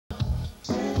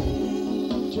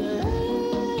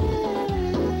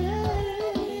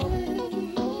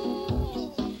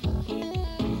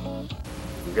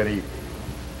Good evening.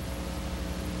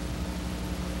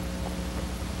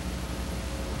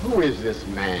 Who is this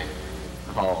man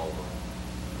called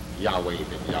Yahweh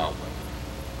ben Yahweh?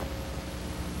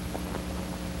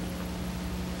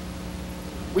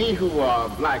 We who are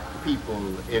black people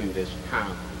in this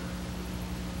town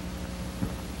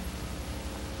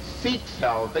seek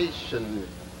salvation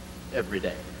every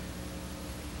day.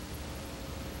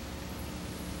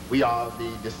 We are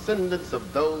the descendants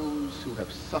of those who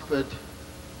have suffered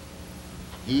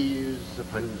years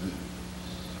upon years.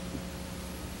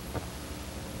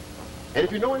 And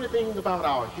if you know anything about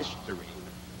our history,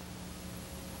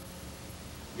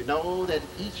 you know that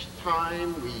each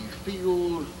time we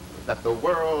feel that the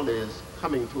world is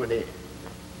coming to an end,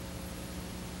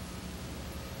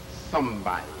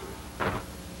 somebody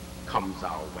comes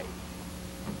our way.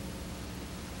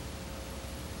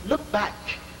 Look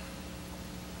back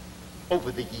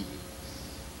over the years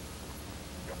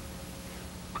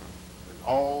when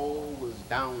all was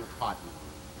downtrodden.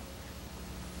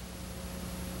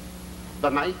 The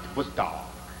night was dark.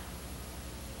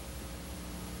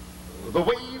 The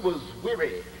way was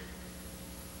weary.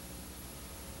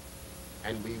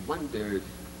 And we wondered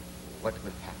what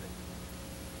would happen.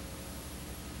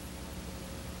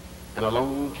 And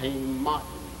along came Martin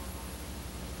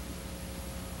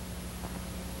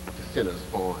to send us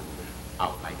on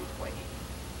our lighted way.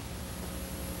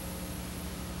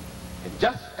 And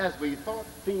just as we thought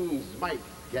things might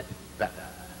get better,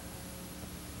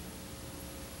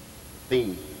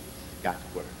 things got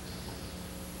worse.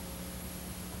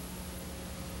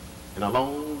 And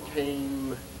along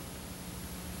came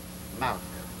Malcolm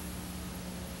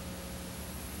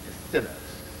to send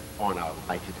us on our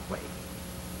lighted way.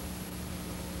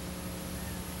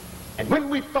 And when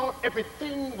we thought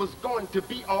everything was going to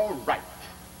be all right,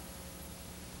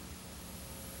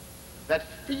 that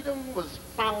freedom was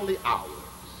finally ours,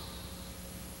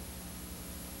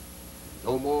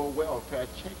 no more welfare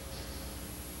checks,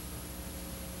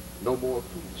 no more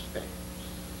food stamps,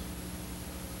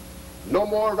 no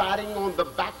more riding on the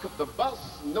back of the bus,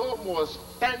 no more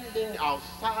standing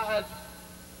outside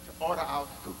to order our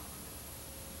food.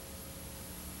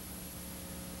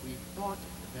 We thought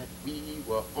that we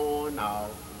were on our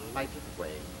lighted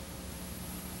way,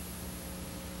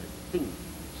 and things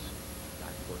got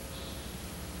worse.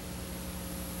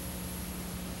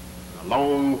 And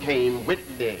along came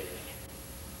Whitney,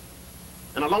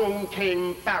 and along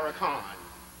came Farrakhan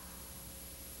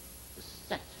to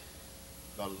set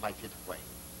the lighted way.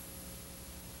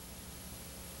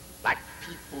 Black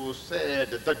people said,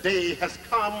 the day has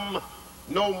come,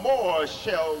 no more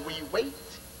shall we wait,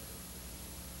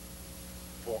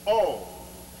 for all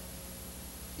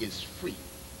is free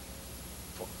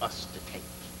for us to take.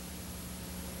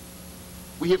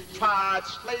 We have tried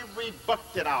slavery,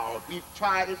 bucked it out. We've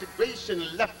tried integration,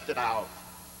 left it out.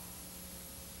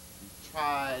 We've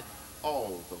tried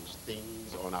all those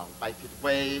things on our lighted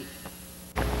way,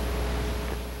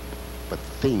 but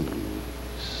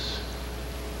things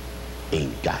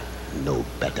ain't got no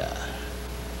better.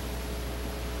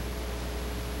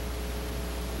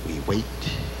 We wait,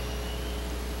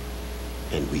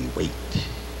 and we wait,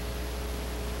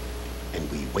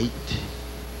 and we wait,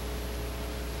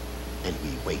 and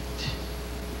we wait.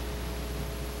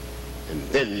 And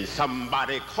then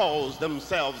somebody calls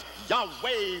themselves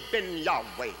Yahweh ben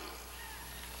Yahweh.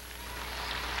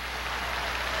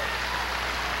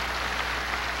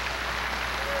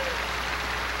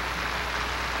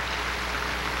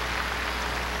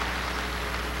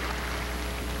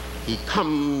 He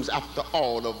comes after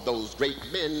all of those great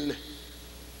men,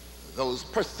 those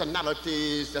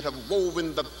personalities that have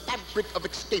woven the fabric of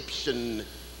escapation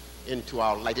into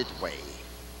our lighted way.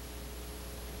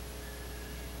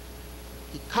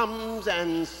 He comes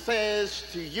and says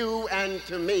to you and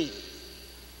to me,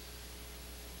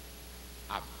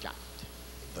 I've got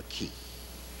the key.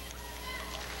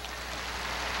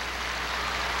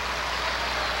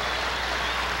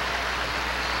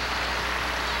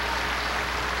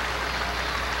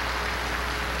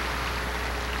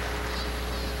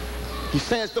 He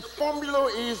says the formula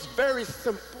is very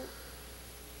simple.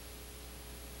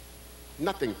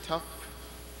 Nothing tough,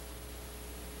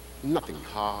 nothing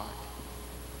hard.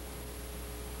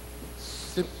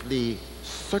 Simply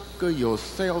circle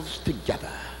yourselves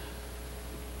together.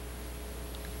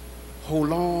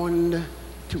 Hold on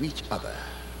to each other.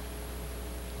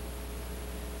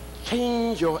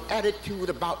 Change your attitude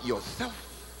about yourself.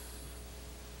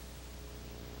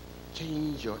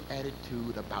 Change your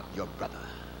attitude about your brother.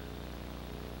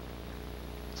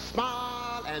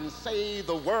 Smile and say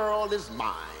the world is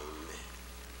mine,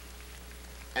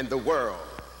 and the world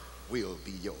will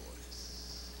be yours.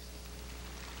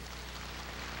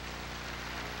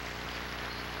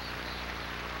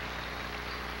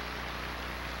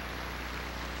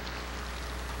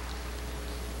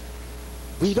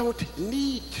 We don't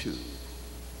need to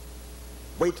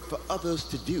wait for others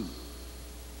to do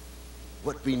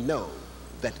what we know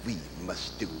that we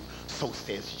must do. So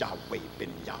says Yahweh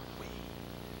ben Yahweh.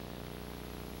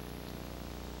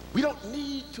 We don't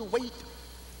need to wait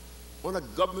on a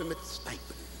government stipend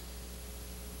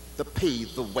to pay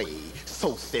the way.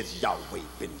 So says Yahweh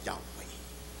ben Yahweh.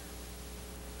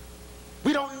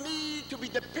 We don't need to be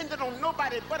dependent on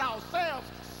nobody but ourselves.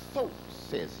 So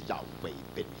says Yahweh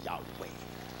ben Yahweh.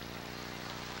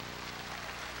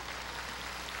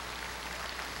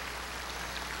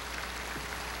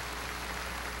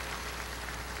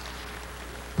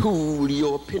 Pool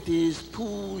your pennies,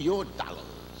 pool your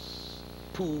dollars,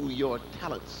 pool your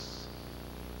talents,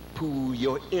 pool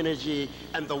your energy,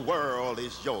 and the world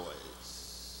is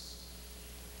yours.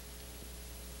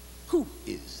 Who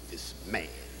is this man,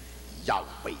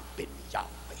 Yahweh ben Yahweh?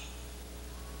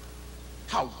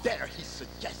 How dare he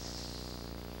suggest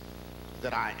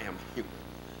that I am human?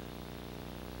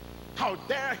 How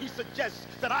dare he suggest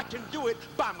that I can do it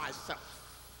by myself?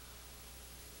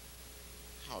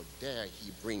 How dare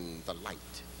he bring the light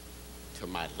to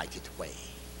my lighted way?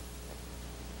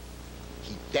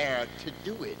 He dared to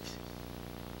do it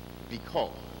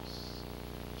because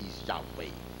he's Yahweh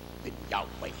ben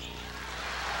Yahweh.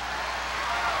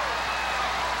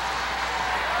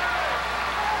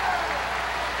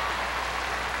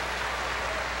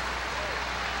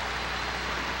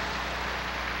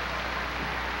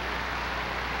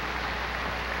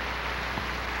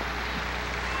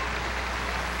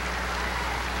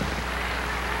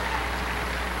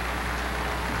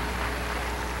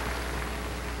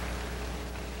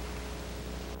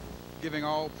 Giving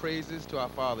all praises to our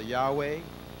Father Yahweh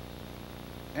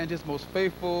and his most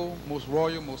faithful, most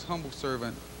royal, most humble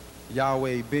servant,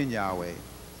 Yahweh ben Yahweh.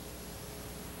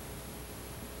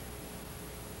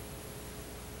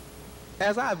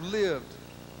 As I've lived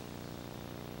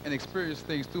and experienced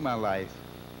things through my life,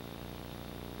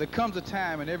 there comes a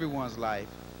time in everyone's life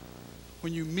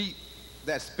when you meet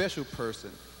that special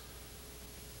person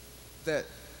that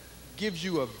gives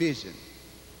you a vision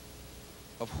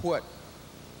of what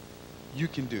you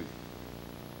can do.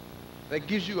 That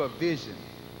gives you a vision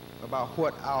about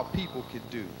what our people could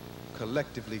do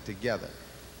collectively together.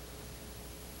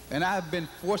 And I've been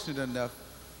fortunate enough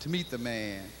to meet the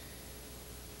man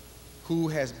who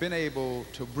has been able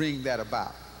to bring that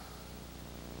about.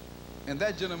 And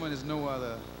that gentleman is no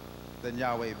other than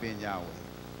Yahweh ben Yahweh.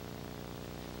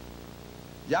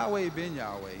 Yahweh ben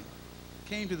Yahweh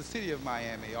came to the city of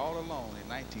Miami all alone in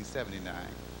 1979.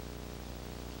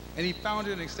 And he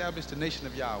founded and established the Nation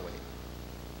of Yahweh.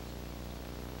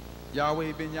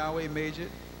 Yahweh ben Yahweh majored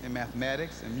in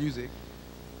mathematics and music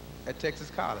at Texas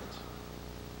College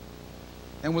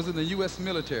and was in the U.S.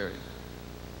 military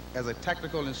as a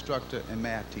technical instructor and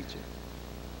math teacher.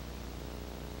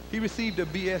 He received a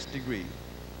B.S. degree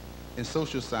in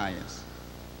social science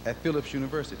at Phillips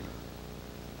University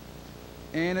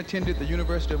and attended the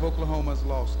University of Oklahoma's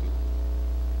law school.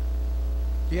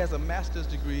 He has a master's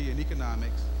degree in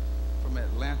economics from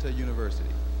Atlanta University.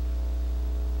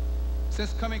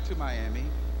 Since coming to Miami,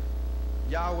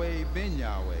 Yahweh ben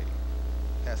Yahweh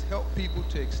has helped people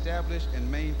to establish and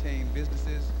maintain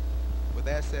businesses with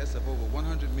assets of over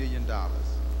 $100 million.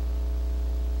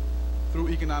 Through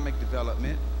economic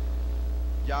development,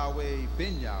 Yahweh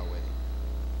ben Yahweh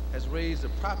has raised the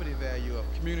property value of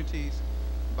communities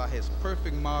by his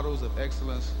perfect models of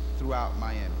excellence throughout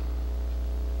Miami.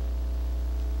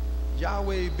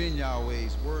 Yahweh ben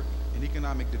Yahweh's work in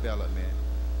economic development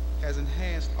has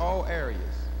enhanced all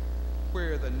areas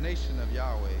where the nation of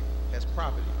Yahweh has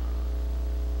property.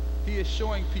 He is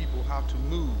showing people how to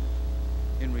move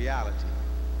in reality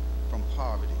from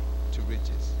poverty to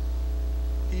riches.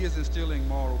 He is instilling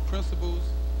moral principles,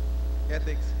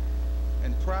 ethics,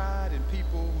 and pride in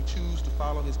people who choose to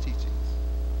follow his teachings.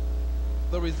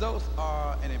 The results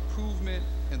are an improvement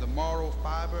in the moral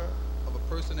fiber of a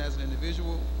person as an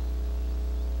individual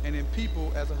and in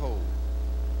people as a whole.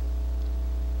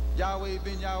 Yahweh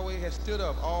ben Yahweh has stood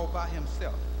up all by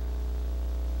himself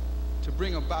to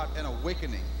bring about an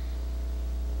awakening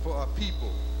for a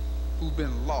people who've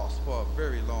been lost for a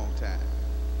very long time.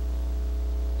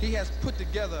 He has put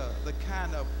together the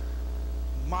kind of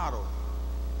model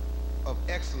of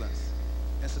excellence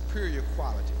and superior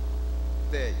quality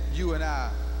that you and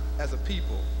I as a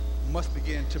people must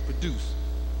begin to produce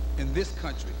in this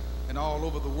country and all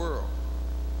over the world.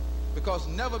 Because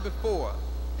never before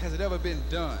has it ever been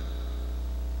done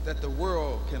that the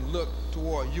world can look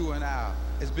toward you and I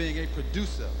as being a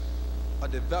producer, a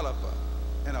developer,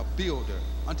 and a builder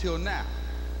until now.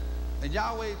 And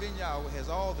Yahweh ben Yahweh has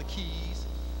all the keys,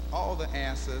 all the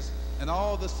answers, and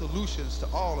all the solutions to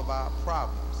all of our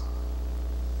problems.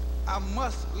 I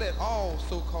must let all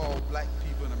so-called black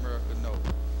people in America know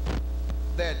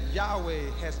that Yahweh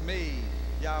has made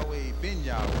Yahweh ben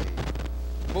Yahweh,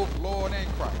 both Lord and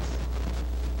Christ.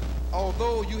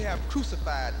 Although you have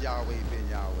crucified Yahweh ben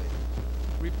Yahweh,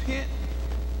 repent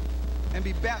and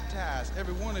be baptized,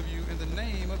 every one of you, in the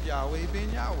name of Yahweh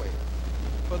ben Yahweh,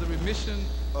 for the remission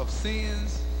of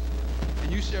sins,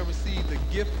 and you shall receive the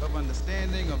gift of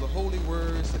understanding of the holy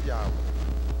words of Yahweh.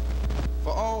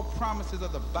 For all promises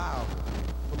of the Bible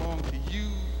belong to you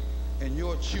and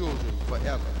your children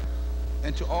forever,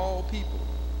 and to all people.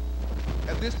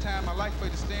 At this time, I'd like for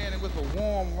you to stand and with a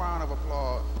warm round of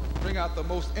applause, bring out the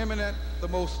most eminent, the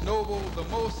most noble, the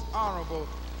most honorable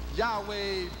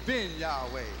Yahweh ben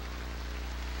Yahweh.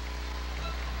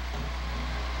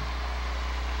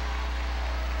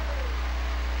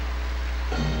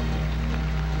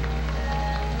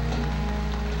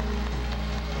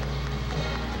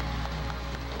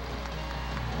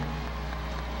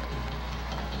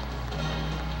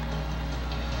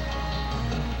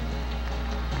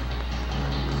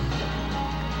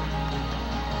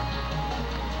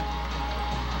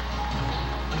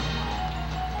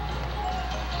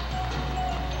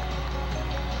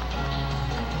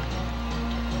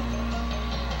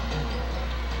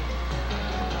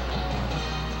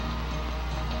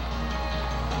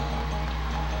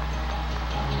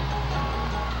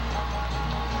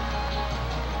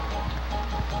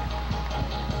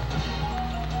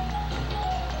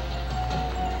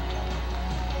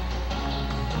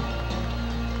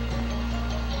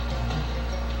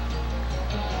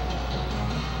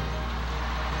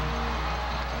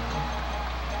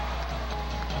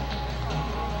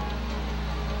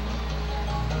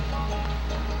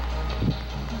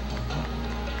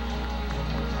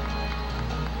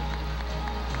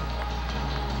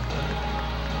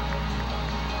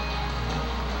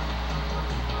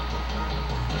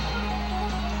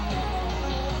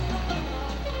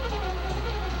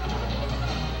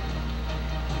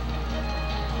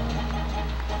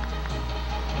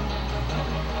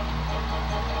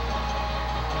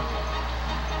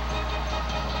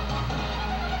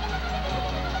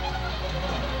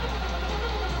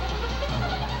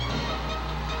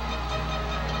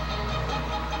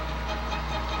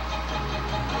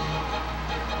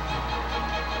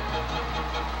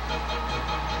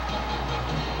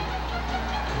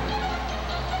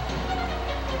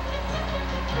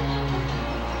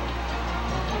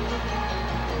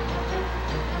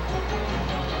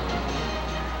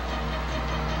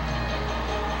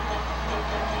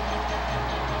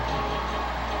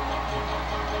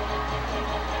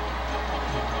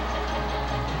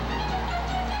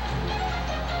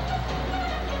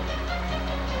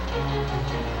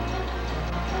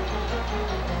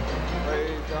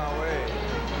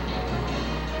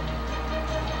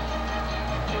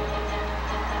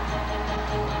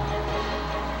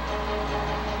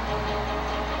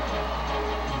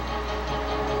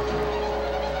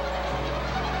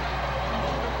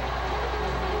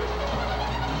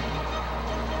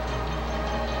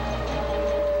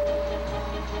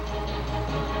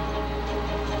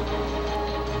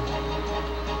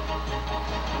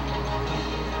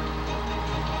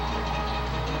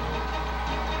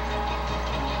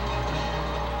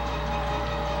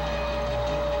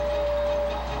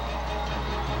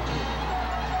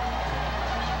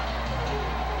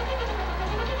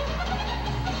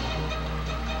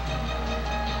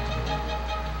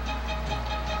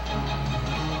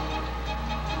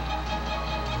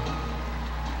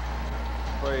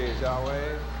 Praise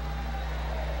Yahweh.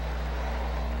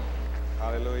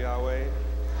 Hallelujah, Yahweh.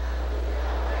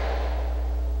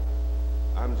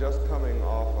 I'm just coming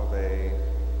off of a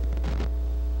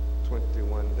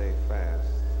 21-day fast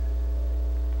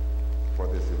for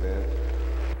this event.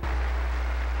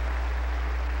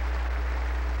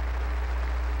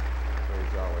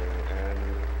 Praise Yahweh.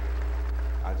 And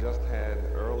I just had,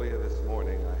 earlier this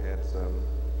morning, I had some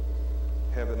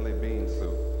heavenly bean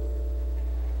soup.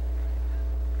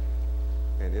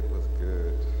 And it was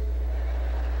good.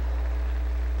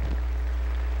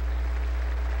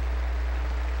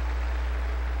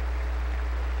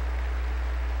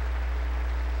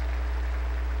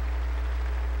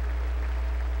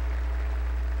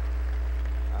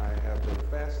 I have been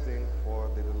fasting for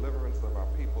the deliverance of our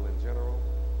people in general,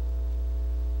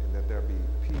 and that there be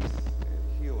peace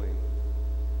and healing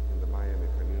in the Miami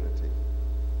community.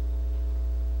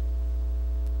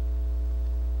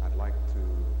 I'd like to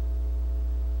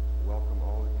welcome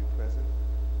all of you present,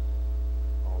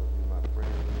 all of you my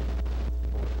friends,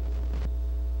 supporters,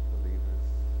 believers.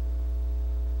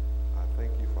 I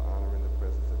thank you for honoring the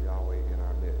presence of Yahweh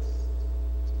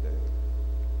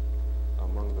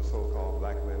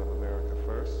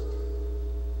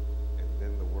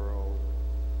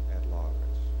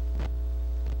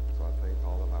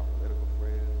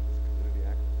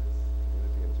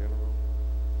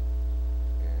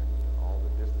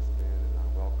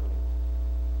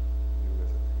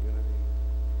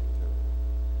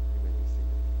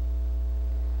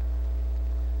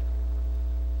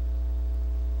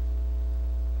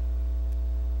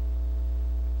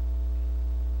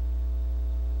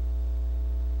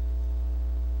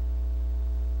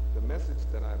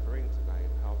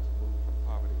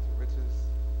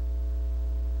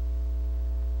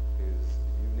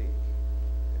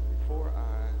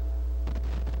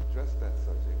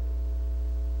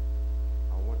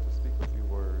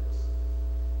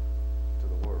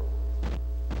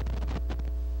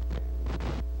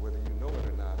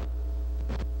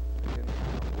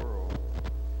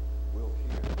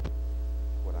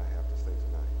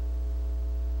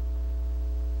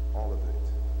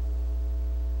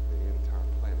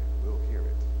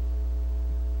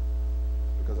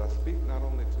not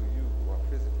only to you who are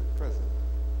physically present,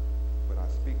 but I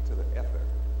speak to the ether.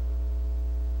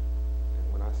 And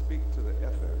when I speak to the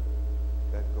ether,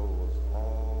 that goes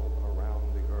all around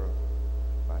the earth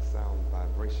by sound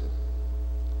vibration.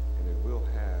 And it will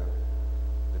have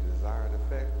the desired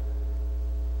effect,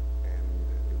 and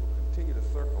it will continue to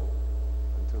circle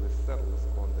until it settles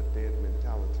on the dead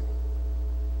mentality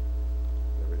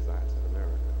that resides in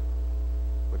America.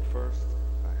 But first,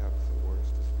 I have some words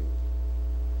to speak.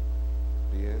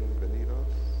 Bienvenidos,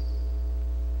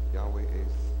 Yahweh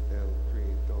es el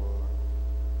creador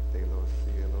de los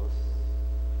cielos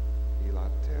y la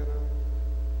tierra,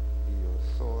 y yo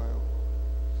soy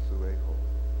su hijo,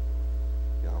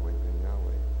 Yahweh ben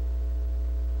Yahweh.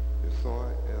 Yo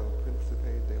soy el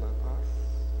príncipe de la paz,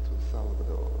 tu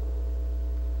Salvador.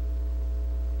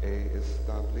 He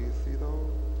establecido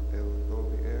el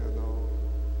gobierno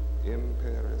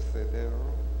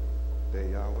imperecedero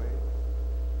de Yahweh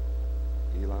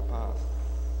y la paz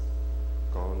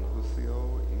con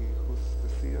juicio y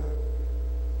justicia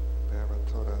para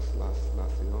todas las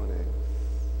naciones.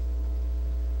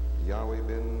 Yahweh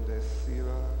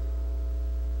bendecirá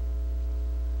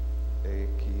a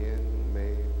quien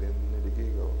me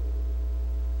bendiga.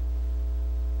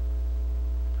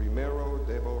 Primero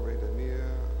debo redimir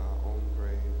a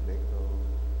hombre negro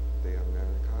de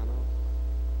americano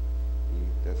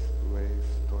y después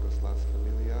todas las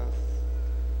familias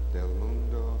del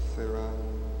mundo serán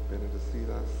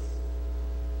bendecidas.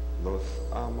 Los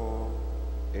amo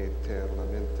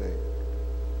eternamente.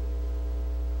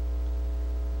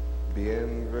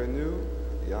 Bienvenue,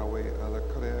 Yahweh à la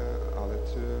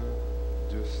créature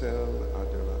du ciel et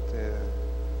de la terre.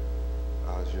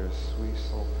 Je suis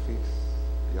son fils,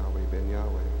 Yahweh ben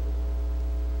Yahweh.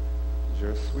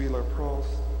 Je suis le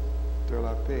prince de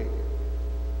la paix,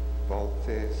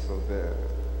 volté sauveur.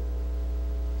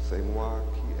 C'est moi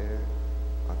qui ai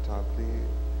établi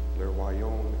le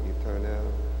royaume éternel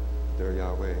de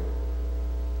Yahweh.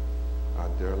 À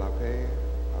de la paix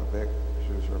avec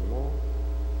jugement,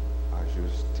 à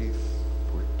justice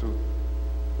pour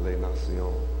toutes les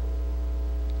nations.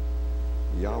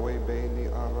 Yahweh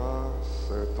bénira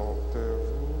ceux d'entre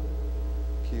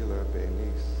vous qui le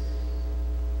bénissent.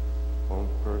 En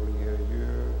premier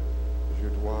lieu, je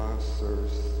dois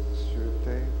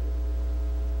sûreté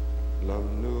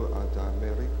l'homme nu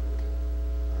d'Amérique.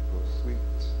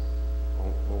 Ensuite,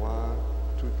 en moi,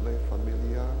 toutes les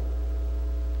familles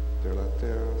de la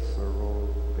terre seront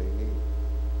bénies.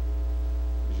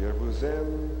 Je vous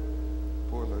aime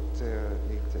pour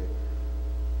l'éternité.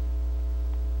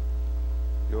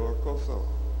 Yorkoso,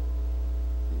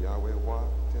 Yahweh wa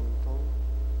tento,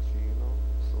 chino,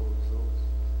 sozos,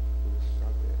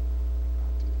 ushate,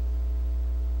 ati.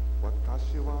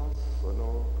 Watashi wa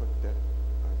sono kodet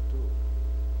atu,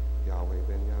 Yahweh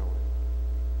ben Yahweh.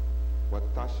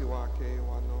 Watashi wa ke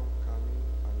wano kami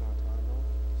anatano,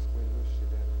 squinu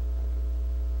shidet atu.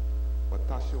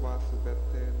 Watashi wa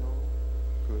subete no,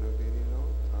 kunubini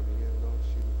no, tamie no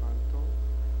shinpanto,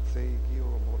 seigi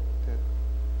o motet,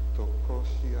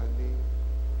 Tokoshi ani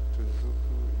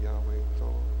tuzuku Yahweh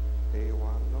to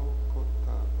hewa no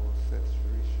kota o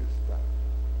setsurishusta.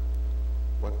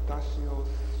 Watashi o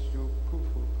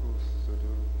shukufuku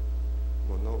sudu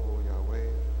mono o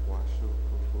Yahweh wa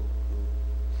shukufuku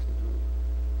sudu.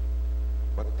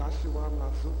 Watashi wa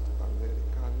mazut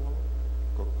americano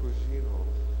kokujino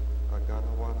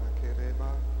aganawana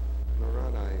kereba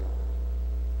noranai.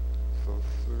 So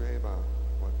sureba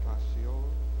watashi o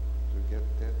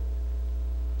Jugetet,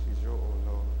 Tijo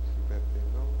ono,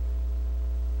 Subeteno,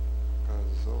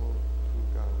 Kazo,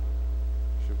 Tuga,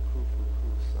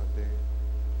 Shukufuku Sade,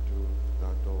 Ju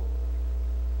Dado.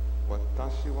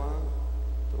 Watashi wa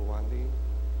Towani,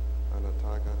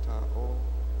 Anatagata o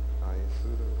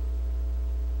Aisuru.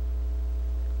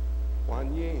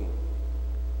 Wanyin,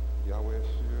 Yahweh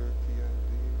Shur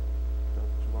Tiandi,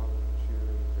 Datuan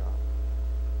Shur Ja.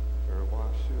 Erwa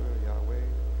Shur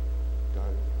Yahweh,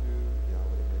 Dalfu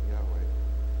Yahweh ben Yahweh.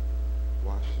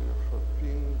 Washu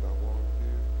Hoping da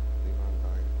Wongu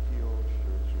Limandai Kyo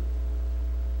Shurju.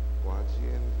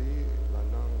 Wajien Li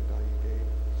Lanang Daige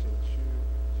Chinchu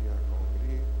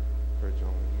Jiagongli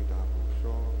Herjong Ida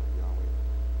Busho Yahweh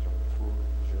Jongfu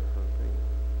Je Hoping.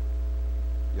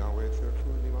 Yahweh Zerfu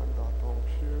Limanda Tong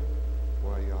Shu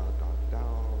Waya Da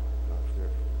Dao La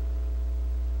Zerfu.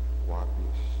 Wabi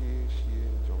Shi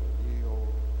Xin Jong Yio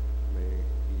Me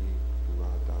Yi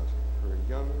Wada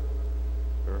Young,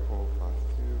 Erho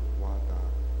Fasu Wada,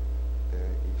 De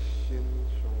Ishin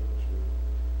Shongju,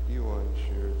 Yuan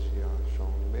Shur Jia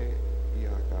Shongme,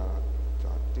 Iaga,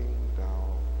 Jating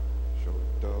Dao,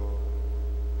 Shodo,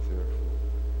 Zerfu,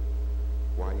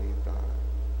 Waida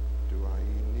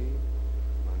Duaini,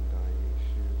 Mandai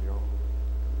Shurion,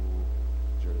 ou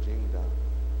Jurjinda.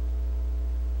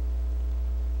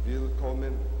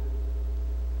 Willkommen,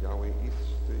 Yahweh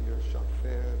ist ihr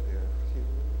Schaffer, der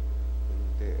Himmel und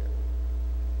der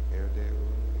Erde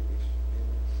und ich bin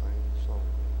sein Sohn,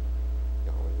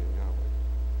 Yahweh ben Yahweh.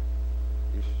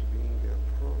 Ich bin der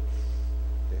Trotz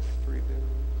des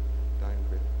Friedens, dein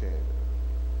Retter.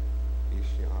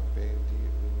 Ich habe die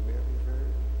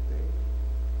Mehrwerte,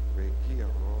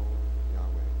 Regierung,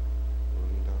 Yahweh,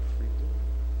 und der Frieden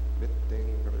mit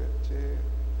den Gerechten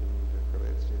und der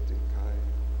Gerechtigkeit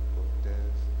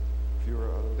Gottes für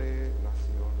alle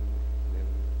Nationen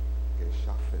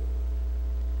geschaffen.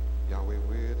 Yahweh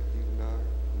wird ihn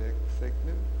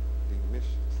segnen, die mich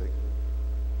segnen.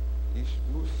 Ich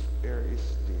muss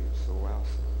ist die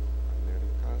Soße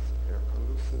Amerikas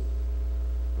erklossen.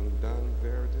 Und dann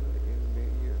werden in mir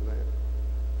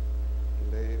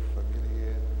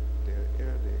Familien der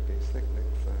Erde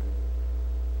gesegnet sein.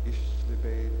 Ich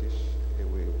liebe dich,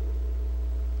 Yahweh.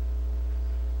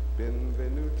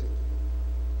 Benvenuti,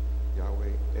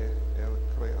 Yahweh el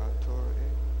creatore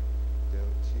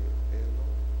del cielo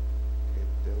e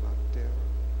della terra,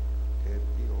 ed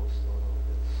io sono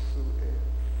il suo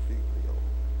figlio,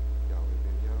 Yahweh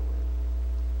ben Yahweh.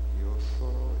 Io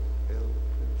sono il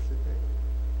principe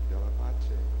della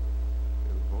pace,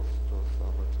 il vostro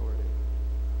salvatore.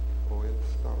 Ho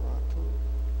instaurato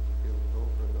il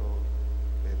governo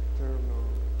eterno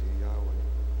di Yahweh,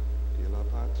 di la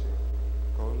pace,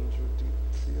 con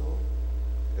giudizio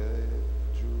e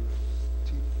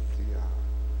giustizia,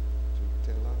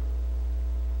 tutela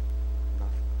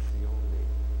nazione.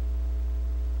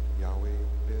 Yahweh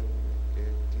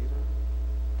benedira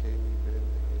che mi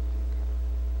benedica.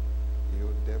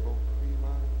 Io devo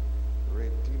prima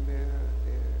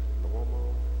redimere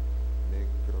l'uomo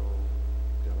negro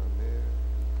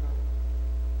dell'America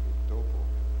e dopo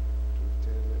tutte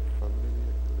le famiglie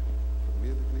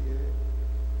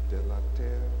della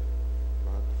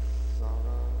terra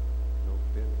saranno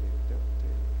benedette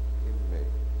in me.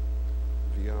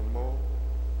 Vi amo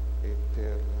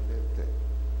eternamente.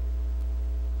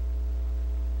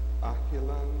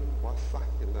 Ahilan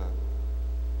wasahilan,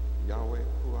 Yahweh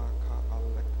huaka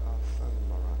alek asan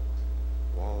marat,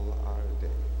 wal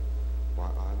arde,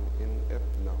 wa'an in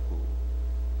ebnahu,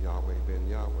 Yahweh ben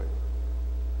Yahweh,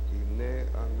 ine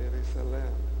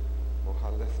amirisalem,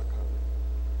 mohalesakan,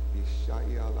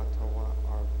 Ishaya latawa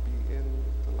arbien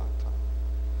talata,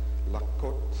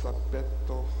 lakot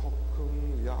sabeto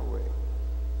hokum Yahweh,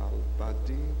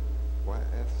 al-badi wa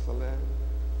esalem,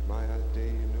 maya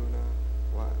deyinuna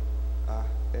wa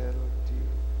ahel-di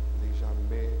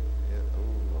lijame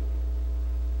el-ulam.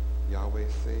 Yahweh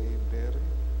se iberi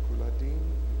kuladin,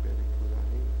 iberi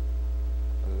kulanin,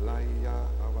 alaya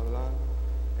awalan,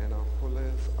 en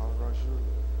ahules al-rajul,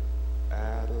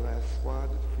 al-aswad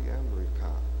fi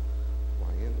Amerika,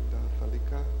 Wayenda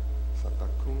Thalika,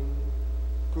 Satakun,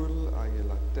 Kul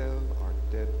Ayilatel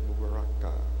Arded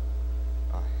Mubaraka,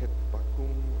 Ahit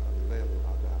Bakum Alel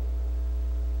Adam.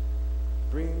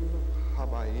 Brim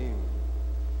Habayim,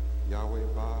 Yahweh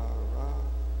Bara,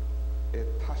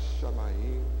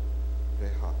 Etashamayim,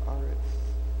 Vehaaretz,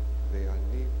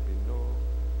 Ve'ani Bino,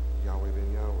 Yahweh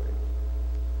ben Yahweh,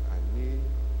 Ani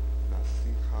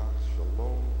Nasiha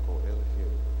Shalom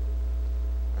Ko'elhim.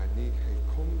 Ani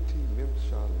hekomti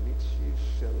mimshal mitchi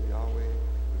shel Yahweh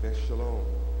veshalom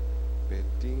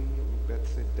bedin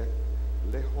betzedek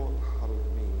lehol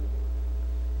halmin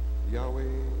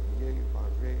Yahweh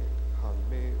yevare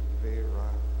hame vera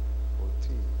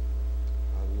oti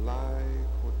alai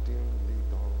kotim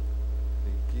lidon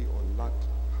ligi olat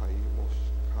haimosh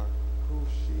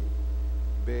kakushi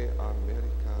be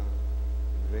Amerika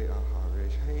ve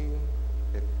ahareshein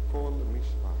et kol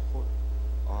mishpachot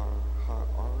ar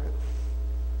haaretz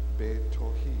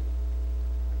betohi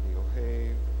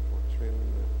niohev otrim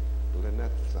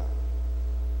lenetza.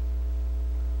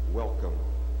 Welcome.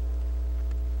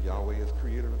 Yahweh is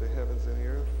creator of the heavens and the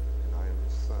earth, and I am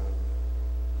his son,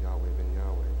 Yahweh ben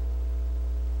Yahweh.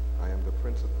 I am the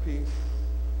Prince of Peace,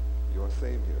 your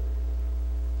Savior.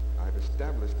 I've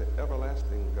established the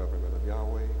everlasting government of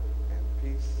Yahweh and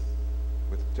peace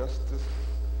with justice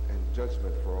and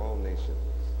judgment for all nations.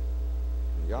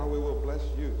 Yahweh will bless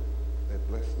you that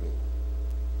bless me.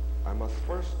 I must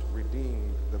first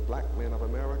redeem the black men of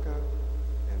America,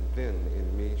 and then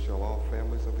in me shall all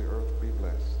families of the earth be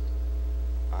blessed.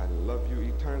 I love you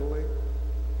eternally,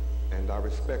 and I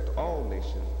respect all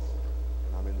nations,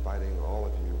 and I'm inviting all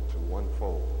of you to one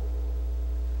fold.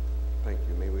 Thank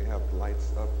you. May we have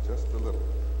lights up just a little.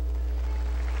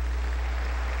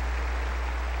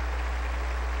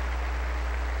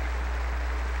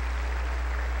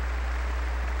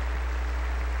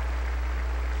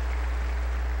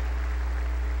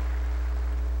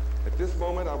 this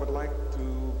moment, I would like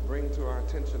to bring to our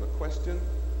attention a question.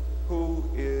 Who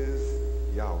is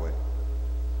Yahweh?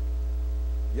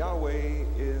 Yahweh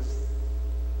is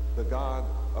the God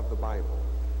of the Bible,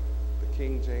 the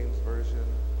King James Version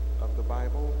of the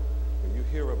Bible. When you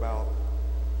hear about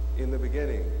in the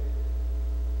beginning,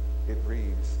 it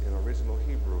reads in original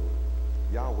Hebrew,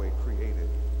 Yahweh created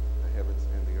the heavens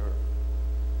and the earth.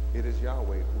 It is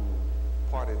Yahweh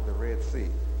who parted the Red Sea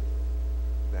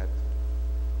that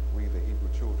we, the Hebrew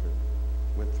children,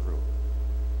 went through.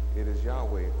 It is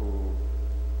Yahweh who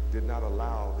did not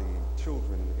allow the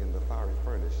children in the fiery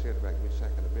furnace, Shadrach,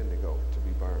 Meshach, and Abednego, to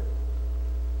be burned.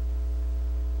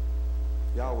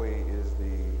 Yahweh is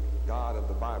the God of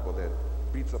the Bible that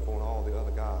beats up on all the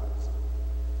other gods,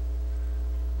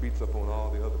 beats up on all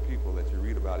the other people that you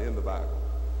read about in the Bible.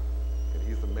 And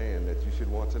he's the man that you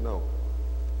should want to know.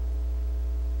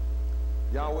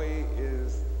 Yahweh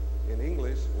is, in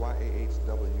English,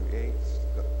 Y-A-H-W-H.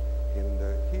 In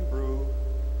the Hebrew,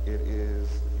 it is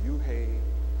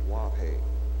Yuhe-Wahhe.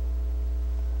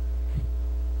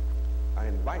 I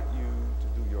invite you to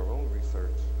do your own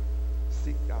research,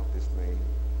 seek out this name,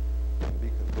 and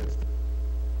be convinced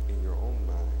in your own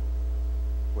mind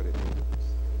what it means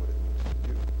and what it means to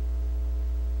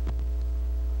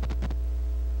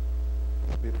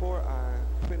you. Before I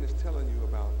finish telling you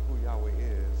about who Yahweh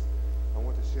is, I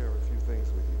want to share a few things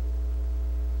with you.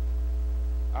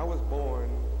 I was born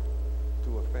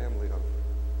to a family of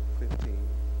 15.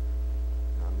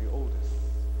 I'm the oldest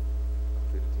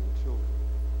of 15 children.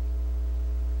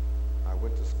 I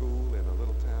went to school in a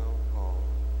little town called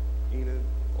Enid,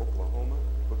 Oklahoma,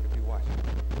 Booker T.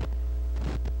 Washington.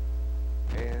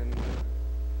 And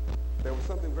there was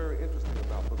something very interesting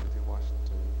about Booker T.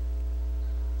 Washington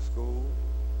School.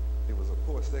 It was, of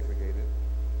course, segregated.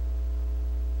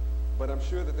 But I'm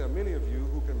sure that there are many of you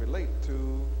who can relate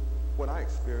to what I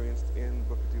experienced in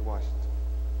Booker T. Washington.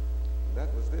 And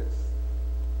that was this.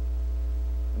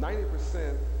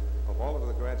 90% of all of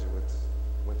the graduates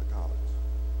went to college.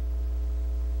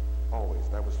 Always.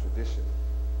 That was tradition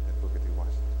at Booker T.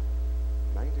 Washington.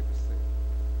 90%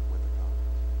 went to college.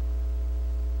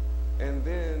 And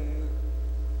then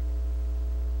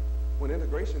when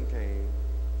integration came,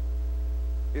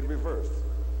 it reversed.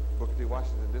 Booker T.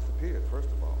 Washington disappeared, first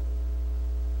of all.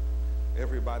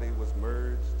 Everybody was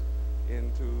merged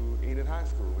into Enid High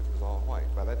School, which was all white.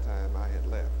 By that time, I had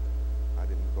left. I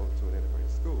didn't go to an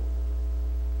integrated school.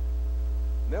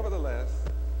 Nevertheless,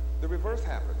 the reverse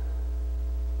happened.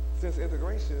 Since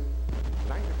integration,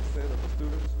 90% of the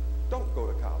students don't go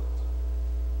to college.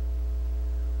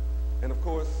 And of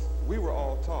course, we were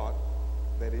all taught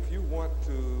that if you want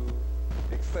to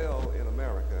excel in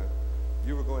America,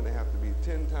 you were going to have to be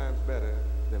 10 times better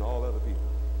than all other people.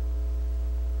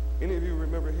 Any of you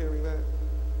remember hearing that?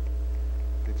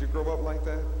 Did you grow up like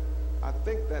that? I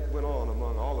think that went on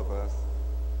among all of us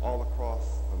all across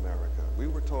America. We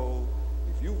were told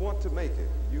if you want to make it,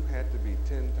 you had to be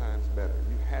 10 times better.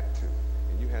 You had to,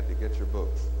 and you had to get your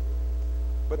books.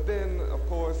 But then, of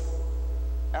course,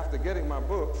 after getting my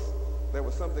books, there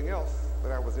was something else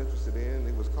that I was interested in.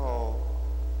 It was called,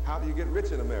 How Do You Get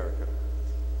Rich in America?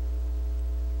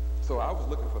 So I was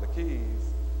looking for the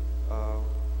keys of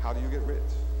how do you get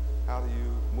rich? How do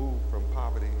you move from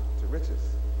poverty to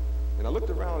riches? And I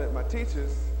looked around at my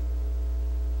teachers,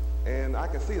 and I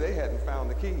could see they hadn't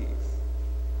found the keys.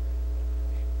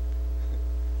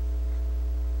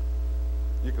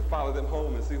 You could follow them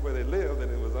home and see where they lived,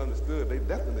 and it was understood they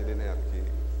definitely didn't have the keys.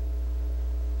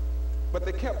 But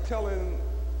they kept telling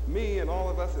me and all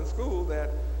of us in school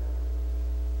that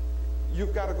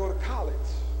you've got to go to college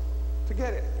to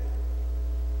get it.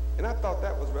 And I thought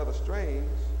that was rather strange.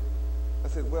 I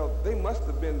said, well, they must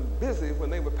have been busy when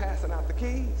they were passing out the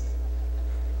keys,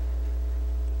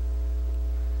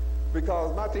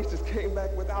 because my teachers came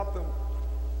back without them.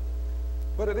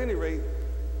 But at any rate,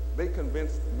 they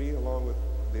convinced me, along with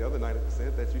the other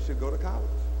 90%, that you should go to college.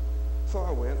 So I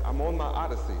went. I'm on my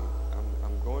odyssey.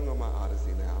 I'm going on my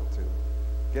odyssey now to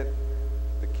get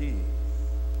the keys.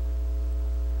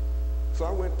 So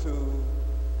I went to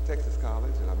Texas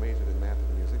College, and I majored in math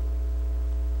and music.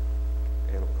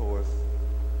 And of course,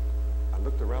 I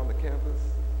looked around the campus,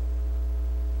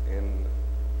 and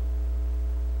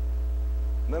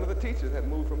none of the teachers had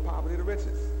moved from poverty to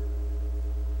riches.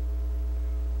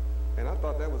 And I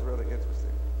thought that was really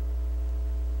interesting.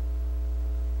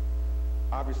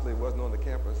 Obviously, it wasn't on the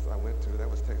campus I went to. That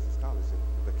was Texas College,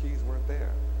 and the keys weren't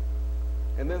there.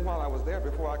 And then while I was there,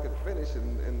 before I could finish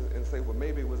and say, well,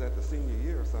 maybe it was at the senior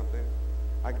year or something,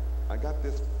 I got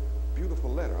this beautiful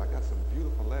letter. I got some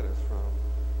beautiful letters from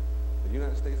the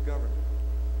United States government.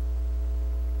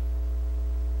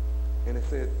 and it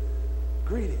said,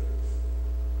 "Greetings."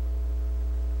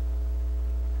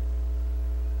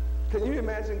 Can you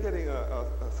imagine getting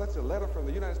such a letter from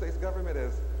the United States government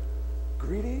as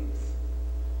 "Greetings"?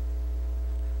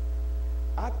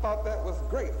 I thought that was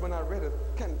great when I read it.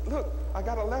 Look, I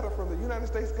got a letter from the United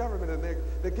States government and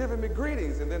they're giving me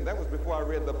greetings. And then that was before I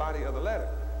read the body of the letter.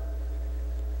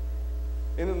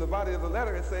 And in the body of the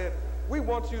letter it said, "We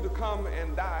want you to come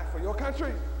and die for your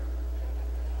country."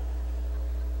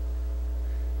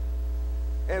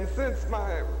 And since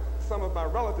some of my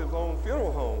relatives own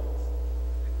funeral homes,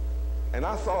 and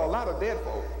I saw a lot of dead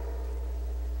folk,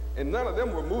 and none of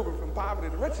them were moving from poverty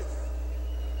to riches.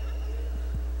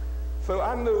 So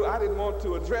I knew I didn't want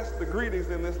to address the greetings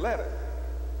in this letter,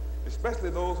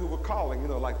 especially those who were calling,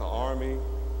 like the Army,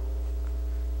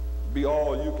 be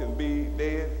all you can be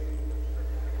dead.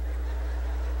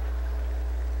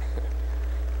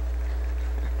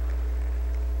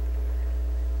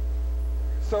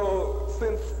 So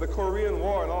since the Korean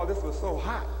War and all this was so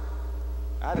hot,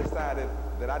 I decided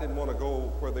that I didn't want to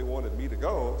go where they wanted me to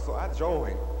go, so I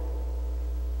joined.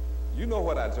 You know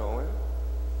what I joined?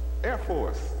 Air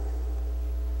Force.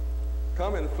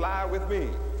 Come and fly with me.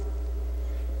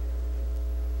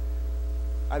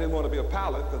 I didn't want to be a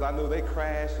pilot because I knew they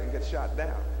crash and get shot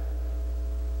down.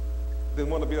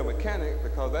 Didn't want to be a mechanic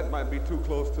because that might be too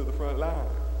close to the front line.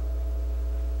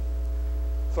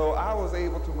 So I was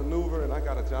able to maneuver, and I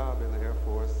got a job in the Air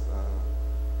Force,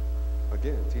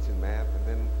 again, teaching math. And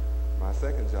then my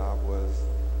second job was,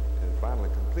 and finally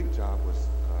complete job, was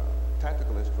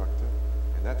tactical instructor.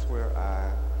 And that's where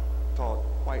I taught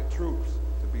white troops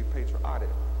to be patriotic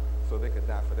so they could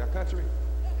die for their country.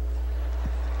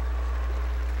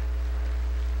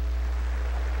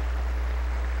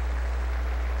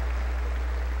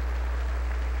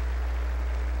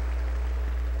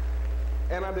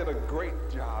 And I did a great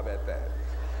job at that.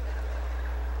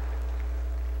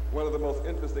 One of the most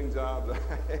interesting jobs I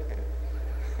had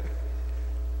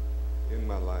in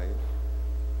my life.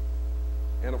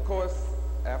 And of course,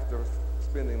 after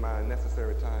spending my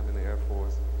necessary time in the Air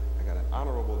Force, I got an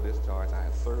honorable discharge. I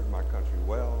had served my country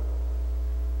well.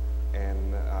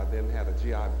 And I then had a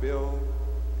GI Bill,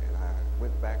 and I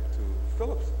went back to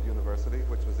Phillips University,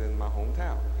 which was in my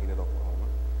hometown, Enid, Oklahoma.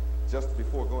 Just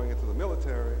before going into the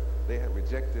military, they had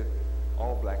rejected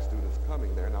all black students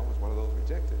coming there, and I was one of those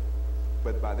rejected.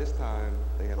 But by this time,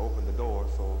 they had opened the door,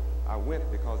 so I went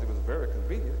because it was very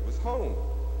convenient. It was home,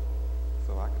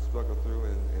 so I could struggle through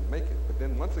and make it. But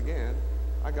then once again,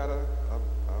 I got a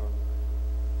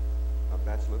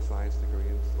Bachelor of Science degree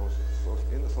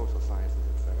in the social sciences,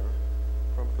 etc.,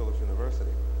 from Phillips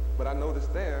University. But I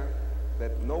noticed there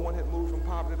that no one had moved from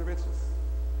poverty to riches.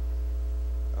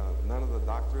 None of the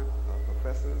doctorate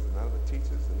professors, and none of the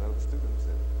teachers, and none of the students,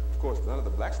 and of course none of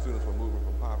the black students were moving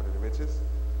from poverty to riches.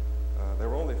 There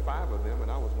were only 5 of them,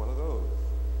 and I was one of those.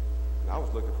 And I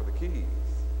was looking for the keys.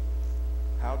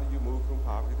 How do you move from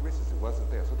poverty to riches? It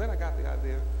wasn't there. So then I got the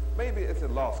idea, maybe it's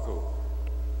in law school.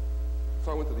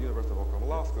 So I went to the University of Oklahoma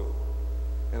Law School.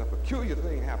 And a peculiar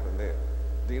thing happened there.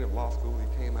 Dean of Law School,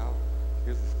 he came out.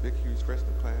 Here's this big, huge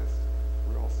freshman class.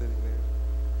 We're all sitting there.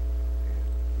 And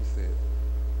he said,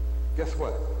 "Guess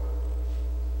what?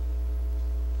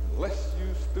 Unless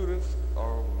you students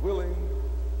are willing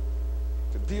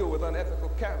to deal with unethical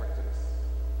characters,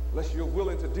 unless you're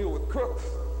willing to deal with crooks,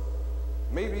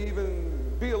 maybe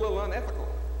even be a little unethical,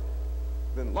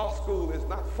 then law school is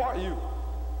not for you."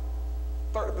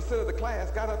 30% of the class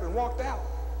got up and walked out.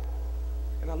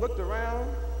 And I looked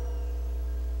around,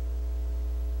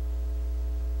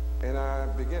 and I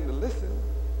began to listen,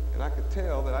 and I could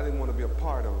tell that I didn't want to be a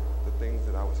part of the things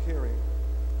that I was hearing.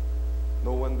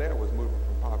 No one there was moving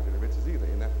from poverty to riches either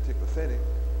in that particular setting.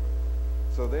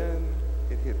 So then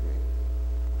it hit me,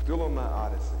 still on my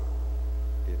odyssey.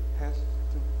 It has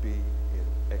to be in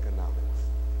economics.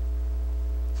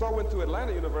 So I went to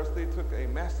Atlanta University, took a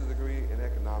master's degree in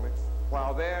economics.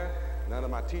 While there, none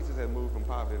of my teachers had moved from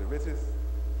poverty to riches.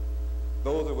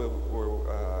 Those that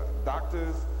were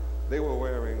doctors, they were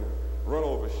wearing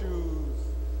run-over shoes,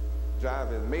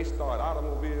 driving Maystart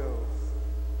automobiles,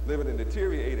 living in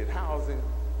deteriorated housing.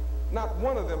 Not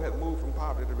one of them had moved from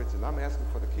poverty to riches. I'm asking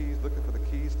for the keys, looking for the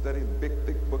keys, studying big,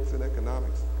 thick books in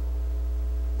economics.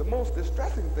 The most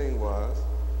distressing thing was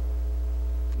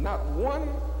not one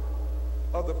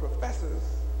of the professors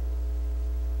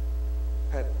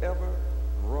had ever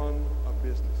run a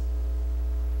business.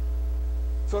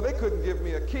 So they couldn't give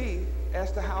me a key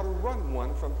as to how to run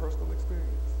one from personal experience.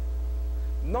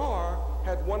 Nor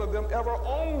had one of them ever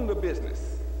owned a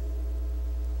business.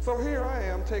 So here I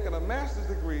am taking a master's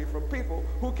degree from people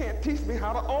who can't teach me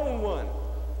how to own one.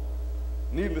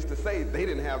 Needless to say, they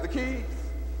didn't have the keys.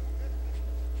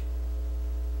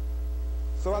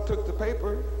 So I took the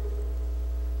paper,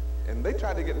 and they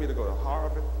tried to get me to go to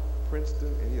Harvard,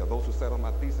 Princeton, and those who sat on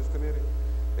my thesis committee,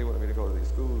 they wanted me to go to these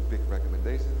schools, big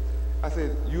recommendations. I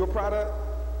said, you a product,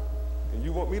 and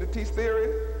you want me to teach theory?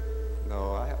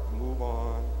 No, I have to move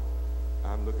on.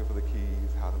 I'm looking for the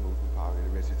keys, how to move from poverty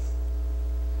to riches.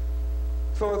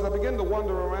 So as I began to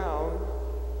wander around,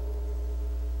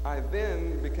 I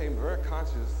then became very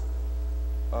conscious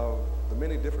of the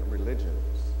many different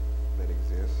religions that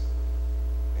exist.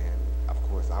 And of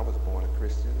course, I was born a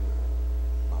Christian.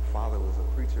 My father was a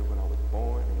preacher when I was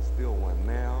born. He's still one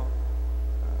now,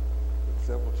 with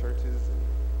several churches. And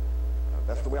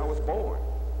that's the way I was born.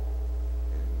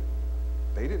 And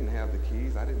they didn't have the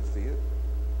keys. I didn't see it.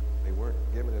 They weren't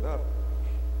giving it up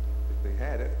if they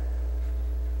had it.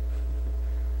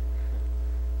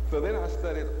 So then I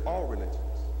studied all religions.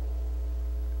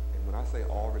 And when I say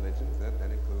all religions, that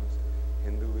includes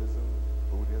Hinduism,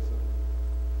 Buddhism,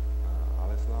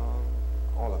 Al-Islam,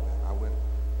 all of that. I went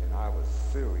and I was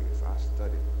serious. I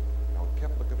studied. And I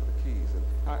kept looking for the keys. And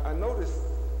I noticed,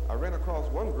 I ran across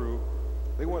one group.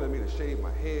 They wanted me to shave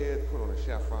my head, put on a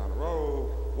saffron robe,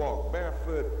 walk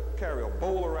barefoot, carry a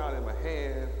bowl around in my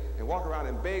hand, and walk around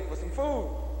and beg for some food.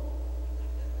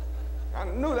 I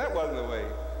knew that wasn't the way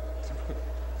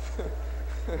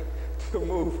to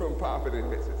move from poverty to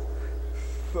riches.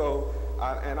 So,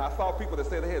 I saw people that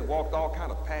said they had walked all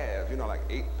kind of paths, like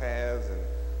 8 paths,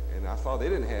 and I saw they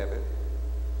didn't have it.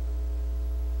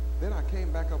 Then I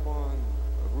came back up on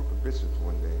a group of bishops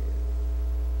one day.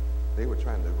 They were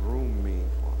trying to groom me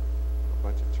for a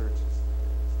bunch of churches.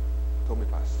 Told me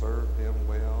if I served them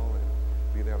well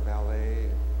and be their valet,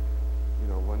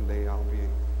 and, one day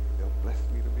they'll bless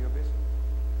me to be a bishop.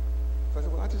 So I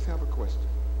said, well, I just have a question.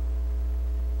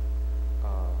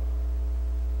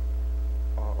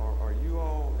 Are you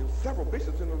all, there were several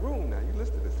bishops in the room now. You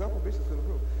listed it, several bishops in the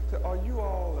room. So are you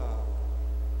all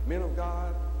men of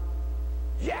God?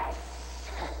 Yes!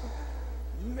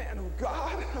 Men of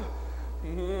God?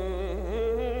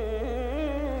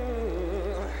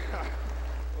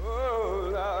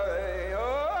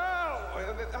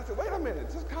 I said, wait a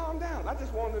minute, just calm down. I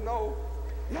just wanted to know,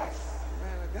 yes,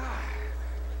 man of God.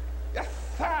 Yes,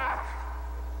 sir.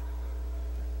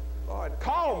 Lord,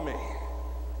 call me.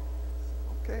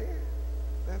 Okay,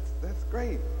 that's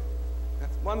great.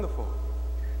 That's wonderful.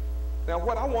 Now,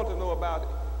 what I want to know about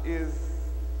is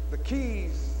the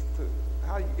keys to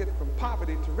how you get from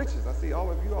poverty to riches. I see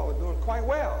all of you all are doing quite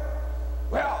well.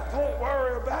 Well, don't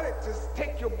worry about it. Just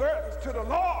take your burdens to the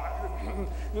Lord and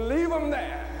leave them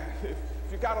there.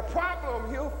 If you got a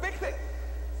problem, he'll fix it.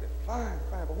 I said, fine,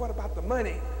 but what about the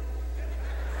money?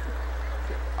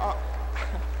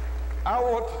 I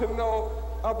want to know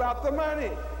about the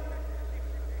money.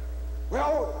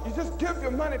 Well, you just give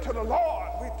your money to the Lord.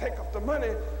 We take up the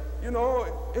money, in the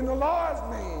Lord's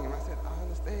name. I said, I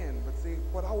understand, but see,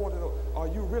 what I want to know, are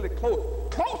you really close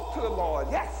to the Lord?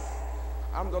 Yes,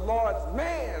 I'm the Lord's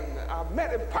man. I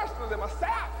met him personally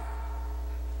myself.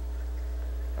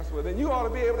 I said, well, then you ought to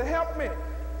be able to help me.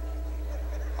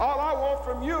 All I want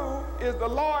from you is the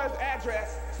Lord's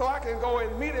address so I can go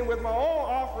and meet him with my own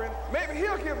offering. Maybe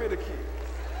he'll give me the key.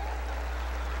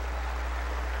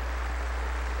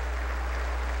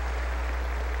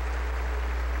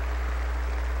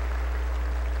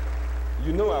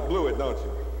 You know I blew it, don't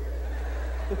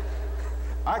you?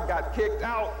 I got kicked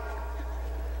out.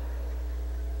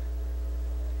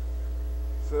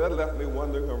 So that left me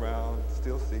wandering around,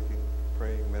 still seeking,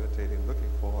 praying, meditating, looking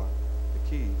for the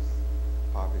keys,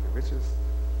 poverty to riches.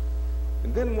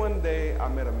 And then one day I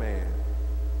met a man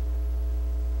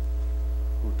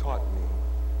who taught me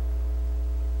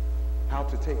how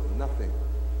to take nothing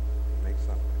and make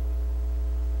something.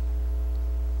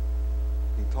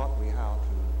 He taught me how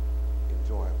to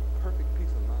enjoy perfect peace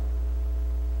of mind,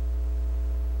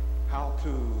 how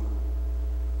to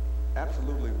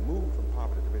absolutely move from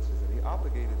poverty to riches, and he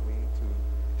obligated me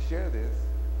to share this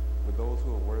with those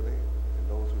who are worthy and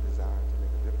those who desire to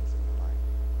make a difference in their life.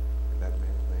 And that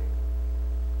man's name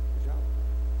is Yahweh.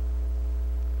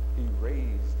 He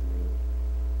raised me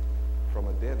from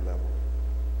a dead level,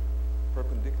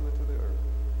 perpendicular to the earth.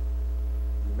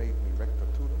 He made me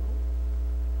rectitudinal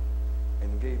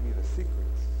and gave me the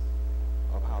secrets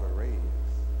of how to raise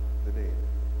the dead.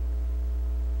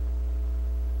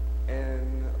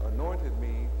 And anointed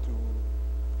me to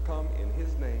come in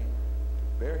his name, to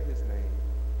bear his name,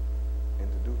 and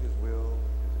to do his will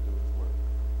and to do his work.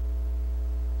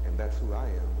 And that's who I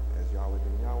am as Yahweh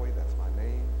ben Yahweh. That's my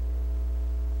name.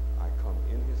 I come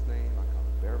in his name. I come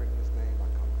bearing his name. I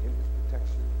come in his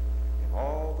protection. And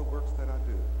all the works that I do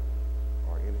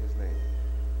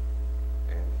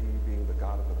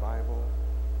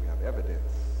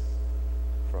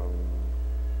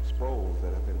scrolls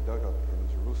that have been dug up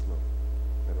in Jerusalem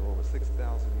that are over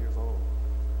 6,000 years old.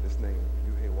 This name,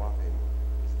 Yuhewahe,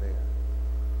 is there.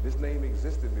 This name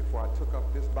existed before I took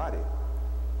up this body.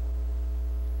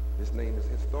 This name is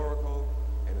historical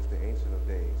and it's the Ancient of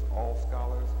Days. All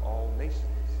scholars, all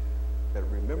nations that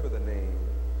remember the name,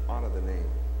 honor the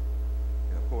name.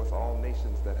 And of course, all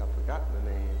nations that have forgotten the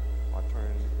name are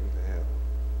turned into hell.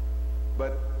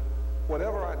 But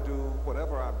whatever I do,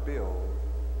 whatever I build,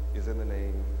 is in the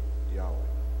name Yahweh.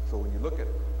 So when you look at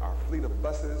our fleet of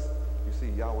buses, you see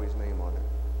Yahweh's name on it.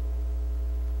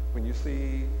 When you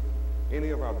see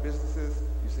any of our businesses,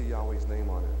 you see Yahweh's name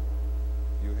on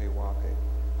it. Yuhewahe.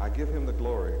 I give him the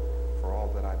glory for all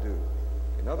that I do.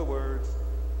 In other words,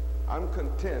 I'm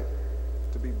content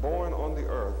to be born on the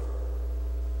earth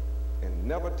and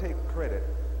never take credit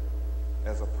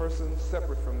as a person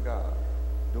separate from God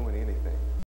doing anything.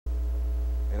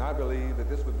 And I believe that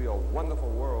this would be a wonderful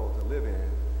world to live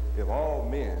in if all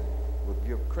men would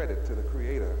give credit to the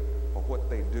Creator for what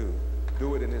they do.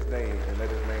 Do it in his name and let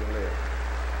his name live.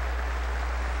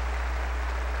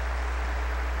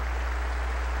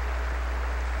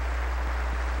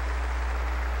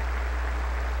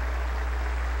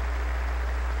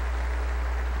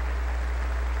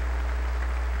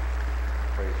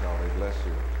 Praise Yahweh, bless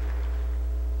you.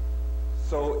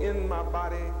 So in my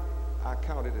body, I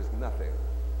count it as nothing.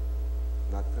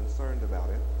 Not concerned about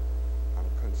it.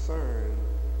 I'm concerned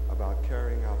about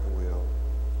carrying out the will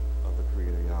of the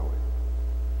Creator Yahweh.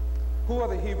 Who are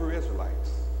the Hebrew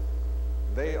Israelites?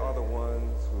 They are the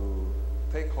ones who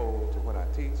take hold to what I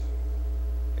teach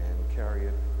and carry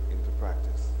it into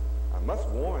practice. I must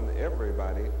warn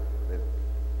everybody that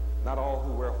not all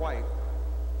who wear white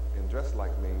and dress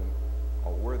like me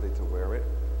are worthy to wear it,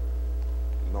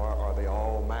 nor are they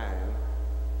all mine.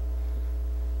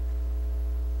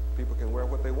 People can wear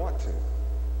what they want to.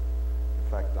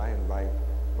 In fact, I invite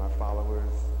my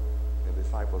followers and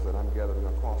disciples that I'm gathering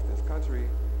across this country,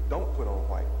 don't put on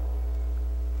white.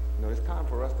 You know, it's time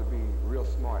for us to be real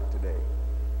smart today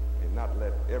and not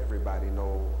let everybody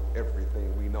know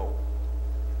everything we know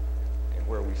and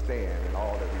where we stand and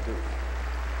all that we do.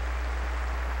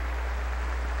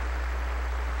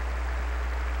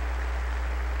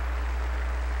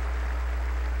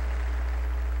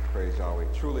 Praise Yahweh.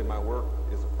 Truly, my work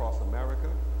is across America,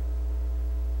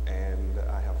 and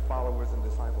I have followers and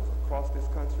disciples across this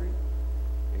country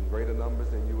in greater numbers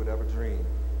than you would ever dream.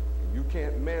 And you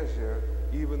can't measure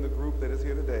even the group that is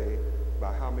here today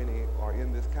by how many are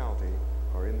in this county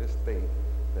or in this state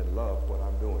that love what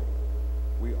I'm doing.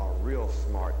 We are real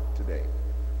smart today.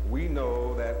 We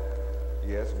know that,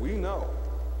 yes, we know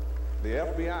the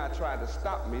FBI tried to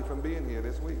stop me from being here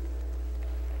this week.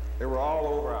 They were all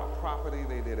over our property.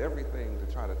 They did everything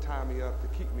to try to tie me up, to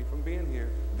keep me from being here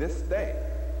this day.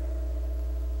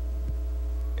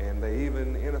 And they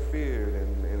even interfered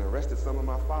and arrested some of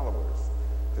my followers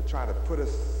to try to put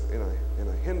us in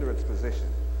a hindrance position.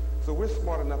 So we're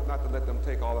smart enough not to let them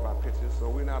take all of our pictures, so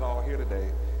we're not all here today.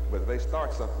 But if they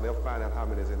start something, they'll find out how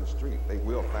many is in the street. They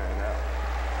will find out.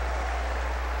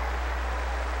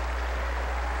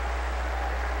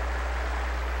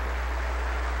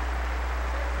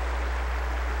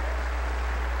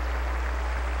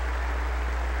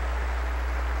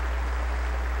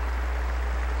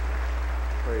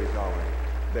 Praise Yahweh.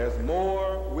 There's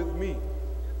more with me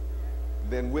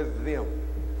than with them.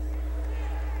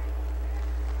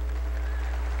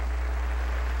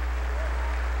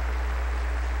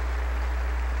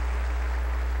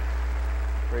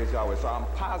 Praise Yahweh. So I'm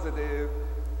positive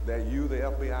that you, the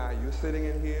FBI, you're sitting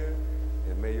in here,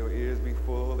 and may your ears be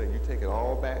full and you take it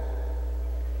all back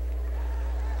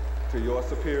to your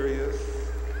superiors,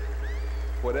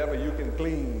 whatever you can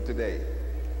glean today.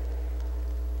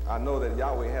 I know that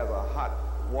Yahweh has a hot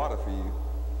water for you.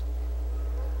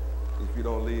 If you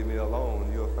don't leave me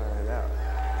alone, you'll find out.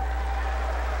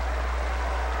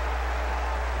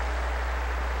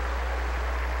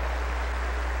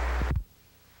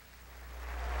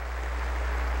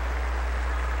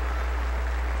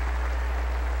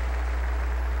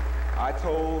 I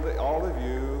told all of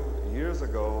you years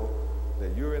ago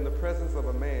that you're in the presence of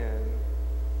a man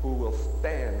who will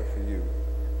stand for you.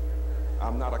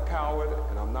 I'm not a coward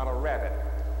and I'm not a rabbit.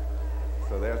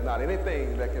 So there's not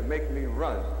anything that can make me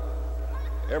run.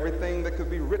 Everything that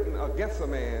could be written against a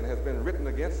man has been written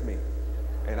against me.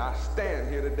 And I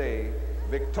stand here today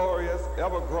victorious,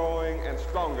 ever growing and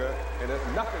stronger, and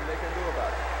there's nothing they can do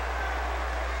about it.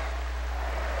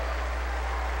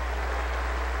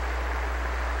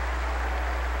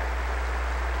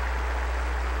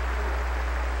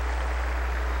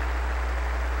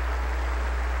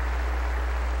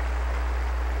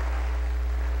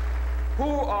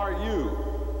 Who are you,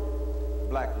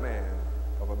 black man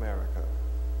of America?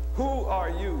 Who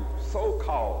are you,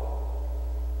 so-called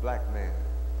black man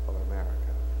of America?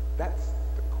 That's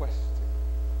the question.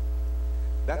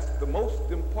 That's the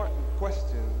most important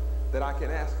question that I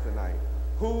can ask tonight.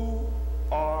 Who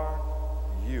are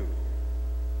you?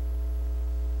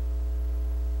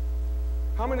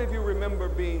 How many of you remember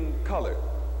being colored?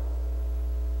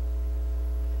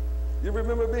 You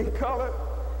remember being colored?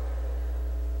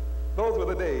 Those were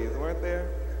the days, weren't there?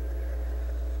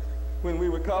 When we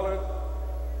were colored.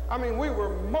 I mean, we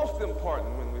were most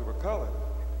important when we were colored.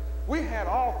 We had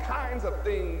all kinds of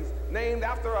things named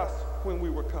after us when we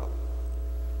were colored.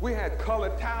 We had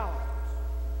colored towels,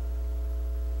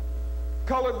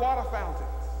 colored water fountains,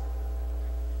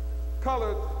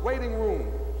 colored waiting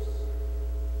rooms.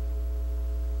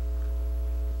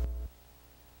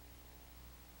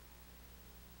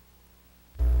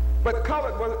 But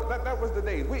colored, that was the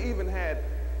days. We even had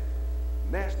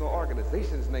national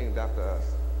organizations named after us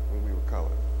when we were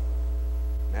colored.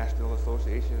 National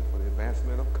Association for the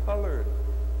Advancement of Colored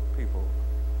People.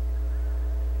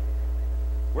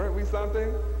 Weren't we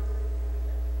something?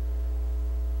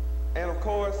 And of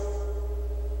course,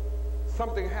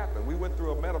 something happened. We went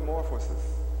through a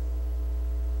metamorphosis.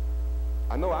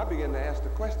 I know I began to ask the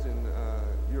question,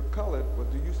 you're colored, well,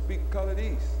 do you speak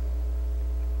Colourese?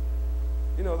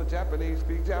 You know, the Japanese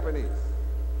speak Japanese.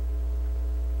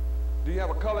 Do you have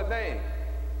a colored name?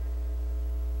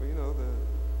 Well, you know, the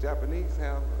Japanese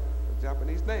have a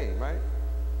Japanese name, right?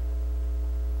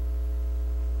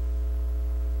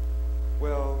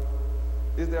 Well,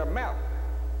 is there a map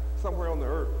somewhere on the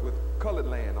earth with colored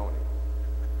land on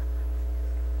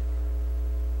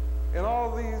it? And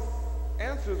all these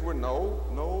answers were no,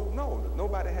 no, no.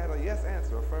 Nobody had a yes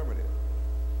answer, affirmative.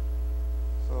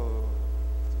 So,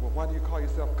 well, why do you call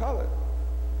yourself colored?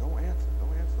 Don't answer, don't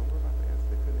worry about the answer.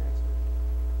 They couldn't answer.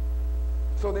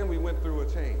 So then we went through a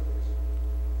change.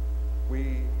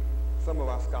 Some of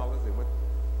our scholars, they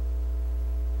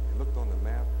looked on the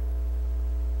map,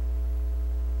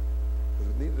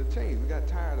 because we needed a change. We got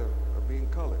tired of being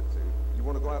colored. So you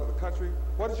want to go out of the country?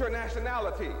 What is your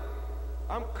nationality?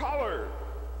 I'm colored.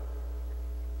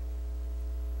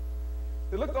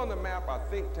 They looked on the map, our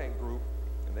think tank group,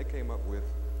 and they came up with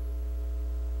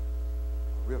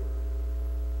a river.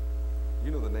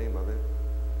 You know the name of it,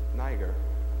 Niger.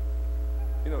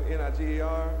 You know,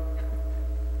 N-I-G-E-R.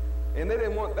 And they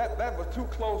didn't want, that was too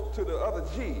close to the other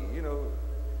G, you know,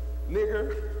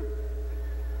 nigger.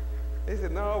 They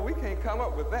said, no, we can't come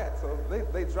up with that. So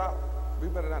they dropped, we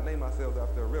better not name ourselves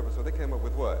after a river. So they came up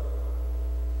with what?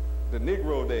 The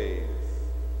Negro days.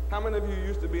 How many of you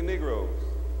used to be Negroes?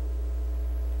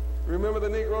 Remember the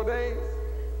Negro days?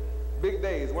 Big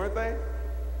days, weren't they?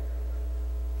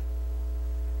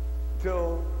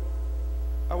 Till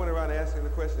I went around asking the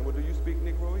question, well, do you speak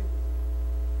Negroese?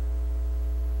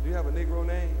 Do you have a Negro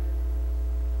name?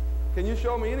 Can you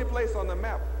show me any place on the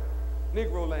map,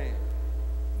 Negro land?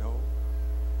 No,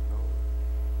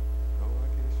 I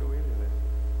can't show any of that.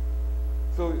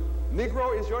 So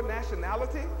Negro is your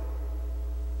nationality?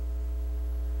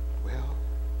 Well,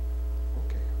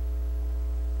 okay.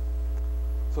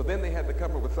 So then they had to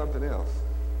come up with something else.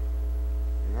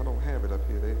 And I don't have it up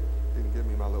here. They didn't give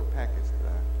me my little package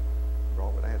that I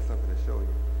brought, but I had something to show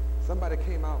you. Somebody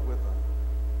came out with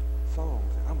a song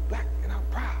saying, I'm black and I'm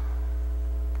proud.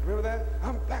 Remember that?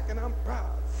 I'm black and I'm proud.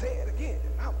 Say it again.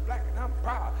 I'm black and I'm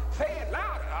proud. Say it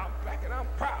louder. I'm black and I'm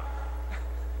proud.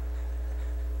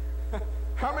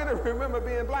 How many remember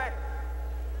being black?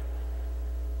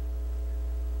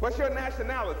 What's your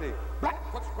nationality?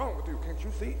 Black. What's wrong with you? Can't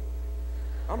you see?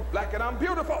 I'm black and I'm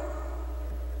beautiful.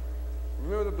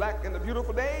 Remember the black and the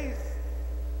beautiful days?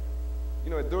 You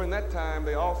know, during that time,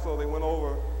 they went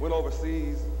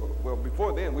overseas. Well,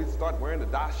 before then, we started wearing the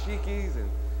dashikis, and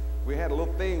we had a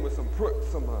little thing with some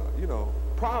you know,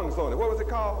 prongs on it. What was it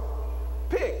called?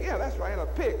 Pick. Yeah, that's right, a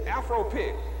pick, Afro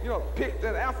pick. You know, pick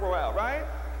that Afro out, right?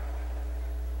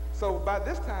 So by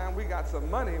this time, we got some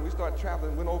money, and we started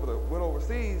traveling, went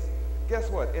overseas.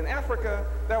 Guess what? In Africa,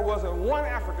 there wasn't one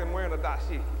African wearing a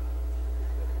dashiki.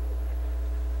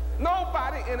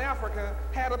 Nobody in Africa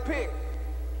had a pick.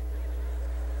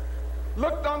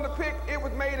 Looked on the pick, it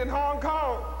was made in Hong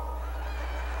Kong.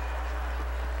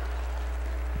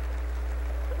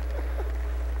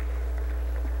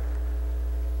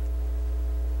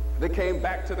 They came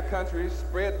back to the country,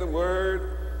 spread the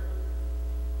word.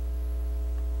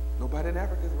 Nobody in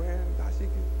Africa is wearing dashiki.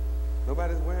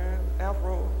 Nobody's wearing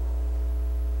afro.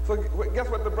 So guess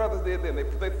what the brothers did then?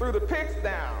 They threw the picks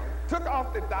down, took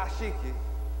off the dashiki,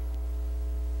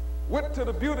 went to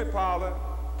the beauty parlor,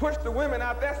 pushed the women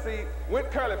out that seat, went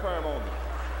curly perm on me.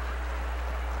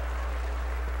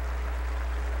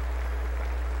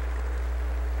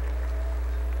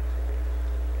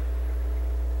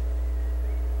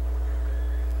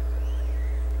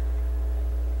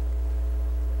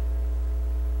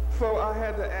 So I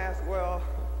had to ask, well,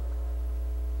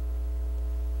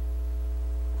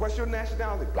 what's your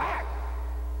nationality? Black.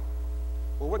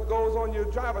 Well, what goes on your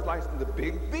driver's license? The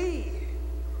big B.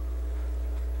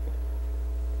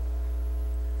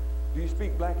 Do you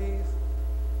speak Blackese?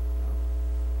 No.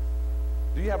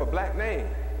 Do you have a black name?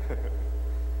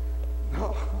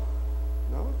 No.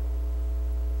 No?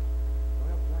 Don't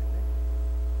have a black name.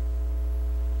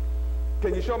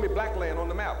 Can you show me black land on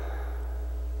the map?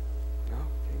 No,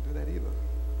 can't do that either.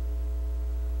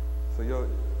 So your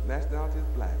nationality is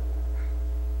black.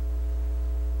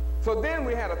 So then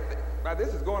we had now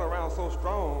this is going around so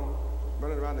strong,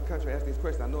 running around the country asking these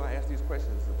questions. I know I ask these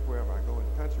questions wherever I go in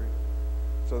the country.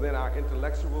 So then our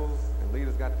intellectuals and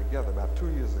leaders got together about 2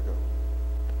 years ago.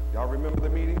 Y'all remember the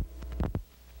meeting?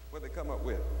 What did they come up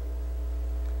with?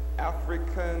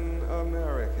 African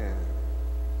American.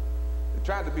 They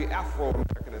tried to be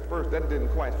Afro-American at first. That didn't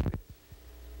quite fit.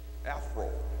 Afro.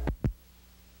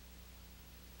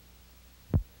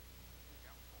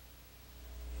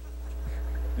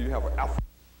 Do you have an Afro?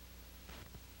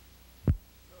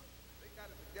 They got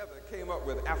it together and came up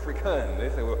with African. They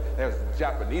said, well, there's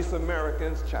Japanese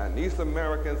Americans, Chinese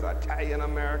Americans, Italian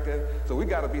Americans, so we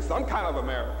got to be some kind of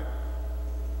American.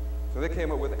 So they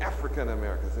came up with African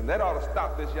Americans, and that ought to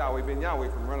stop this Yahweh Ben Yahweh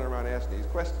from running around asking these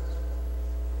questions.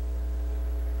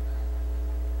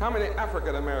 How many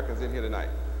African Americans in here tonight?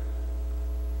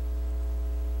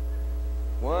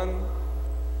 One?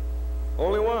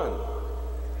 Only one?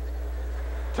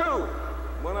 Two?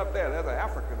 One up there, that's an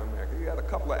African American. You got a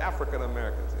couple of African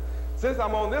Americans. Since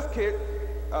I'm on this kick,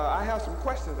 I have some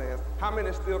questions to ask. How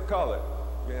many still colored?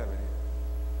 We have any?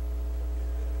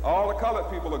 All the colored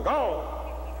people are gone.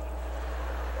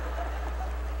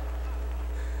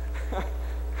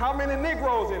 How many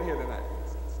Negroes in here tonight?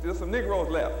 Still some Negroes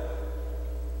left.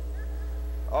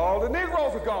 All the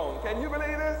Negroes are gone. Can you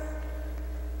believe this?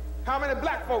 How many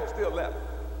black folks still left?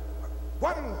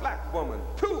 One black woman,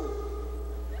 two.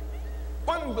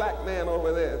 One black man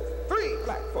over there, three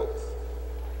black folks.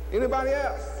 Anybody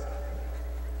else?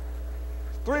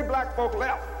 3 black folk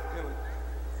left. You know.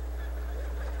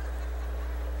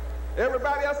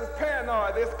 Everybody else is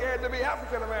paranoid. They're scared to be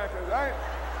African Americans, right?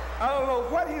 I don't know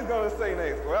what he's going to say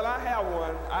next. Well, I have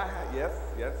one. Yes,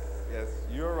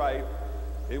 you're right.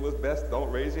 It was best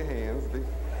don't raise your hands.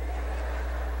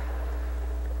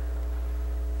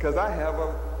 Because I have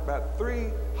about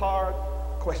 3 hard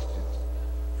questions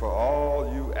for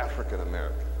all you African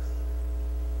Americans.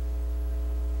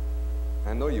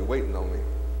 I know you're waiting on me.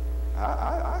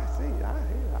 I see, I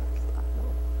hear, I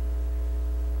know.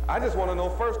 I just want to know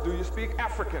first, do you speak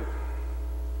African?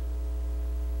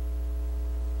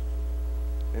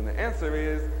 And the answer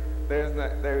is,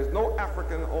 there is no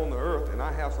African on the earth, and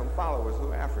I have some followers who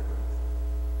are Africans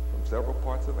from several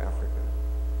parts of Africa.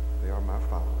 They are my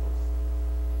followers,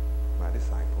 my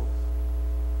disciples.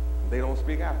 They don't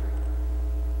speak African.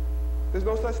 There's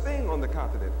no such thing on the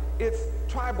continent. It's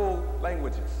tribal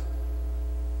languages.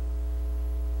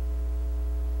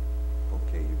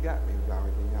 Okay, you got me, Yahweh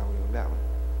on that one.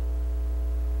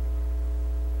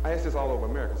 I ask this all over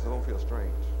America, so don't feel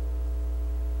strange.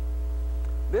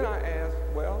 Then I ask,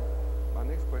 well, my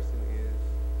next question is,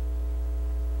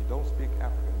 you don't speak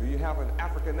African. Do you have an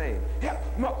African name? Yeah,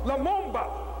 Lumumba,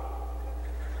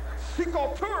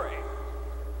 Sékou Touré,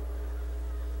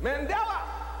 Mandela.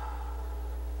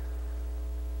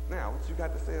 Now, what you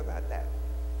got to say about that?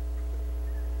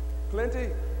 Plenty.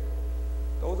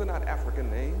 Those are not African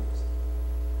names.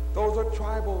 Those are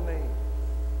tribal names.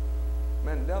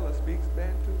 Mandela speaks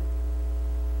Bantu.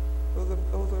 Those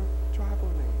are tribal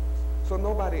names. So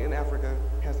nobody in Africa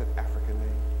has an African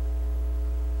name.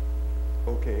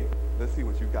 Okay, let's see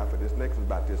what you got for this next one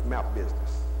about this map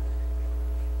business.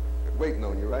 Waiting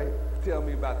on you, right? Tell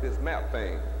me about this map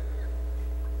thing.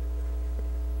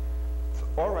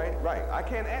 All right, right. I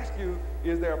can't ask you,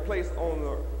 is there a place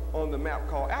on the map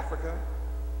called Africa?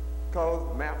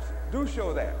 Because maps do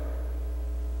show that.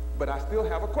 But I still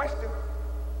have a question.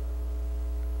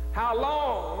 How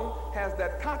long has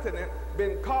that continent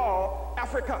been called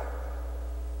Africa?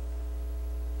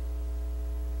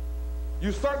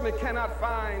 You certainly cannot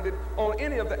find it on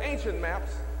any of the ancient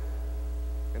maps,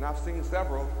 and I've seen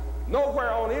several.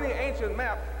 Nowhere on any ancient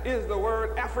map is the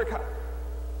word Africa.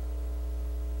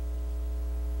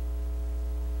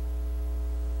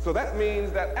 So that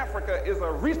means that Africa is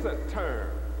a recent term.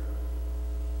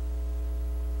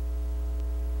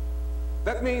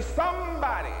 That means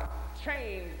somebody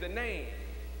changed the name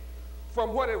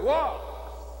from what it was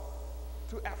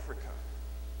to Africa.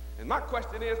 And my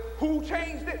question is, who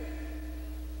changed it?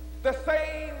 The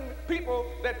same people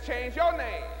that changed your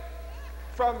name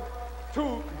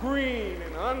to Green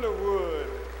and Underwood,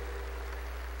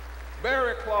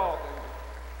 Berry Cloth,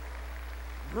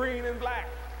 and Green and Black.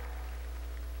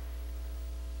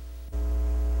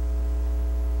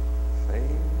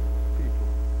 Same people.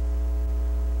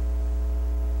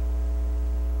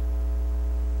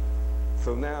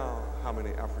 So now, how many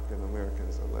African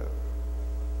Americans are left?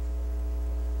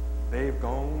 They've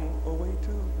gone away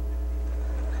too.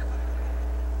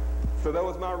 So that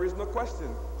was my original question.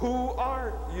 Who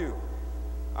are you?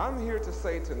 I'm here to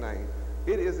say tonight,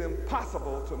 it is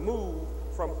impossible to move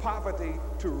from poverty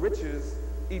to riches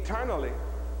eternally,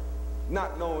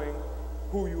 not knowing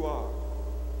who you are,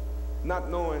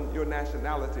 not knowing your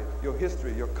nationality, your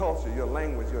history, your culture, your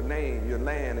language, your name, your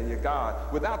land, and your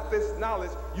God. Without this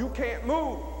knowledge, you can't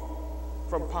move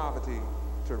from poverty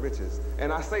to riches.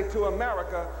 And I say to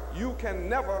America, you can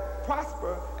never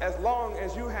prosper as long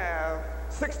as you have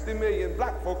 60 million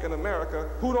black folk in America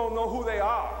who don't know who they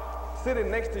are,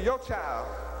 sitting next to your child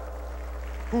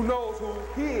who knows who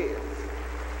he is.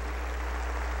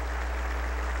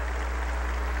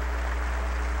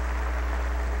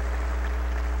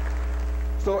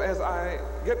 So as I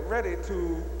get ready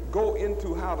to go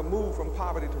into how to move from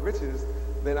poverty to riches,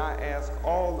 then I ask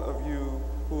all of you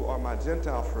who are my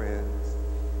Gentile friends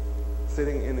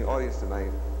sitting in the audience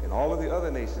tonight, and all of the other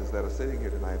nations that are sitting here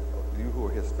tonight, you who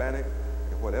are Hispanic,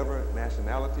 whatever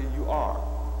nationality you are,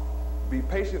 be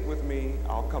patient with me.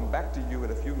 I'll come back to you in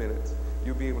a few minutes.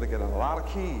 You'll be able to get a lot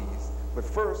of keys. But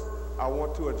first, I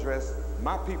want to address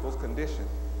my people's condition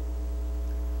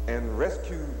and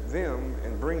rescue them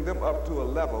and bring them up to a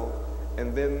level,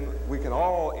 and then we can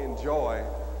all enjoy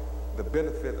the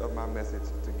benefit of my message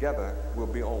together. We'll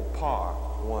be on par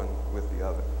one with the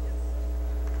other.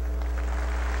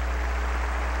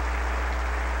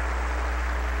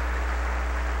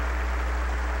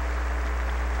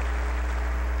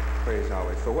 Praise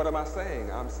Yahweh. So what am I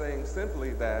saying? I'm saying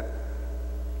simply that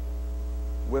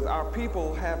with our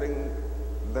people having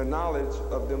the knowledge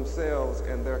of themselves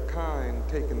and their kind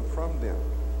taken from them,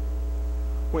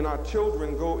 when our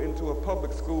children go into a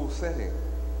public school setting,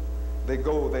 they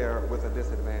go there with a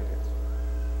disadvantage.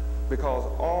 Because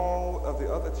all of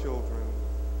the other children,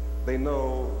 they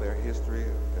know their history,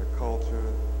 their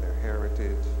culture, their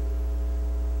heritage.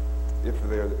 If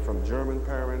they're from German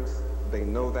parents, they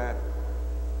know that,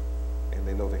 and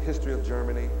they know the history of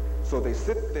Germany. So they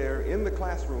sit there in the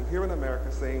classroom here in America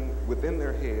saying within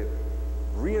their head,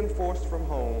 reinforced from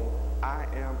home, I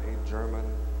am a German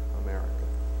American.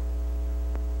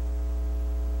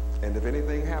 And if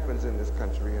anything happens in this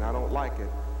country and I don't like it,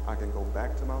 I can go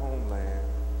back to my homeland,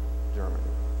 Germany.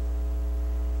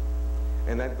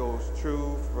 And that goes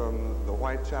true from the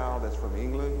white child that's from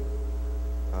England,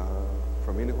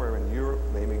 from anywhere in Europe,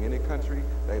 naming any country.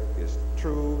 That is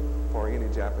true for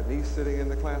any Japanese sitting in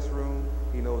the classroom.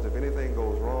 He knows if anything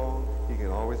goes wrong, he can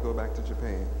always go back to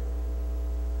Japan.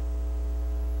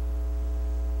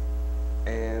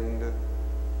 And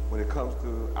when it comes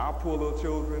to our poor little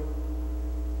children,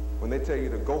 when they tell you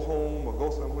to go home or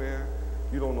go somewhere,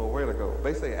 you don't know where to go.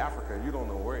 They say Africa, you don't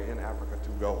know where in Africa to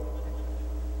go.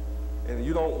 And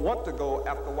you don't want to go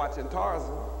after watching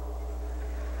Tarzan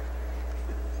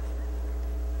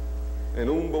and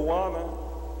Umbawana.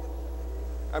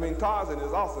 I mean, Tarzan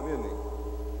is awesome, isn't he?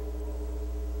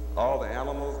 All the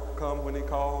animals come when he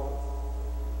calls,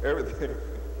 everything.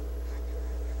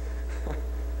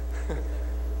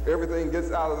 Everything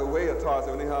gets out of the way of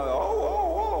Tarzan when he hollers,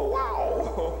 oh,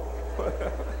 wow.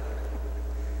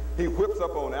 He whips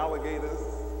up on alligators,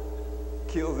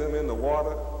 kills them in the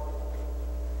water.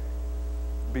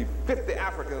 Be 50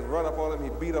 Africans run up on him, he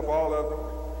beat up all of them.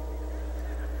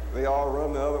 They all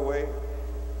run the other way.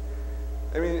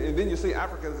 I mean, and then you see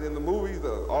Africans in the movies,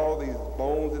 all these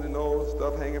bones in the nose,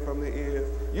 stuff hanging from the ears.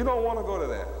 You don't want to go to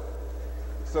that.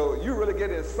 So you really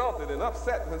get insulted and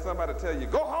upset when somebody tells you,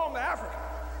 go home to Africa.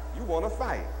 You want to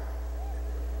fight.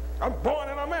 I'm born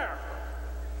in America.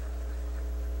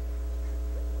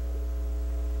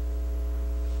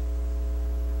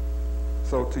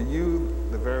 So to you,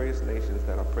 the various nations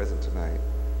that are present tonight,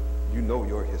 you know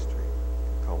your history,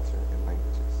 culture, and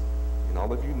languages. And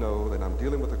all of you know that I'm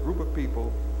dealing with a group of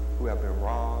people who have been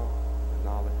robbed of the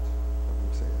knowledge of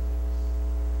themselves.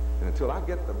 And until I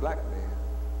get the black man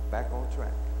back on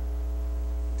track,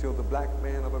 until the black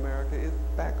man of America is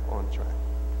back on track,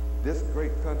 this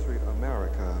great country,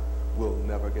 America, will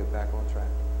never get back on track.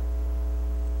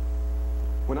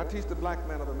 When I teach the black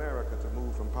man of America to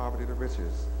move from poverty to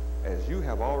riches, as you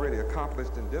have already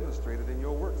accomplished and demonstrated in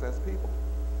your works as people,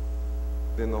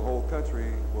 then the whole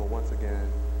country will once again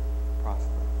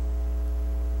prosper.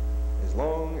 As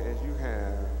long as you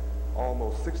have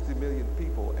almost 60 million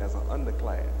people as an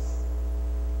underclass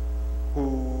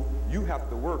who you have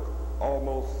to work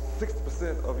almost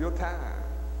 60% of your time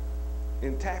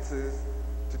in taxes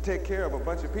to take care of a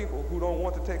bunch of people who don't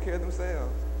want to take care of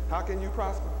themselves, how can you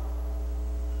prosper?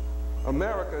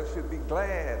 America should be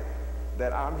glad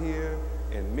that I'm here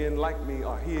and men like me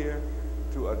are here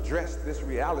to address this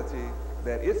reality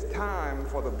that it's time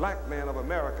for the black man of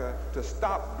America to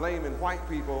stop blaming white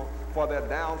people for their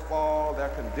downfall, their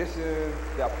condition,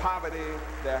 their poverty,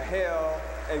 their hell,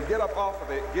 and get up off of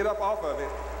it,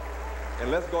 and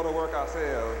let's go to work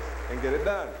ourselves and get it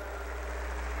done.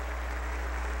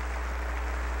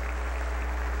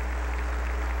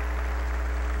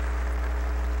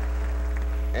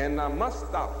 And I must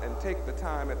stop and take the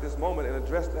time at this moment and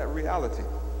address that reality.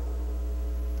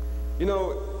 You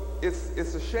know, it's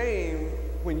a shame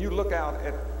when you look out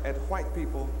at white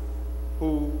people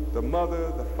who the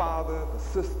mother, the father, the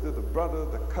sister, the brother,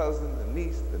 the cousin, the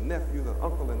niece, the nephew, the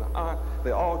uncle, and the aunt,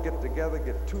 they all get together,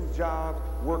 get 2 jobs,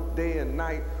 work day and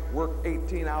night, work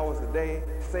 18 hours a day,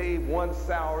 save 1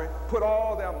 salary, put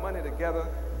all their money together,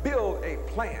 build a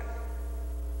plant.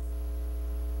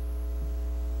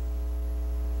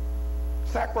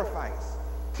 Sacrifice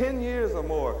 10 years or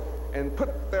more and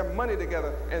put their money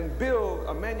together and build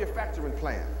a manufacturing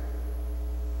plant.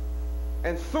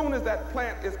 And soon as that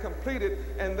plant is completed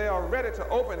and they are ready to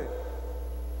open it,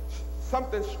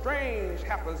 something strange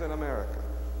happens in America.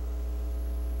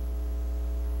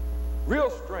 Real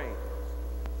strange.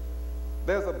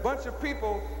 There's a bunch of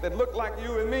people that look like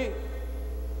you and me.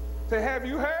 Say, have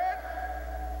you heard?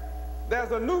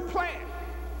 There's a new plant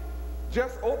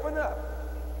just opened up.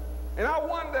 And I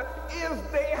wonder, is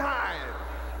they hiring?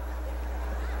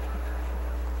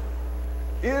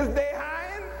 Is they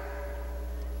hiring?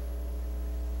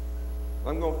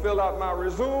 I'm going to fill out my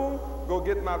resume, go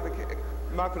get my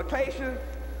application,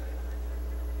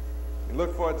 and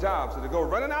look for a job. So they go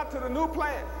running out to the new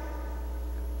plant,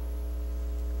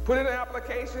 put in an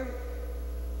application.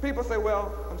 People say,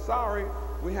 well, I'm sorry,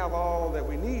 we have all that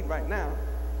we need right now.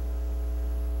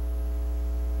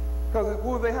 Because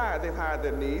who have they hired? They've hired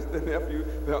their niece, their nephew,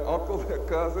 their uncle, their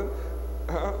cousin,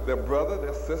 their brother,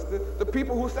 their sister, the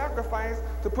people who sacrificed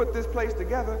to put this place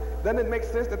together. Doesn't it make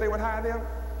sense that they would hire them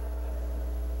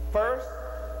first?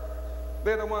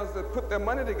 They're the ones that put their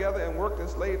money together and worked and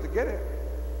slaved to get it.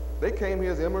 They came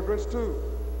here as immigrants too.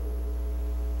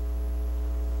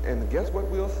 And guess what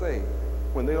we'll say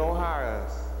when they don't hire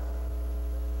us?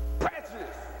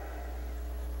 Prejudice.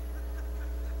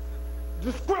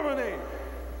 Discriminate.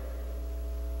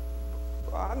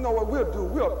 I know what we'll do.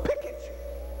 We'll picket you.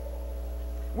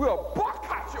 We'll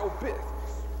boycott your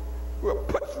business. We'll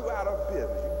put you out of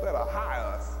business. You better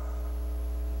hire us.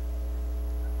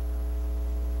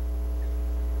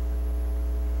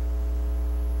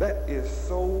 That is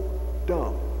so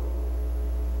dumb.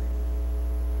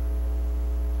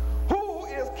 Who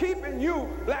is keeping you,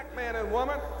 black man and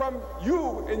woman, from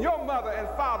you and your mother and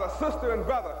father, sister and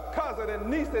brother, cousin and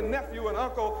niece and nephew and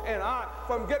uncle and aunt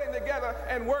from getting together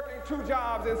and working 2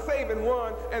 jobs and saving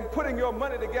 1 and putting your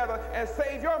money together and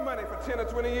save your money for 10 or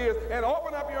 20 years and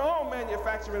open up your own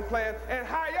manufacturing plant and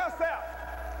hire yourself?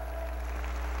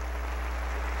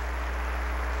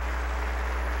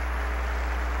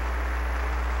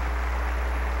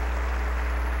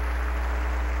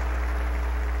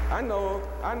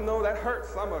 I know that hurts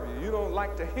some of you. You don't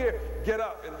like to hear, get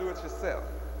up and do it yourself.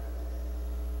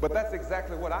 But that's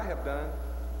exactly what I have done.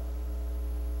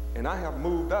 And I have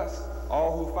moved us,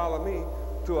 all who follow me,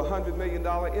 to a $100 million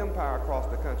empire across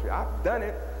the country. I've done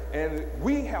it, and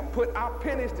we have put our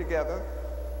pennies together.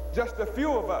 Just a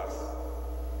few of us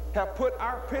have put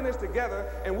our pennies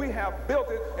together, and we have built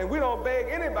it, and we don't beg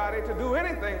anybody to do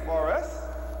anything for us.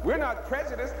 We're not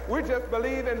prejudiced. We just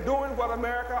believe in doing what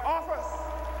America offers.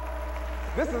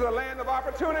 This is a land of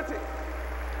opportunity.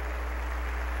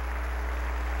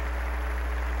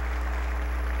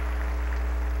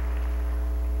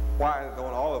 Why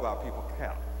don't all of our people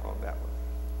count on that one?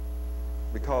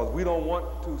 Because we don't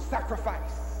want to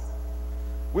sacrifice.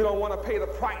 We don't want to pay the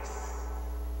price.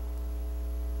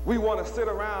 We want to sit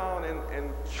around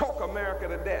and choke America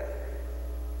to death.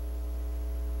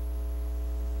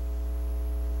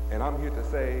 And I'm here to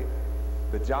say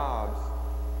the jobs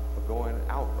are going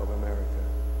out of America.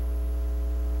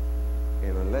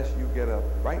 And unless you get up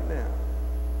right now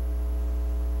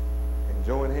and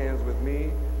join hands with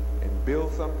me and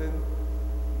build something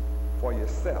for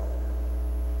yourself,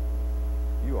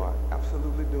 you are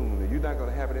absolutely doomed. You're not going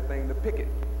to have anything to pick it.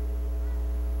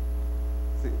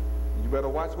 See, you better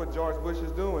watch what George Bush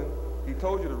is doing. He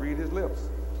told you to read his lips.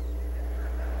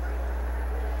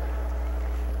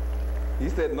 He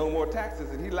said no more taxes,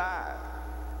 and he lied.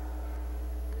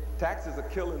 Taxes are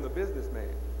killing the businessman.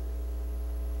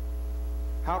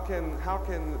 How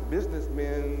can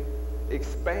businessmen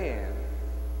expand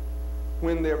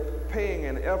when they're paying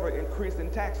an ever-increasing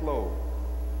tax load?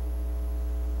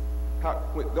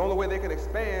 The only way they can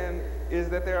expand is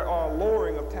that there are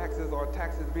lowering of taxes or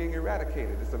taxes being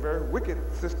eradicated. It's a very wicked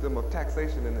system of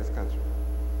taxation in this country.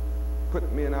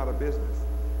 Put men out of business.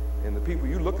 And the people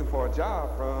you're looking for a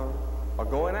job from are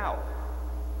going out.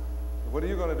 What are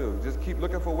you going to do? Just keep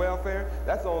looking for welfare?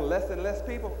 That's on less and less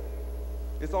people.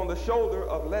 It's on the shoulder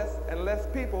of less and less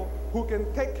people who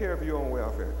can take care of you on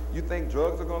welfare. You think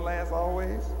drugs are going to last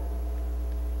always?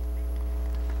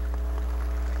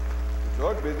 The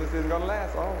drug business isn't going to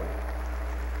last always.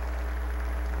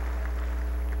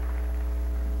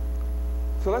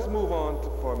 So let's move on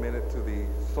for a minute to the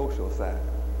social side.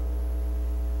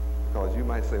 Because you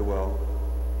might say, well,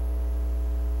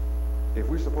 if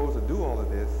we're supposed to do all of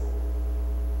this,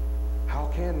 how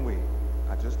can we?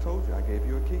 I just told you, I gave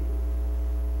you a key.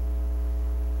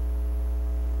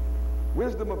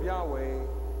 Wisdom of Yahweh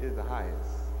is the highest.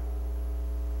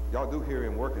 Y'all do hear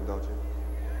him working, don't you?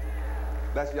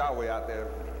 That's Yahweh out there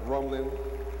rumbling.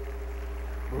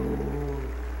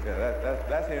 Yeah,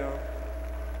 that's him.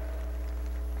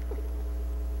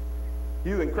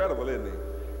 He's incredible, isn't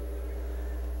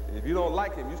he? If you don't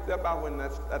like him, you step out when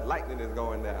that lightning is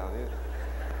going down.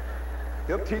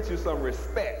 He'll teach you some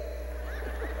respect.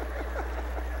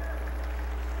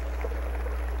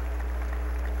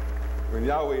 When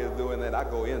Yahweh is doing that, I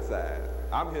go inside.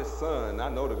 I'm his son. I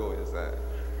know to go inside.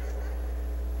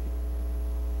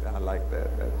 I like that.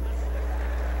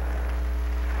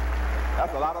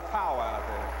 That's a lot of power out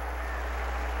there.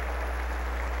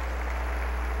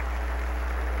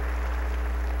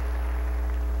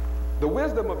 The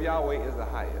wisdom of Yahweh is the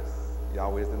highest.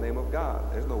 Yahweh is the name of God.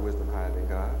 There's no wisdom higher than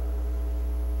God.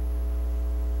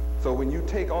 So when you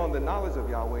take on the knowledge of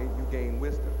Yahweh, you gain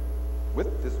wisdom.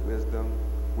 With this wisdom,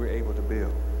 we're able to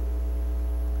build.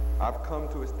 I've come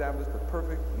to establish the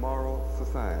perfect moral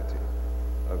society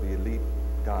of the elite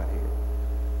Godhead.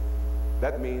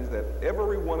 That means that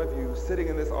every one of you sitting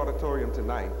in this auditorium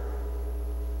tonight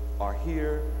are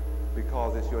here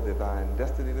because it's your divine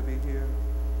destiny to be here.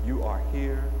 You are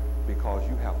here because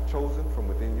you have chosen from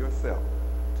within yourself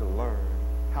to learn,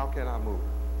 how can I move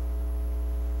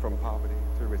from poverty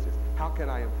to riches? How can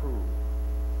I improve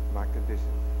my condition?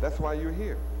 That's why you're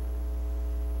here.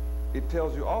 It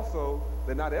tells you also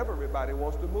that not everybody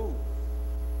wants to move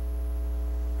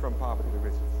from poverty to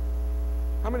riches.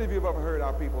 How many of you have ever heard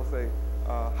our people say,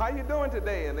 how you doing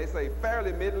today? And they say,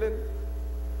 fairly middling.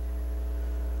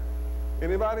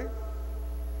 Anybody?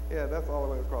 Yeah, that's all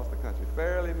the way across the country,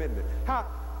 fairly middling.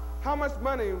 How much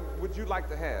money would you like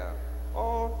to have?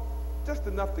 Oh, just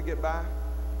enough to get by.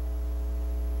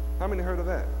 How many heard of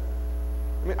that?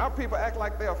 I mean, our people act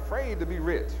like they're afraid to be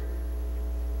rich,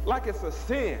 like it's a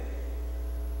sin.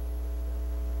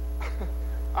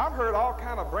 I've heard all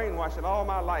kind of brainwashing all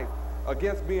my life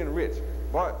against being rich.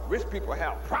 But rich people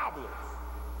have problems.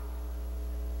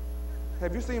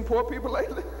 Have you seen poor people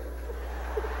lately?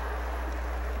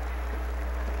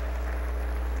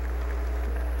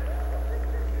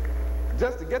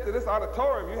 Just to get to this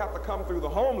auditorium, you have to come through the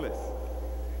homeless.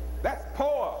 That's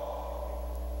poor.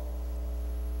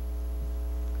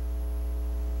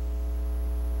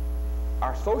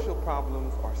 Our social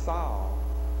problems are solved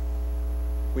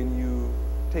when you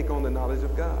take on the knowledge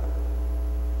of God.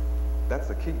 That's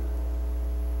the key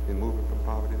in moving from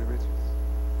poverty to riches.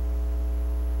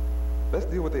 Let's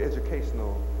deal with the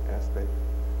educational aspect.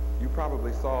 You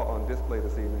probably saw on display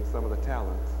this evening some of the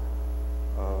talents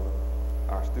of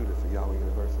our students at Yahweh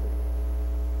University.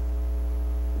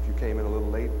 If you came in a little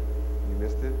late, you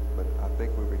missed it, but I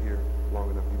think we were here long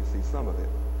enough for you to see some of it.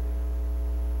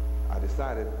 I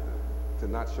decided to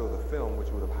not show the film, which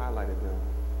would have highlighted them,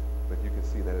 but you can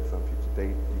see that at some future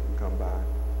date. You can come by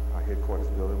our headquarters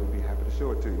building. We'd be happy to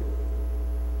show it to you.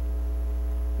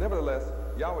 Nevertheless,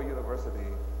 Yahweh University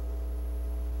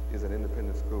is an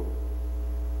independent school.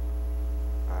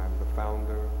 I'm the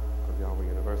founder of Yahweh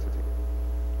University.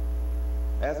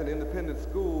 As an independent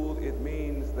school, it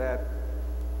means that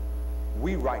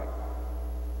we write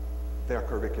their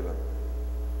curriculum.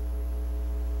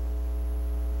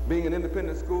 Being an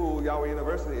independent school, Yahweh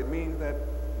University, it means that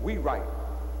we write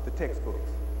the textbooks.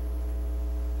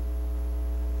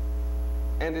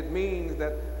 And it means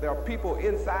that there are people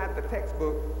inside the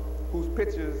textbook whose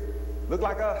pictures look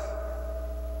like us.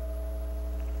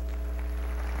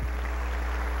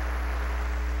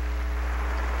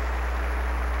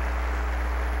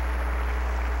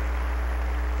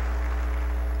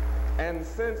 And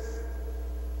since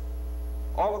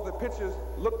all of the pictures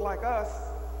look like us,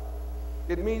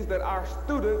 it means that our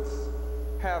students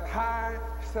have high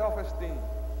self-esteem.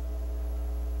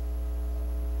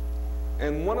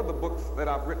 And one of the books that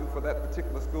I've written for that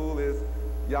particular school is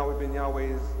Yahweh Ben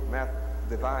Yahweh's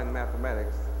Divine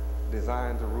Mathematics,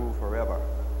 Designed to Rule Forever.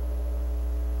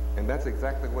 And that's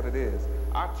exactly what it is.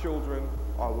 Our children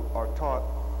are taught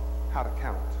how to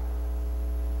count.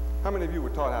 How many of you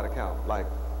were taught how to count? Like,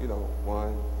 you know,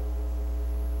 1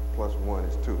 plus 1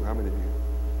 is 2. How many of you?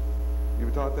 You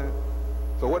were taught that?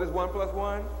 So what is 1 plus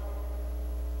 1?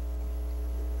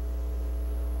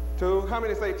 2. How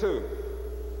many say 2?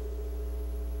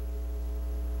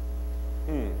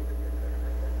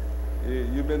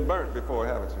 You've been burnt before,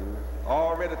 haven't you?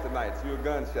 Already tonight, so you're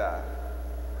gun shy.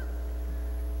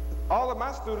 All of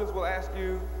my students will ask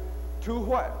you, 2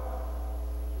 what?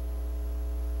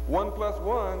 1 plus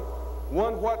 1,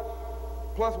 1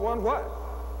 what plus 1 what?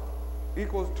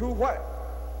 Equals 2 what?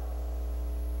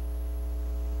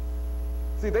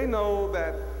 See, they know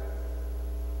that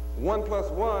 1 plus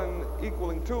 1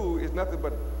 equaling 2 is nothing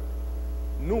but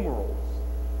numerals.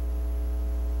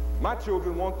 My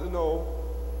children want to know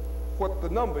what the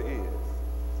number is.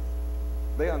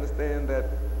 They understand that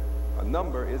a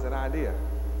number is an idea.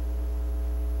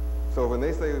 So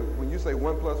when you say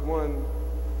 1 plus 1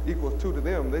 equals 2 to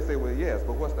them, they say, well, yes,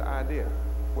 but what's the idea?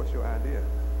 What's your idea?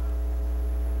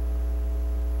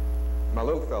 My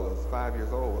little fellows, 5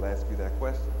 years old, will ask you that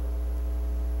question.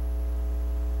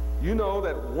 You know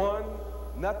that 1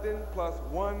 nothing plus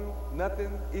 1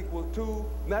 nothing equals 2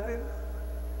 nothings?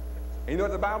 And you know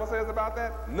what the Bible says about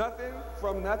that? Nothing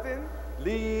from nothing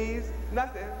leaves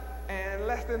nothing, and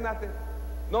less than nothing.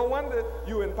 No wonder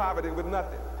you're in poverty with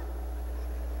nothing.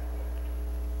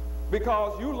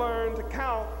 Because you learn to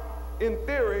count in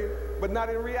theory, but not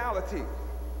in reality.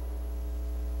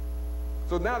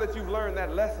 So now that you've learned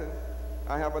that lesson,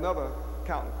 I have another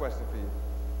counting question for you.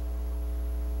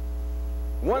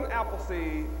 1 apple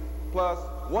seed plus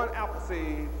 1 apple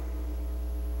seed,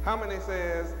 how many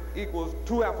says equals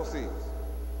 2 apple seeds?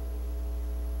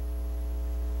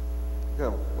 Yeah,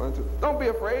 1, 2. Don't be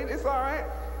afraid, it's all right.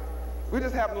 We're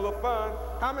just having a little fun.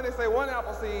 How many say 1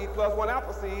 apple seed plus 1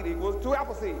 apple seed equals 2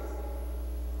 apple seeds?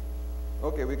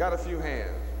 Okay, we got a few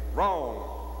hands. Wrong.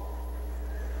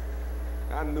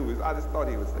 I knew it. I just thought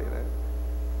he would say that.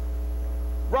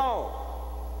 Wrong.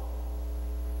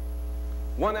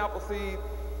 1 apple seed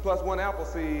plus 1 apple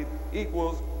seed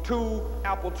equals 2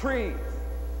 apple trees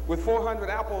with 400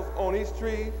 apples on each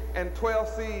tree and 12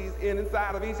 seeds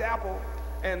inside of each apple.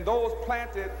 And those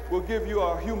planted will give you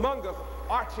a humongous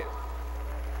orchard.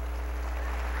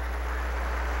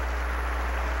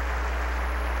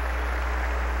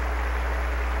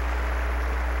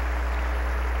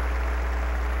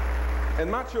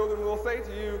 And my children will say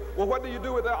to you, well, what do you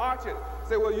do with the orchard?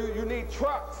 Say, well, you need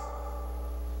trucks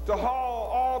to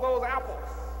haul all those apples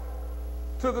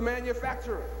to the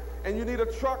manufacturer. And you need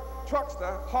trucks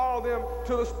to haul them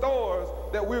to the stores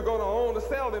that we're going to own to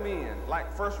sell them in,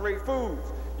 like first-rate foods.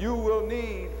 You will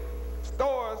need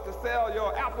stores to sell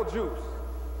your apple juice,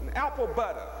 and apple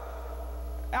butter,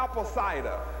 apple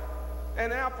cider,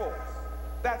 and apples.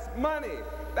 That's money.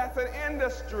 That's an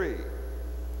industry.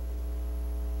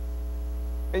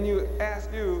 And you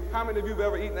ask you, how many of you have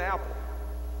ever eaten an apple?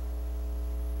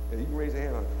 Yeah, you can raise your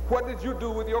hand on it. What did you do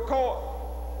with your core?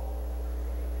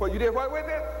 What, you did what with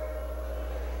it?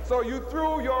 So you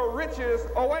threw your riches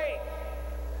away.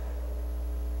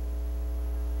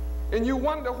 And you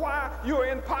wonder why you're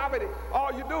in poverty.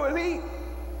 All you do is eat.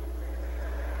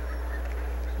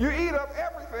 You eat up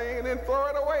everything and then throw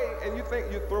it away, and you think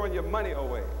you're throwing your money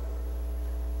away.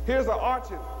 Here's an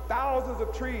orchard, thousands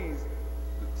of trees.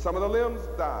 Some of the limbs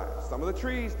die, some of the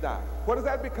trees die. What does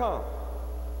that become?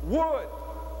 Wood.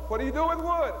 What do you do with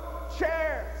wood?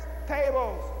 Chairs,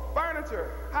 tables,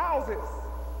 furniture, houses.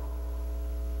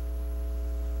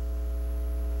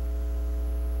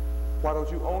 Why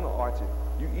don't you own an orchard?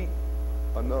 You eat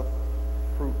enough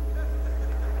fruit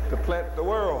to plant the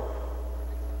world.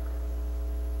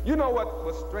 You know what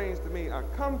was strange to me? I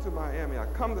come to Miami, I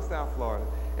come to South Florida,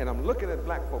 and I'm looking at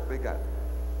black folk. They got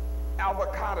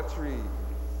avocado trees,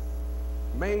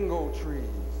 mango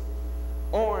trees,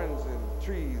 orange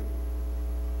trees,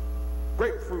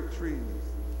 grapefruit trees.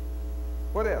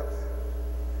 What else?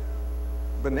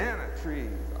 Banana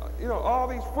trees. You know, all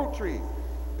these fruit trees.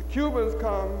 The Cubans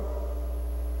come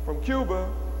from Cuba,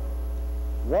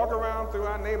 walk around through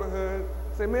our neighborhood,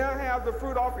 say, may I have the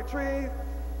fruit off your tree?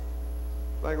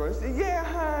 Black woman say, yeah,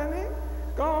 honey,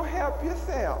 go on, help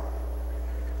yourself.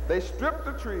 They strip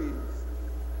the trees,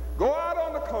 go out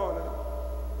on the corner,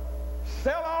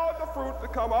 sell all the fruit to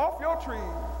come off your trees,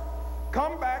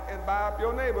 come back and buy up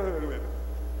your neighborhood with it.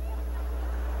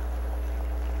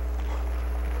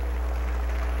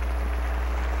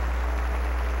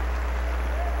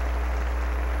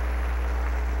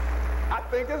 I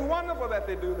think it's wonderful that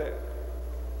they do that.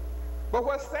 But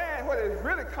what's sad, what is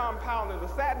really compounding the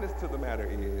sadness to the matter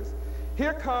is,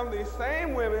 here come these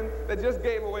same women that just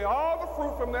gave away all the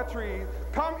fruit from their trees,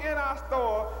 come in our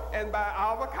store and buy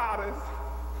avocados,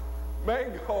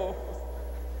 mangoes,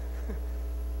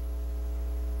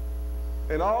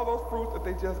 and all those fruits that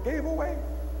they just gave away.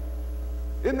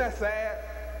 Isn't that sad?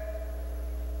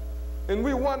 And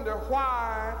we wonder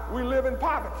why we live in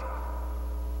poverty.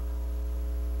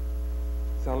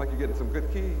 Sound like you're getting some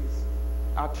good keys.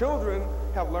 Our children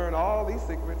have learned all these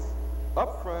secrets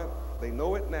up front. They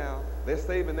know it now. They're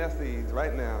saving their seeds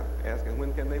right now, asking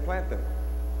when can they plant them.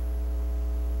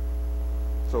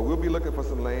 So we'll be looking for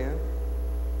some land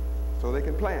so they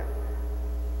can plant.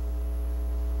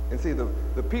 And see, the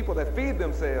people that feed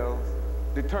themselves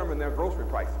determine their grocery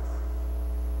prices.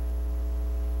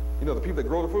 You know, the people that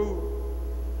grow the food,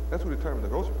 that's who determine the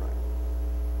grocery price.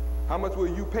 How much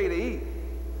will you pay to eat?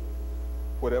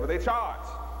 Whatever they charge.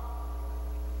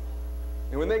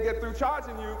 And when they get through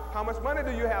charging you, how much money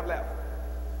do you have left?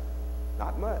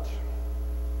 Not much.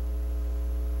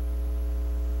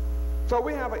 So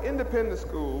we have an independent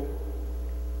school,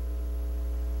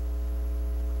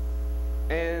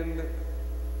 and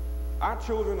our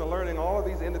children are learning all of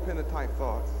these independent type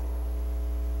thoughts.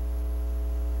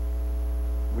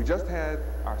 We just had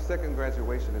our second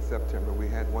graduation in September. We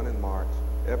had one in March.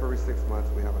 Every 6 months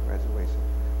we have a graduation.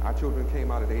 Our children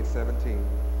came out at age 17,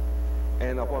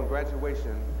 and upon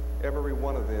graduation, every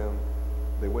one of them,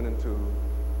 they went into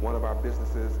one of our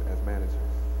businesses as managers.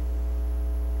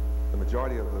 The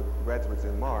majority of the graduates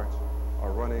in March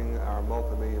are running our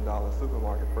multi-million-dollar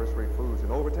supermarket, First Rate Foods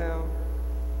in Overtown,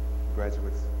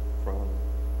 graduates from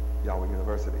Yahweh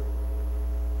University.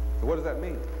 So what does that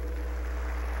mean?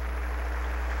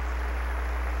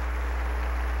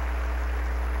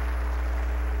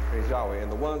 Praise Yahweh. And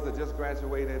the ones that just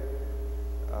graduated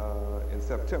in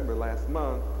September last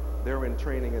month, they're in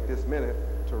training at this minute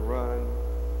to run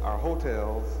our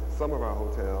hotels, some of our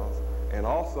hotels, and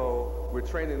also we're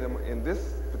training them in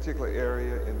this particular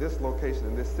area, in this location,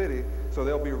 in this city, so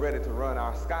they'll be ready to run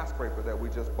our skyscraper that we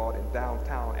just bought in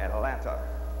downtown Atlanta.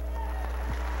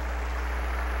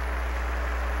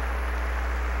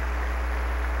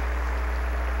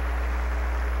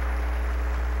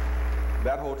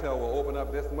 That hotel will open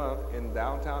up this month in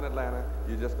downtown Atlanta.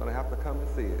 You're just going to have to come and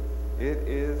see it. It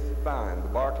is fine. The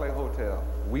Barclay Hotel,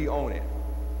 we own it.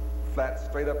 Flat,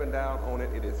 straight up and down, own it.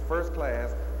 It is first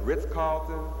class.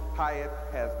 Ritz-Carlton, Hyatt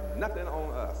has nothing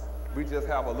on us. We just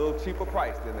have a little cheaper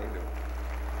price than they do.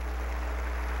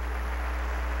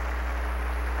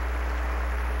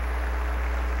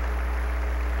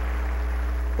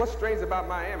 What's strange about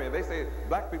Miami? They say,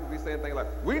 black people be saying things like,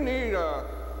 we need a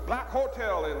black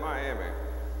hotel in Miami.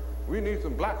 We need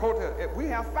some black hotels. We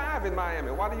have 5 in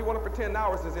Miami. Why do you want to pretend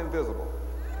ours is invisible?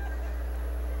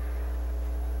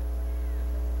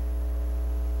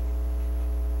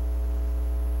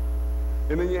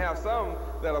 And then you have some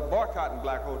that are boycotting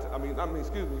black hotels.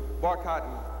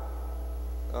 Boycotting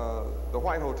the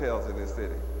white hotels in this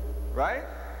city, right?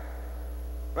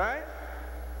 Right?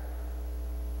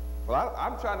 Well,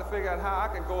 I'm trying to figure out how I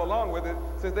can go along with it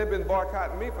since they've been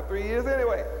boycotting me for 3 years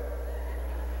anyway.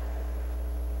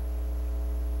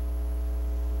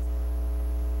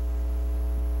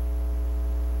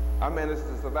 I managed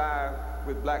to survive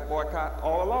with black boycott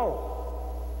all alone.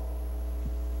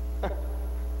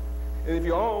 And if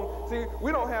you own, see,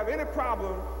 we don't have any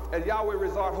problem at Yahweh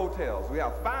Resort Hotels. We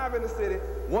have 5 in the city,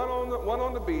 one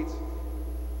on the beach,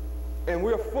 and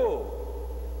we're full.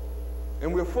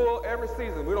 And we're full every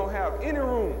season. We don't have any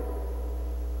room.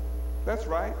 That's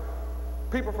right.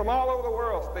 People from all over the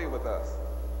world stay with us.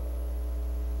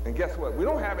 And guess what? We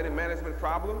don't have any management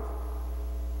problems.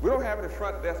 We don't have any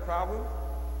front desk problems.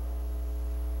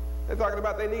 They're talking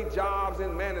about they need jobs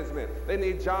in management. They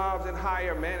need jobs in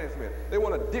higher management. They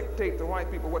want to dictate to white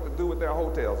people what to do with their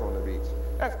hotels on the beach.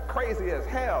 That's crazy as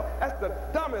hell. That's the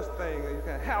dumbest thing that you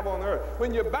can have on earth.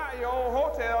 When you buy your own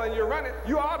hotel and you run it,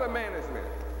 you are the management.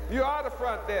 You are the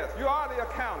front desk. You are the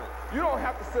accountant. You don't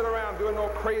have to sit around doing no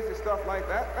crazy stuff like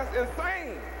that. That's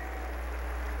insane.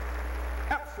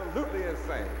 Absolutely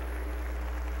insane.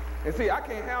 And see, I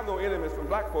can't have no enemies from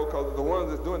black folk because the ones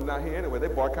that's doing it down here anyway, they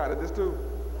boycotted this too.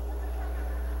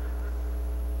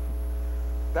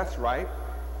 That's right.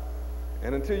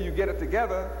 And until you get it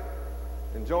together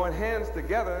and join hands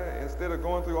together, instead of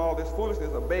going through all this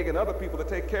foolishness of begging other people to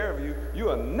take care of you, you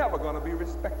are never going to be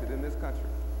respected in this country.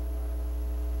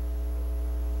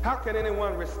 How can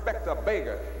anyone respect a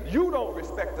beggar? You don't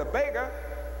respect a beggar.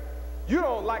 You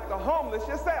don't like the homeless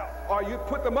yourself, or you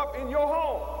put them up in your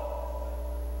home.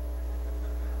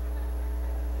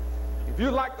 If you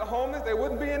like the homeless, there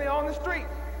wouldn't be any on the street.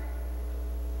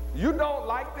 You don't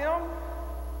like them,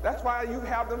 that's why you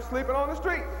have them sleeping on the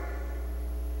street.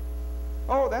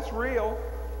 Oh, that's real.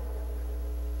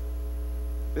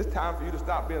 It's time for you to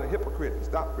stop being a hypocrite and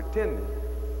stop pretending.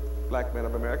 Black men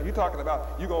of America, you're talking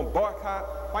about you're going to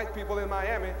boycott white people in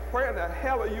Miami. Where in the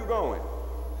hell are you going?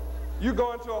 You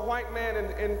going to a white man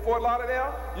in Fort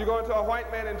Lauderdale? You going to a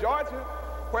white man in Georgia?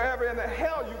 Wherever in the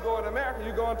hell you go in America,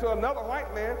 you going to another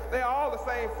white man. They're all the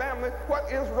same family.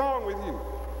 What is wrong with you?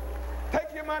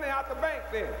 Take your money out the bank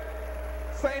then.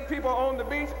 Same people on the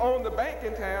beach own the bank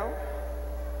in town.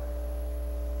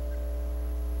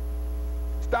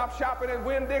 Stop shopping at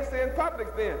Winn-Dixie and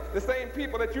Publix then. The same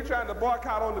people that you're trying to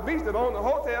boycott on the beach that own the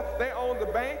hotel, they own the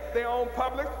bank, they own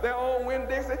Publix, they own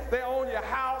Winn-Dixie, they own your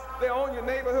house, they own your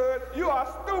neighborhood. You are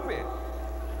stupid.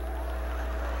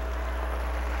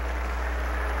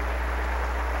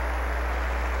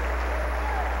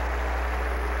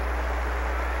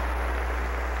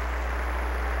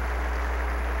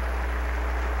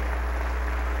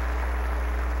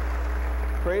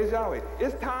 Praise Yahweh.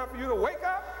 It's time for you to wake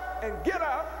up and get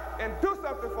up and do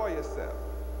something for yourself.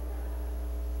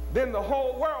 Then the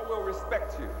whole world will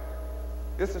respect you.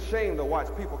 It's a shame to watch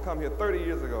people come here 30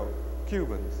 years ago,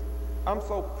 Cubans. I'm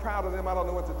so proud of them, I don't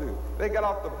know what to do. They got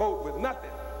off the boat with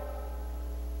nothing.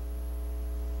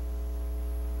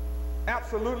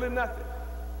 Absolutely nothing.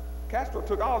 Castro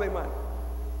took all their money.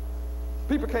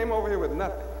 People came over here with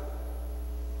nothing.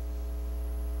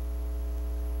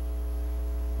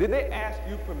 Did they ask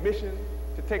you permission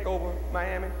to take over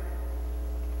Miami?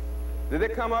 Did they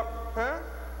come up, huh?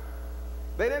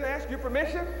 They didn't ask you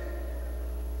permission?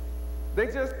 They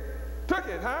just took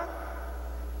it, huh?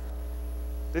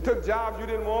 They took jobs you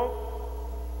didn't want.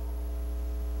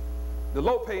 The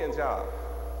low-paying jobs.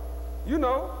 You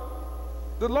know,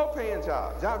 the low-paying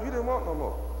jobs you didn't want no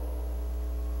more.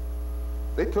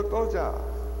 They took those jobs.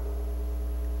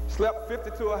 Slept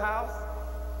 50 to a house.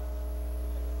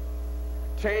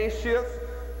 Changed shifts.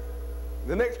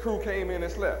 The next crew came in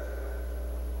and slept.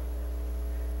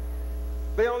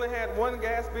 They only had one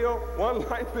gas bill, one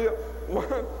light bill,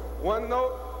 one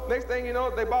note. Next thing you know,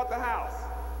 they bought the house.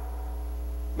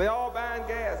 They all buying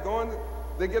gas,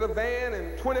 they get a van,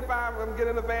 and 25 of them get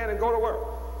in the van and go to work.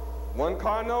 One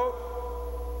car note,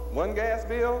 one gas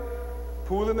bill,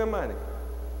 pooling their money,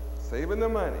 saving their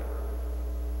money.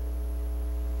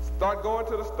 Start going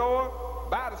to the store,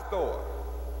 buy the store.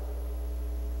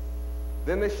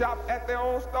 Then they shop at their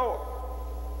own store.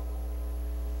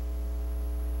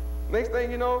 Next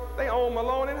thing you know, they own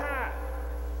Malone and Hyde.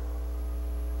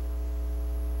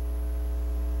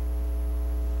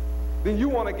 Then you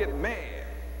want to get mad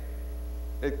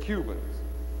at Cubans.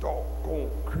 Doggone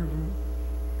Cubans,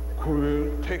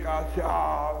 couldn't take our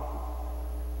jobs.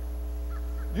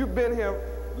 You've been here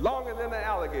longer than the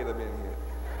alligator been here.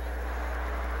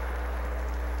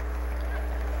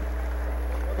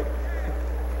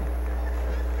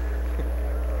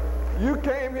 You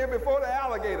came here before the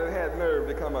alligator had nerve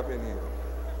to come up in here.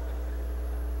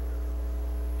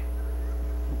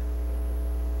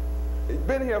 You've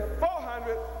been here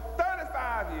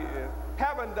 435 years,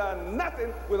 haven't done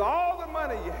nothing with all the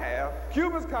money you have.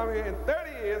 Cubans come here in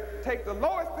 30 years, take the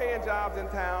lowest paying jobs in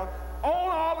town,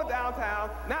 own all the downtown.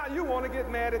 Now you want to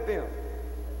get mad at them.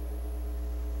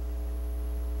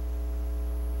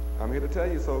 I'm here to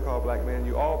tell you, so-called black man,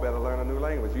 you all better learn a new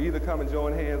language. You either come and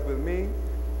join hands with me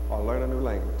or learn a new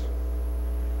language.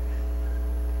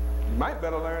 You might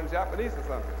better learn Japanese or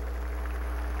something.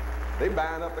 They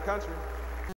buying up the country.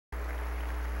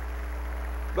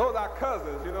 Those are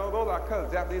cousins, you know, those are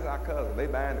cousins. Japanese are cousins. They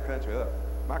buying the country up.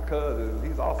 My cousin,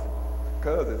 he's awesome.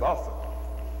 Cousin is awesome.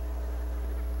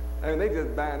 I mean, they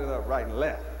just buying it up right and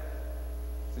left.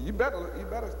 So you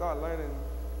better start learning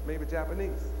maybe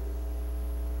Japanese.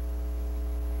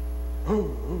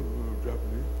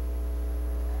 Japanese.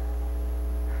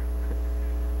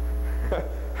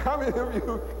 How many of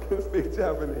you can speak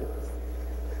Japanese?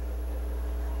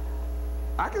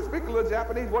 I can speak a little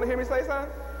Japanese. Want to hear me say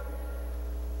something?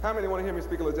 How many want to hear me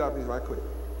speak a little Japanese right quick?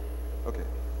 Okay,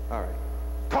 all right.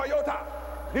 Toyota,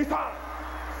 Nissan,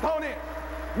 Sony,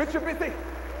 Mitsubishi.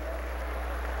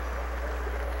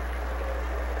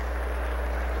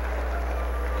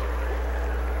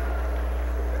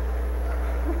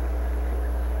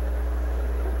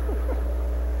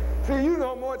 See, you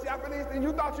know more Japanese than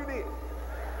you thought you did.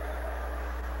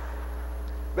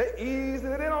 They're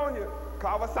easing it in on you.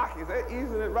 Kawasaki's, they're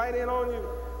easing it right in on you.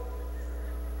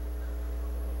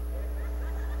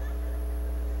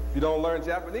 If you don't learn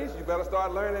Japanese, you better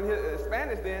start learning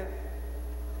Spanish then.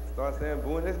 Start saying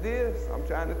buenos dias, I'm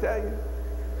trying to tell you.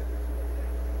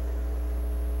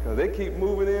 Because they keep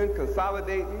moving in,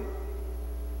 consolidating.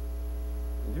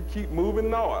 And you keep moving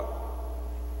north,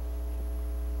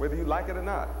 whether you like it or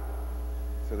not.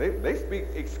 So they speak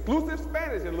exclusive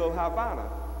Spanish in Little Havana,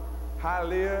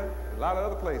 Hialeah, and a lot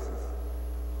of other places.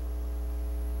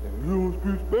 If you don't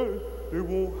speak Spanish, they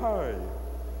won't hire you.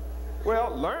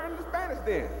 Well, learn the Spanish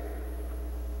then.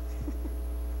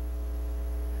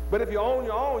 But if you own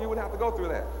your own, you wouldn't have to go through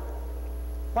that.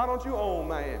 Why don't you own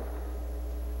Miami?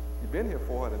 You've been here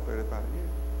 435 years.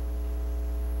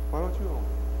 Why don't you own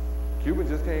it? Cuba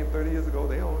just came 30 years ago,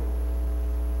 they own it.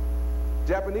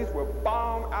 Japanese were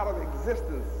bombed out of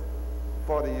existence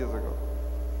 40 years ago.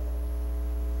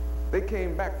 They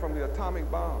came back from the atomic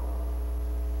bomb.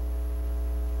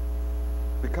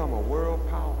 Become a world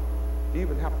power.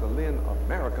 Even have to lend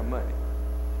America money.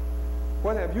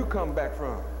 What have you come back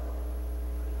from?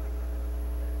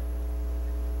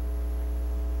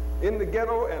 In the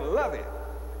ghetto and love it.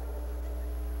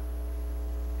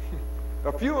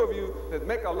 A few of you that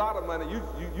make a lot of money,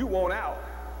 you want out.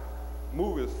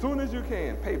 Move as soon as you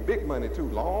can. Pay big money too,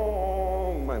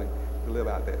 long money to live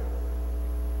out there.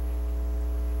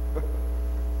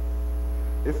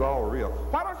 It's all real.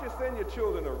 Why don't you send your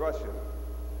children to Russia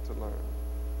to learn?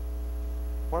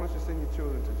 Why don't you send your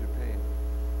children to Japan,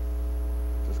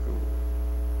 to school?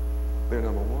 They're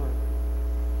number one.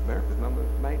 America's number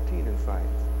 19 in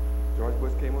science. George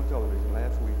Bush came on television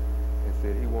last week and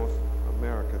said he wants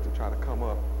America to try to come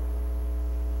up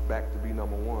back to be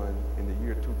number one in the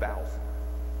year 2000.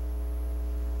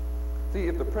 See,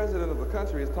 if the president of the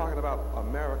country is talking about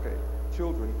America,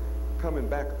 children coming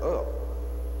back up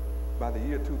by the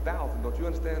year 2000, don't you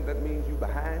understand that means you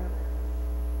behind?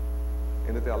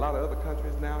 And that there are a lot of other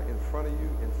countries now in front of you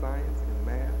in science, in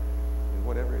math, and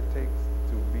whatever it takes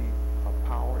to be a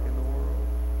power in the world.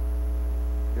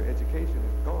 Your education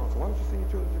is gone, so why don't you send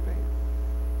your children to Japan?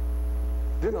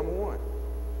 They're number one.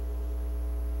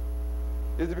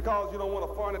 Is it because you don't want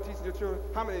a foreigner teaching your children?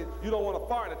 How many, you don't want a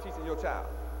foreigner teaching your child?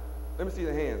 Let me see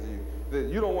the hands of you.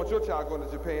 You don't want your child going to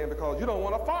Japan because you don't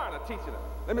want a foreigner teaching them.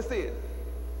 Let me see it.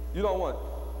 You don't want.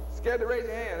 Scared to raise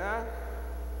your hand, huh?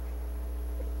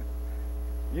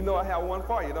 You know I have one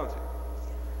for you, don't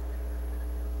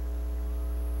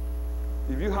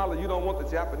you? If you holler you don't want the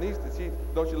Japanese to teach,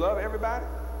 don't you love everybody?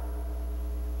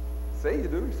 Say you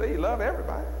do. You say you love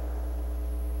everybody.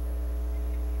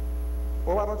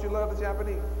 Well, why don't you love the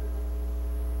Japanese?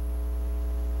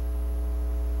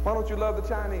 Why don't you love the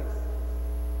Chinese?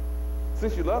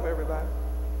 Since you love everybody.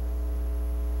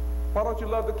 Why don't you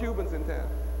love the Cubans in town?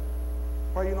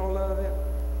 Why you don't love them?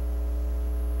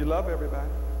 You love everybody.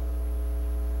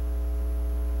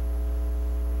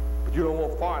 But you don't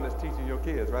want foreigners teaching your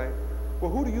kids, right?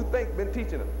 Well, who do you think been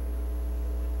teaching them?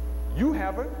 You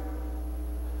haven't.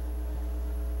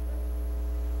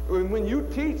 When you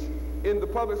teach in the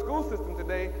public school system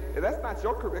today, that's not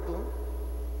your curriculum.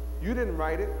 You didn't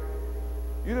write it.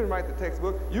 You didn't write the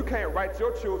textbook. You can't write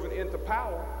your children into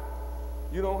power.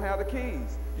 You don't have the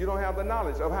keys. You don't have the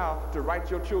knowledge of how to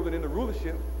write your children into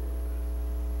rulership.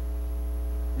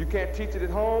 You can't teach it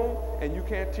at home, and you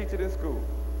can't teach it in school.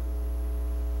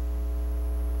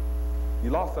 You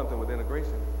lost something with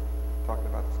integration, talking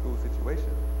about the school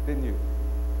situation, didn't you?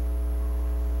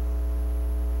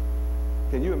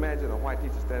 Can you imagine a white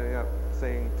teacher standing up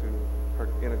saying to her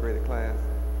integrated class,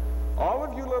 all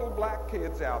of you little black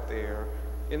kids out there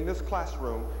in this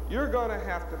classroom, you're going to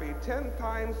have to be 10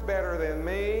 times better than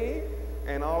me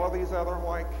and all of these other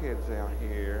white kids out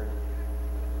here.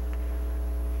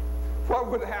 What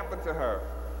would happen to her?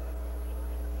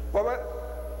 What would?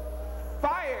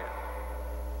 Fired.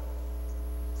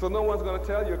 So no one's going to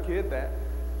tell your kid that.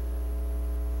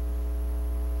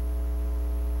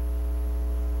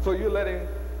 So you're letting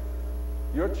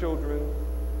your children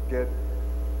get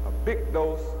a big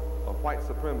dose of white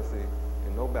supremacy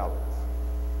and no balance.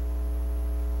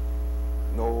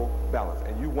 No balance.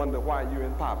 And you wonder why you're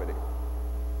in poverty.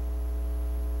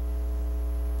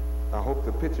 I hope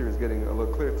the picture is getting a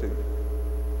little clear to you.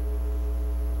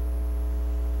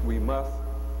 We must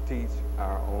teach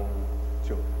our own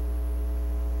children,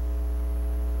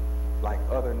 like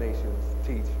other nations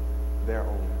teach their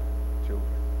own children.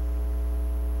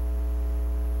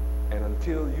 And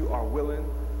until you are willing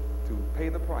to pay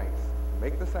the price,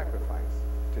 make the sacrifice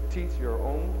to teach your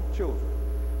own children,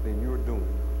 then you're doomed.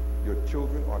 Your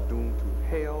children are doomed to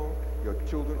hell. Your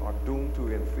children are doomed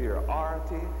to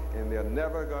inferiority, and they're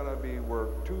never going to be worth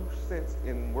 2 cents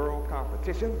in world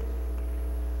competition.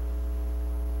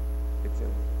 It's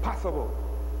impossible.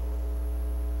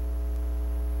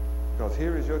 Because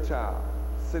here is your child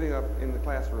sitting up in the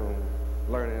classroom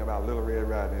learning about Little Red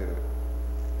Riding Hood,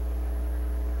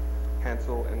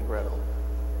 Hansel and Gretel,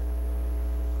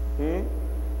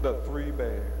 the 3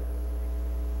 bears.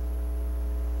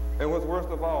 And what's worst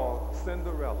of all,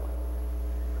 Cinderella.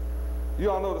 You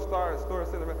all know the story of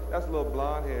Cinderella. That's a little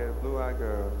blonde-haired, blue-eyed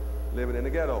girl living in the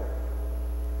ghetto.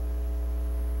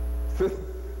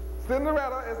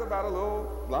 Cinderella is about a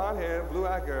little blonde-haired,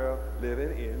 blue-eyed girl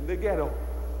living in the ghetto.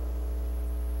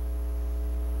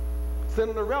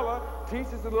 Cinderella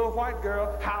teaches the little white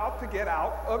girl how to get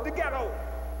out of the ghetto.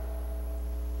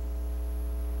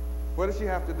 What does she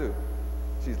have to do?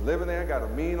 She's living there, got a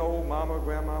mean old mama,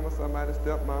 grandmama, somebody,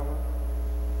 stepmama,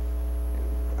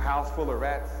 a house full of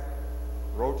rats,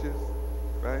 roaches,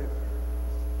 right?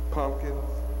 Pumpkins.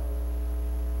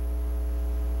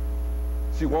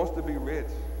 She wants to be rich.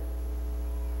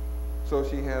 So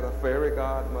she had a fairy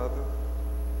godmother,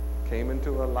 came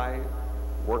into her life,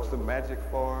 worked some magic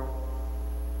for her,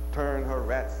 turned her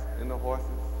rats into horses,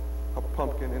 her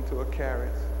pumpkin into a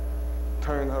carriage,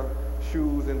 turned her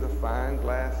shoes into fine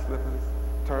glass slippers,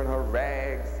 turned her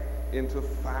rags into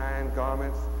fine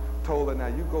garments, told her, now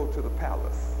you go to the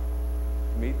palace,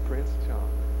 meet Prince Charming.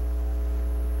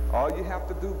 All you have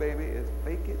to do, baby, is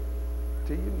fake it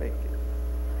till you make it.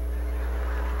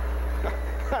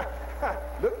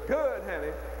 Look good,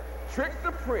 honey. Trick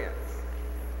the prince.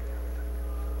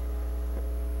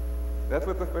 That's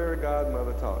what the fairy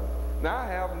godmother taught her. Now I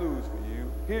have news for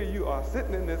you. Here you are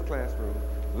sitting in this classroom,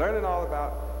 learning all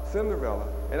about Cinderella,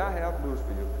 and I have news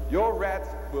for you. Your rats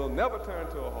will never turn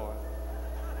to a horse.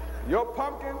 Your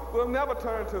pumpkin will never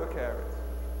turn to a carriage.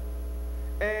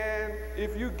 And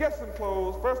if you get some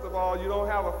clothes, first of all, you don't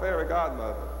have a fairy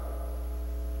godmother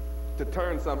to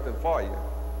turn something for you.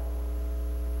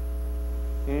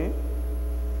 And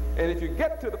if you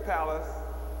get to the palace,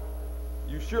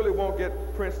 you surely won't get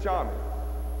Prince Charming.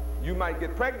 You might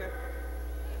get pregnant,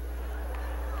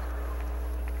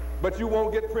 but you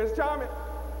won't get Prince Charming.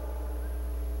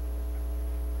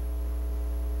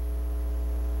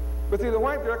 But see, the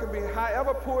white girl can be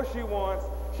however poor she wants.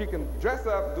 She can dress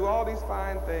up, do all these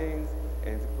fine things,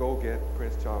 and go get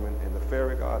Prince Charming, and the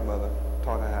fairy godmother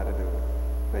taught her how to do it.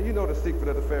 Now, you know the secret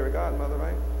of the fairy godmother,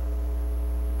 right?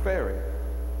 Fairy.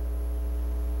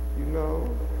 You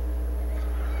know?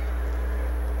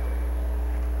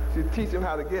 She teach him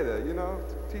how to get her, you know?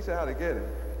 Teach her how to get it.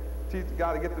 Teach the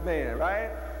guy to get the man, right?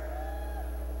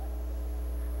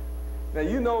 Now,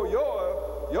 you know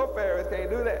your fairies can't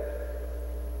do that.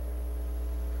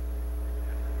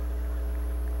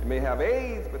 They may have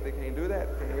AIDS, but they can't do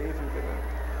that. They can't AIDS you get that.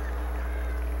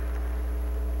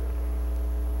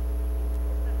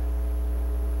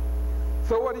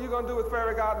 So what are you going to do with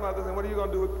fairy godmothers, and what are you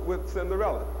going to do with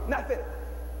Cinderella? Nothing.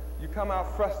 You come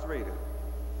out frustrated.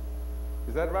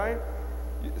 Is that right?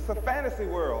 It's a fantasy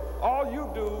world. All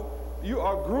you do, you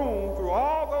are groomed through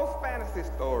all those fantasy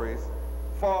stories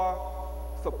for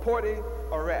supporting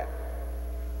a rat.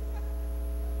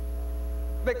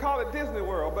 They call it Disney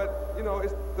World, but, you know,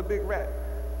 it's the big rat.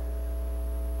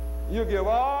 You give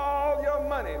all your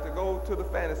money to go to the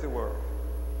fantasy world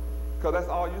because that's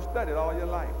all you studied all your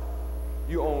life.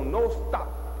 You own no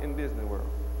stock in Disney World.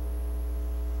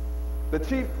 The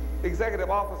chief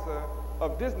executive officer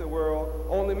of Disney World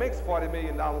only makes $40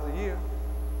 million a year.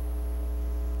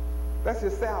 That's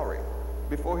his salary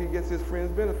before he gets his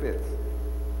friends' benefits.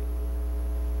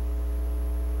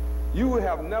 You would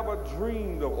have never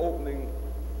dreamed of opening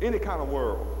any kind of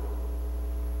world,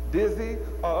 Disney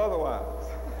or otherwise.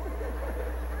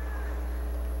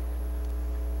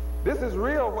 This is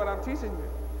real, what I'm teaching you.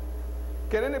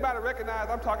 Can anybody recognize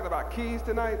I'm talking about keys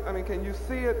tonight? I mean, can you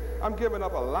see it? I'm giving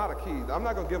up a lot of keys. I'm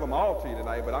not going to give them all to you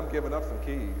tonight, but I'm giving up some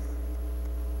keys.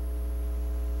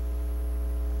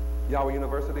 Yahweh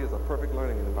University is a perfect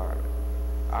learning environment.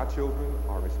 Our children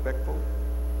are respectful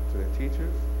to their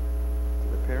teachers,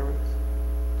 to their parents,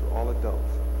 to all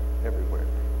adults, everywhere.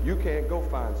 You can't go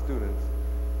find students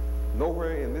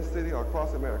nowhere in this city or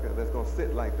across America that's going to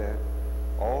sit like that,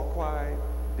 all quiet,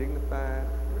 dignified,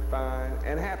 refined,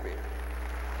 and happy.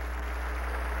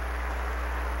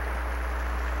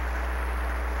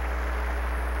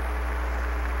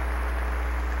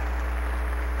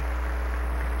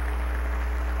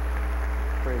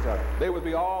 Praise God. They would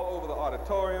be all over the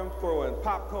auditorium, throwing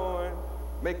popcorn,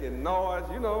 making noise.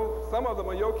 You know, some of them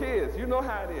are your kids. You know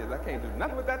how it is. I can't do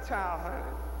nothing with that child, honey.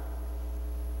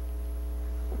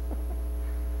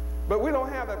 But we don't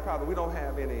have that problem. We don't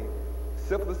have any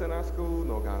syphilis in our school,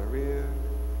 no gonorrhea,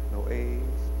 no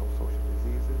AIDS, no social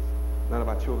diseases. None of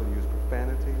our children use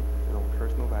profanity. They don't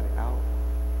curse nobody out.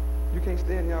 You can't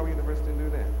stay in Yahweh University and do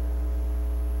that.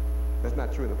 That's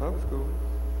not true in the public schools.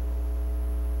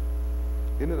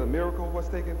 Isn't it a miracle what's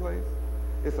taking place?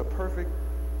 It's a perfect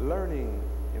learning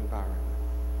environment.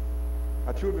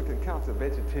 Our children can count to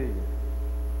vegetarian.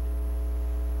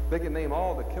 They can name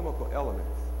all the chemical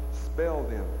elements, spell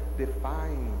them,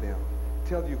 define them,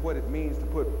 tell you what it means to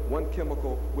put one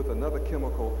chemical with another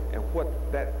chemical and what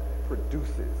that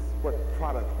produces, what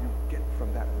product you get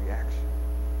from that reaction.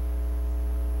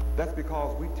 That's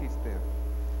because we teach them.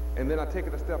 And then I take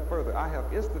it a step further. I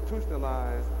have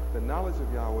institutionalized the knowledge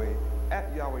of Yahweh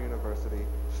at Yahweh University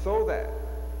so that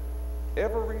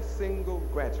every single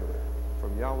graduate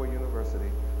from Yahweh University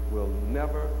will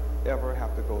never, ever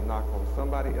have to go knock on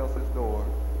somebody else's door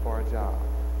for a job.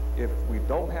 If we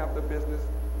don't have the business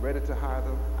ready to hire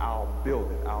them, I'll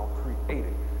build it, I'll create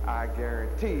it. I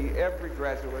guarantee every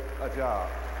graduate a job.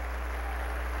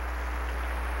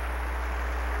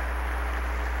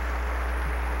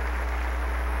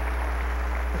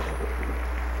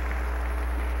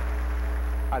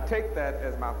 I take that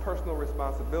as my personal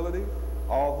responsibility.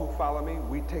 All who follow me,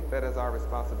 we take that as our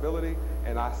responsibility.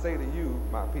 And I say to you,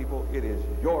 my people, it is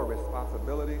your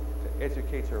responsibility to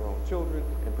educate your own children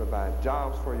and provide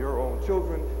jobs for your own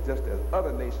children, just as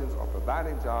other nations are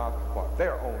providing jobs for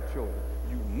their own children.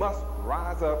 You must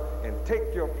rise up and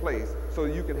take your place so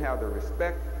you can have the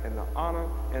respect and the honor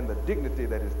and the dignity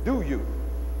that is due you,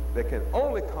 that can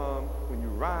only come when you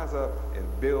rise up and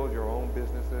build your own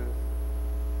businesses and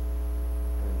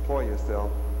employ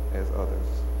yourself as others.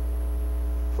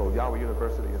 So Yahweh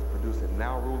University is producing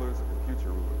now rulers and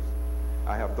future rulers.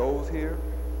 I have those here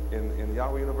in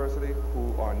Yahweh University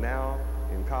who are now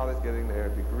in college getting their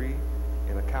degree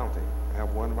in accounting. I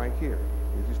have one right here.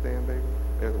 Did you stand, baby?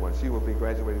 There's one. She will be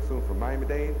graduating soon from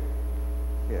Miami-Dade.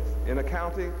 Yes, in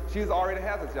accounting. She already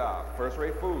has a job, First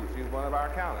Rate Foods. She's one of our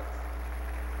accountants.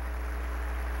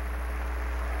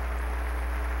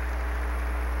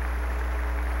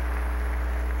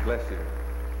 Bless you.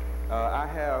 I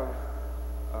have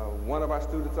one of our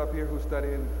students up here who's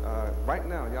studying right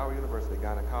now at Yahweh University,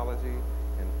 gynecology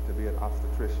and to be an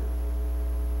obstetrician.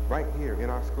 Right here in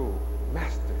our school,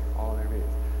 mastering all there is.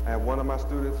 I have one of my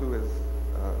students who has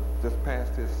just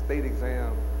passed his state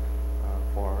exam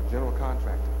for general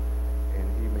contractor,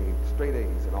 and he made straight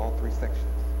A's in all 3 sections.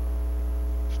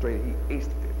 Straight, he aced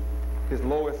it. His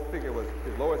lowest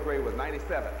grade was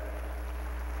 97.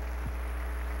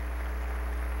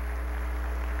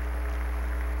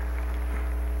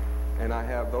 And I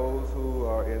have those who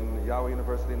are in Yahweh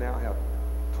University now. I have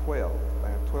 12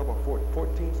 or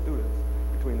 14 students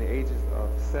between the ages of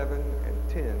 7 and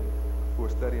 10 who are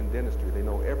studying dentistry. They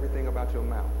know everything about your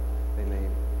mouth. They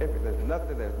name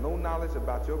everything. There's no knowledge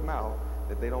about your mouth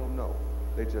that they don't know.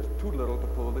 They're just too little to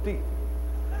pull the teeth.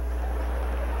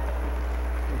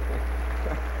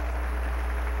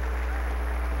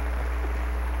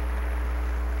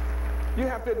 You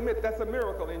have to admit that's a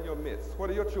miracle in your midst. What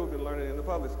are your children learning in the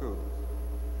public schools?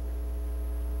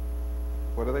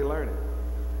 What are they learning?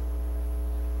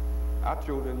 Our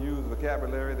children use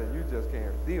vocabulary that you just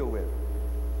can't deal with.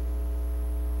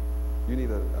 You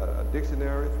need a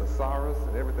dictionary, thesaurus,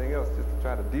 and everything else just to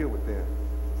try to deal with them.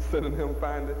 Synonym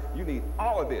finder. You need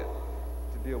all of it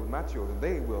to deal with my children.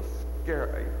 They will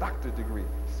scare a doctorate degree,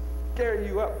 scare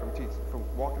you up from teaching, from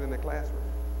walking in the classroom.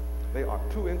 They are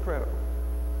too incredible.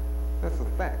 That's a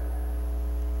fact.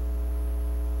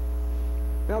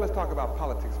 Now let's talk about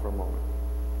politics for a moment.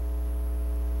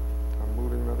 I'm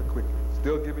moving rather quickly.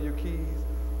 Still giving you keys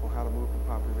on how to move from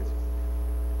poverty to riches.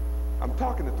 I'm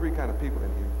talking to 3 kind of people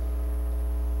in here.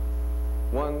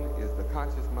 One is the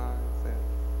conscious mindset,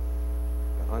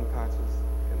 the unconscious,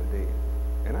 and the dead.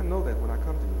 And I know that when I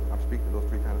come to you, I'm speaking to those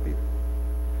 3 kind of people.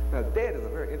 Now, dead is a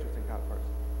very interesting kind of person.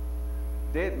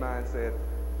 Dead mindset,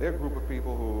 they're a group of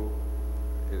people who,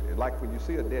 like when you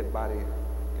see a dead body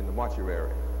in the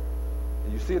mortuary,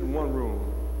 and you see it in one room,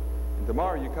 and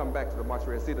tomorrow you come back to the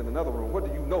mortuary and see it in another room, what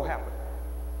do you know happened?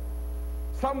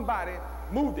 Somebody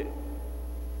moved it.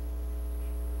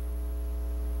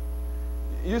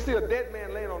 You see a dead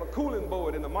man laying on a cooling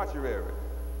board in the mortuary.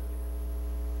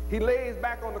 He lays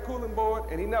back on the cooling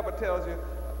board and he never tells you,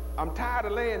 I'm tired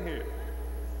of laying here.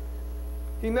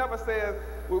 He never says,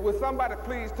 will somebody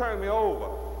please turn me over?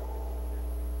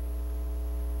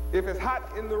 If it's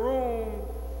hot in the room,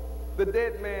 the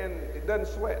dead man, it doesn't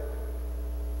sweat.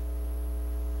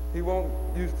 He won't,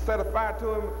 you set a fire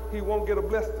to him, he won't get a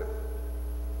blister.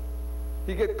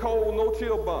 He get cold, no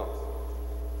chill bumps.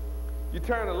 You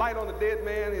turn the light on the dead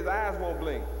man, his eyes won't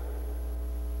blink.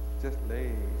 Just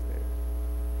lays there.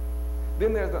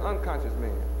 Then there's the unconscious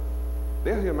man.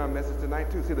 They'll hear my message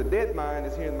tonight too. See, the dead mind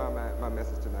is hearing my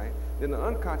message tonight. Then the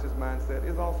unconscious mindset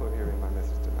is also hearing my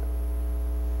message tonight.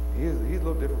 He's a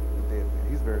little different from the dead man.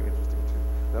 He's very interesting too.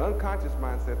 The unconscious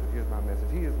mindset that hears my message,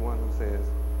 he is one who says,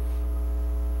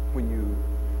 when you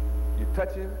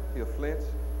touch him, he'll flinch.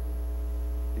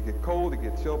 He get cold, he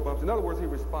get chill bumps. In other words, he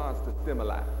responds to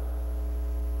stimuli.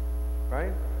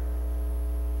 Right?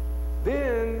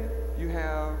 Then you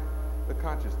have the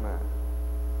conscious mind.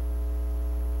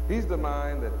 He's the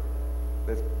mind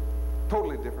that's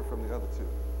totally different from the other two.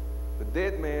 The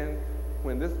dead man,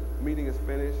 when this meeting is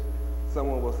finished,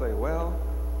 someone will say, well,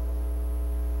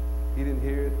 he didn't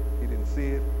hear it, he didn't see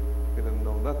it, he didn't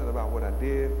know nothing about what I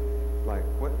did. Like,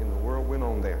 what in the world went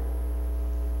on there?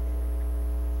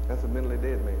 That's a mentally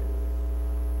dead man.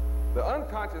 The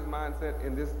unconscious mindset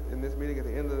in this meeting, at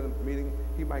the end of the meeting,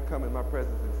 he might come in my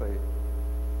presence and say,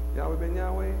 Yahweh ben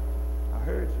Yahweh, I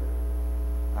heard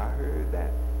you. I heard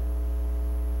that.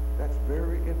 That's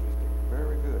very interesting,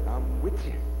 very good. I'm with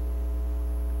you.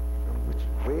 I'm with you.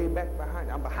 Way back behind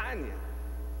you. I'm behind you.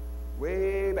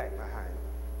 Way back behind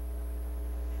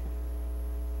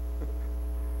you.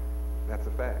 That's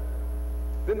a fact.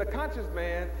 Then the conscious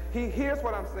man, he hears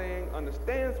what I'm saying,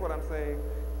 understands what I'm saying.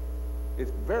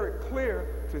 It's very clear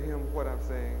to him what I'm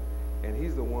saying, and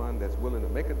he's the one that's willing to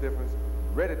make a difference,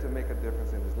 ready to make a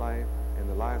difference in his life and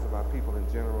the lives of our people in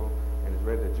general, and is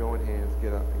ready to join hands,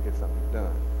 get up, and get something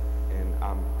done. And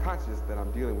I'm conscious that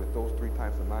I'm dealing with those three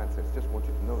types of mindsets. Just want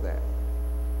you to know that.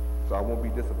 So I won't be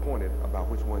disappointed about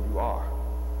which one you are.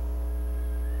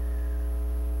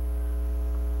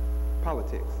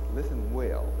 Politics. Listen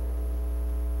well.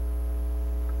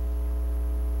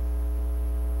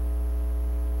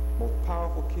 Most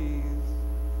powerful keys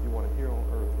you want to hear on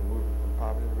earth are moving from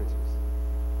poverty to riches.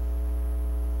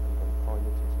 I'm going to call your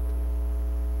attention to it.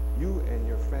 You and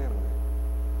your family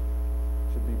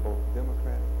should be both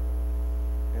Democratic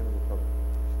and Republican.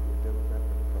 Should be a Democrat and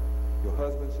a Republican. Your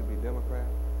husband should be Democrat,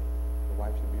 the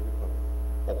wife should be Republican.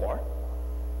 Or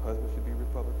husband should be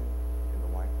Republican and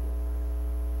the wife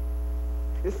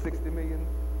Democrat. It's 60 million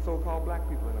so-called black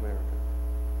people in America.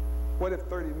 What if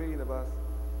 30 million of us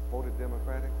voted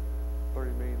Democratic?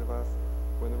 30 million of us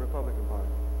were in the Republican Party.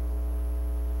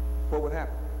 What would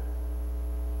happen?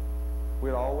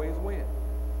 We'd always win.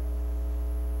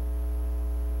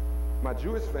 My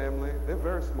Jewish family, they're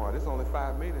very smart. There's only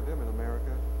 5 million of them in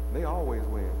America. They always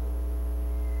win.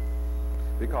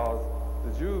 Because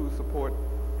the Jews support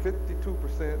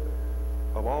 52%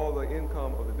 of all the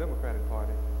income of the Democratic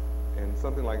Party and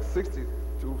something like 60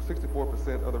 to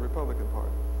 64% of the Republican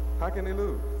Party. How can they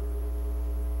lose?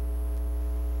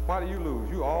 Why do you lose?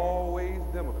 You always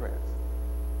Democrats.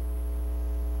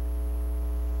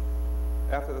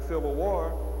 After the Civil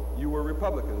War, you were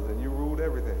Republicans and you ruled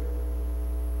everything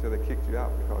till they kicked you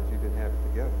out because you didn't have it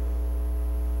together.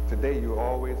 Today, you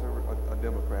always are a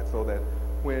Democrat, so that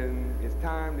when it's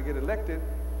time to get elected,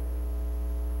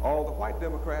 all the white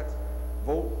Democrats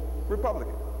vote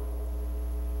Republican.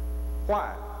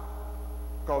 Why?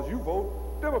 Because you vote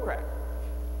Democrat.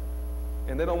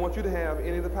 And they don't want you to have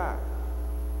any of the pie.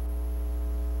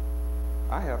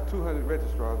 I have 200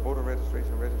 registrars, voter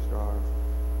registration registrars.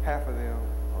 Half of them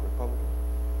are Republican,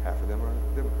 half of them are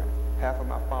Democrats. Half of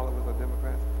my followers are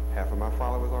Democrats, half of my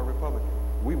followers are Republican.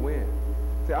 We win.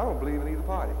 See, I don't believe in either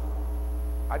party.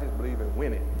 I just believe in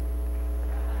winning.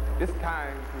 It's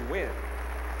time to win.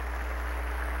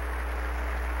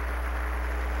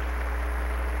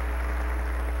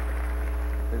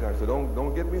 So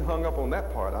don't get me hung up on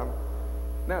that part.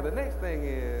 Now the next thing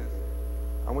is,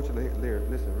 I want you to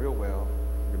listen real well.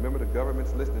 Remember the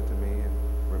government's listening to me, and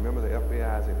remember the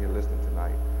FBI's in here listening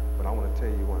tonight. But I want to tell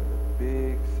you one of the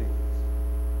big secrets.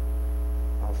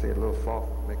 I'll say it a little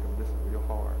softly, make them listen real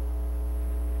hard.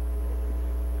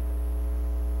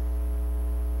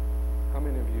 How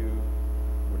many of you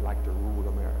would like to rule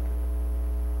America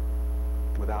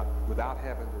without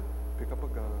having to pick up a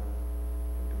gun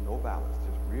and do no violence,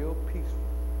 just real peaceful?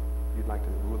 You'd like to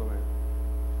rule America?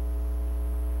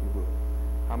 You would.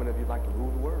 How many of you'd like to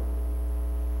rule the world?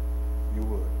 You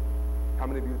would. How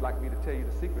many of you would like me to tell you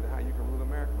the secret of how you can rule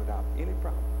America without any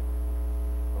problem?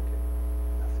 Okay.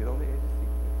 Now sit on the edge of the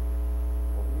seat.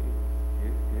 Open your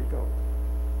ears. Here you go.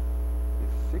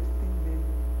 There's 60 million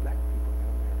black people in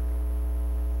America.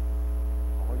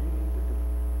 All you need to do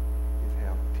is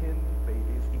have 10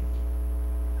 babies each.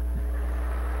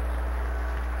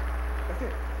 That's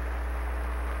it.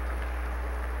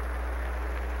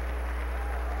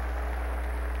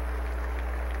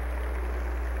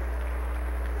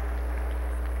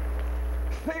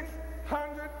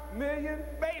 600 million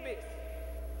babies.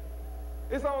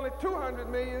 It's only 200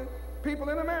 million people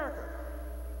in America.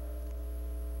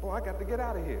 Boy, I got to get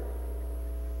out of here.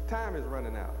 Time is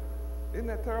running out. Isn't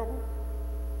that terrible?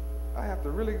 I have to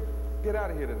really get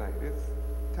out of here tonight.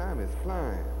 Time is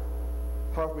flying.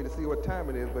 Hard for me to see what time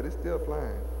it is, but it's still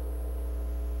flying.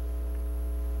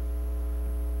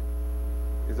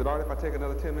 Is it all right if I take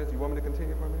another 10 minutes? You want me to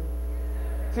continue for a minute?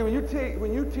 See,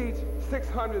 when you teach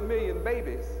 600 million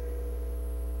babies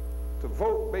to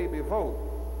vote, baby, vote,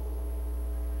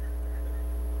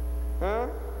 huh?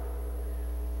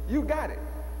 You got it.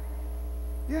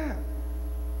 Yeah.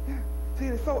 Yeah. See,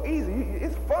 it's so easy.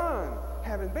 It's fun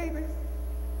having babies.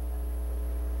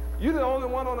 You're the only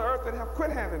one on the earth that have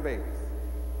quit having babies.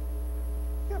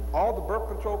 Yeah, all the birth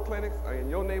control clinics are in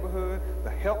your neighborhood, the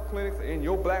health clinics are in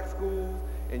your black schools,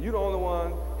 and you're the only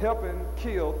one helping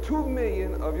kill 2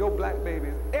 million of your black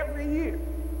babies every year.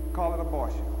 Call it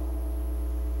abortion.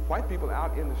 White people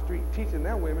out in the street teaching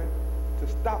their women to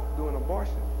stop doing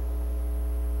abortion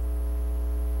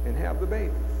and have the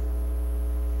babies.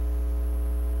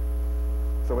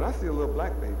 So when I see a little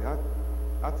black baby,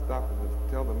 I'd stop and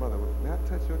just tell the mother, may I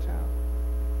touch your child?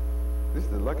 This is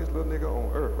the luckiest little nigga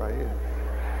on earth right here.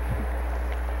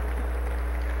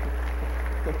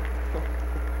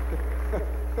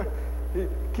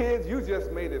 Kids, you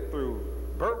just made it through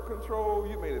birth control,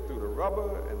 you made it through the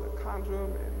rubber and the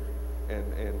condom and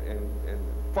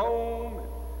foam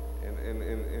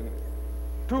and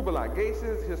tubal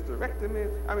ligations, hysterectomy.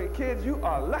 I mean, kids, you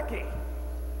are lucky.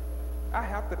 I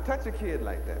have to touch a kid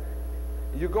like that.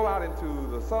 You go out into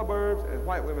the suburbs and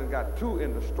white women got 2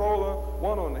 in the stroller,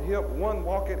 1 on the hip, 1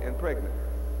 walking and pregnant.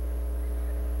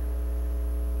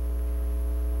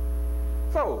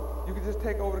 So you can just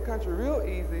take over the country real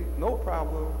easy, no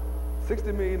problem.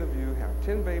 60 million of you have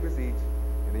 10 babies each,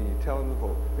 and then you tell them to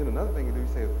vote. Then another thing you do, you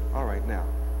say, all right, now,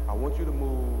 I want you to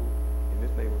move in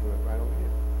this neighborhood right over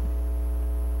here.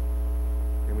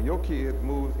 And when your kid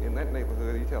moves in that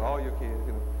neighborhood, you tell all your kids,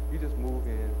 you just move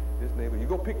in this neighborhood. You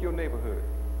go pick your neighborhood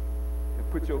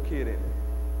and put your kid in it.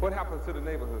 What happens to the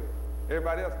neighborhood?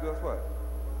 Everybody else does what?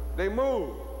 They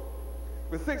move.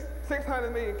 With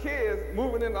 600 million kids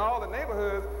moving into all the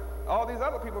neighborhoods, all these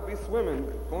other people be swimming,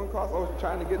 going across the ocean,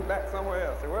 trying to get back somewhere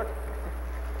else. They work.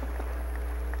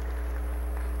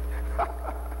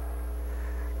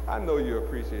 I know you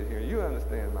appreciate hearing. You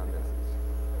understand my message.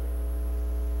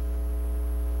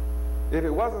 If it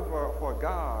wasn't for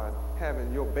God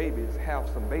having your babies have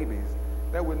some babies,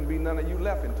 there wouldn't be none of you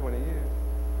left in 20 years.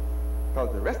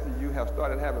 Because the rest of you have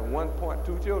started having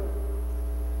 1.2 children.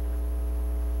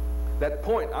 That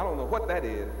point, I don't know what that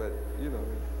is, but you know,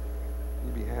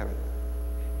 you be having it.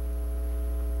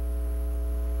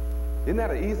 Isn't that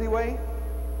an easy way?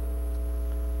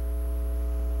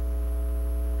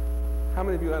 How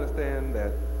many of you understand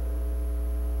that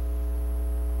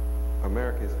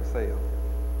America is for sale?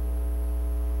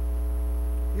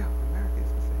 Yeah, America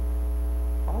is for sale.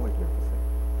 Always been for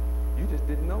sale. You just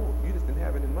didn't know. You just didn't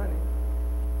have any money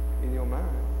in your mind.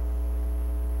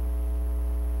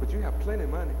 But you have plenty of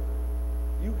money.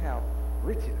 You have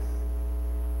riches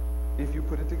if you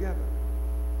put it together.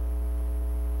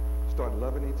 Start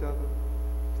loving each other,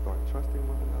 start trusting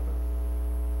one another,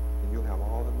 and you'll have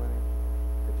all the money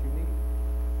that you need.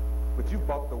 But you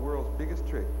bought the world's biggest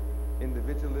trick,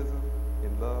 individualism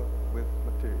in love with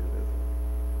materialism.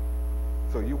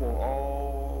 So you want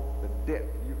all the debt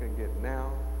you can get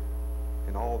now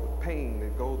and all the pain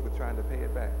that goes with trying to pay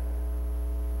it back,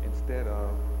 instead of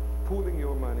pooling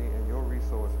your money and your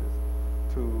resources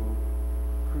to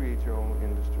create your own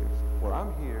industries. Well,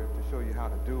 I'm here to show you how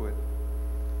to do it,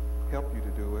 help you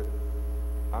to do it.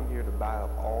 I'm here to buy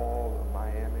up all of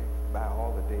Miami, buy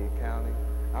all of Dade County.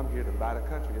 I'm here to buy the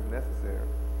country if necessary.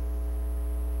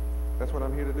 That's what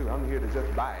I'm here to do. I'm here to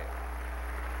just buy it.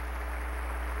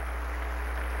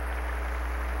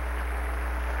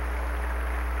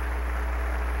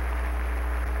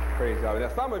 Praise God. Now,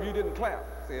 some of you didn't clap.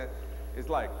 See, it's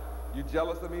like, you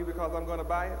jealous of me because I'm going to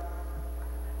buy it?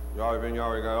 You already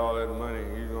got all that money,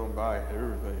 you're going to buy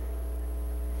everything.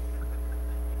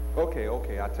 Okay,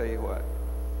 I'll tell you what.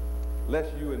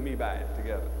 Let's you and me buy it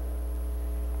together.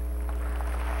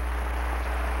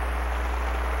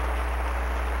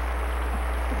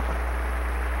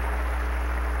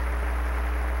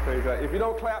 Praise God. If you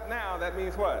don't clap now, that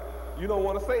means what? You don't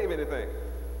want to save anything.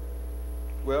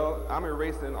 Well, I'm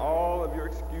erasing all of your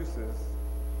excuses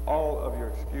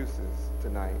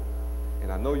tonight.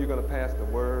 And I know you're going to pass the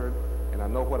word, and I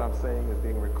know what I'm saying is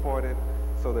being recorded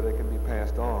so that it can be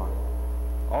passed on.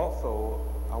 Also,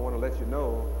 I want to let you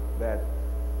know that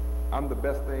I'm the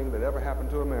best thing that ever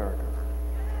happened to America.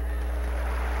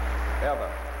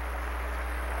 ever.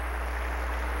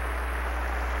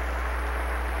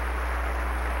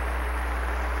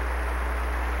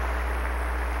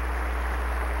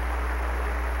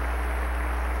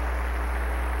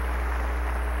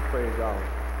 Praise God.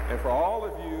 And for all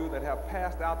of you that have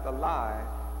passed out the lie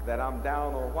that I'm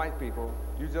down on white people,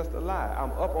 you just a lie.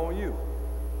 I'm up on you.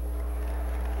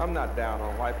 I'm not down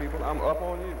on white people. I'm up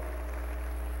on you.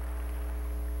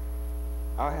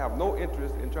 I have no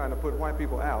interest in trying to put white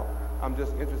people out. I'm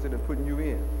just interested in putting you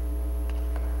in.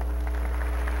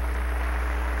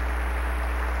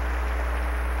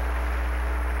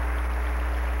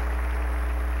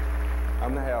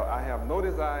 I have no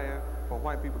desire for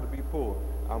white people to be poor.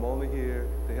 I'm only here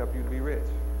to help you to be rich.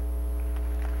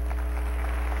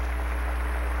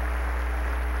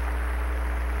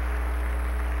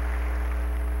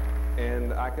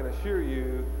 And I can assure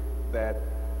you that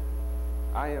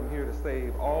I am here to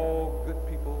save all good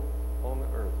people on the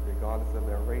earth, regardless of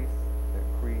their race, their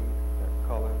creed, their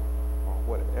color, or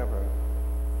whatever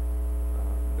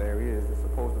there is that's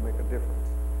supposed to make a difference.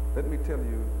 Let me tell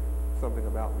you something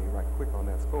about me right quick on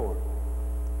that score.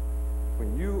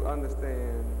 When you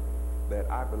understand that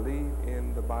I believe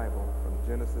in the Bible from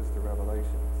Genesis to Revelations,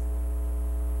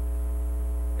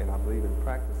 and I believe in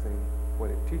practicing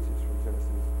what it teaches from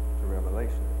Genesis to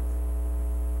Revelations,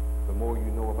 the more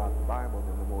you know about the Bible,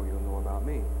 then the more you'll know about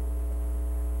me.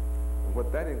 And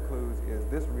what that includes is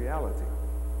this reality.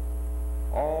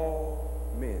 All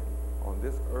men on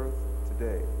this earth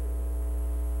today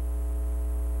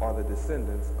are the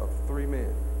descendants of 3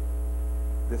 men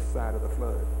this side of the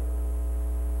flood.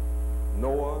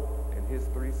 Noah and his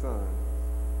 3 sons,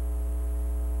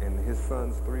 and his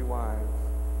sons' 3 wives,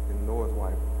 and Noah's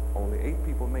wife. Only 8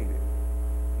 people made it.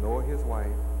 Noah, his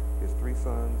wife, his 3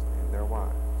 sons, and their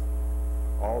wives.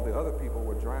 All the other people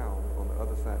were drowned on the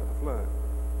other side of the flood.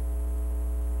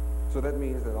 So that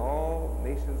means that all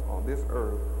nations on this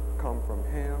earth come from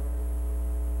Ham,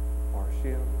 or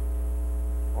Shem,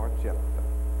 or Japheth.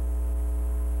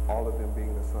 All of them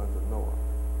being the sons of Noah.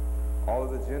 All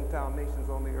of the Gentile nations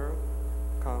on the earth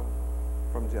come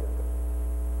from Japheth.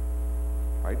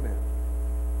 Right now.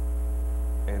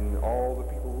 And all the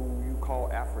people who you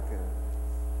call Africans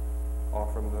are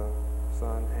from the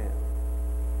son Ham.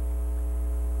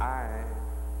 I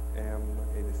am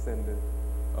a descendant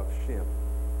of Shem,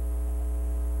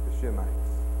 the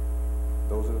Shemites.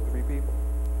 Those are the 3 people.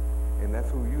 And that's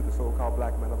who you, the so-called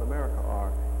black men of America,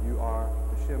 are. You are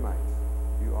the Shemites.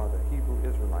 You are the Hebrew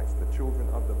Israelites, the children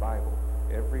of the Bible.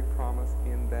 Every promise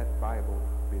in that Bible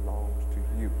belongs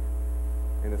to you.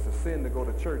 And it's a sin to go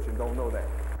to church and don't know that.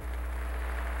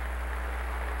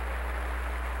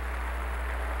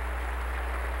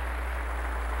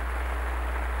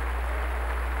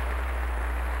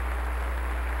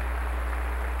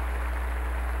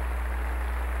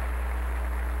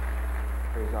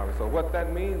 So what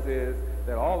that means is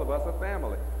that all of us are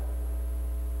family.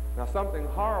 Now something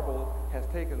horrible has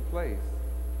taken place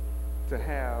to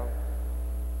have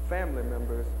family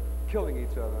members killing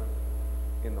each other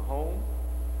in the home,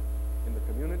 in the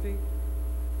community,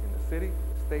 in the city,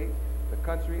 state, the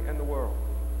country, and the world.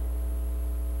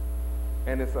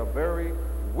 And it's a very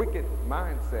wicked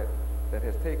mindset that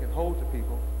has taken hold to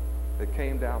people that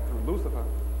came down through Lucifer.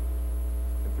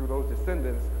 And through those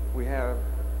descendants, we have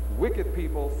wicked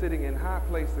people sitting in high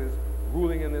places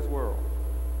ruling in this world.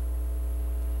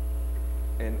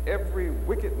 And every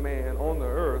wicked man on the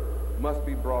earth must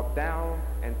be brought down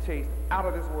and chased out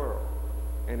of this world.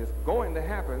 And it's going to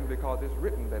happen because it's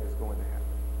written that it's going to happen.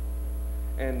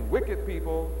 And wicked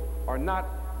people are not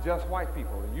just white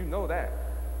people, and you know that.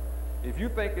 If you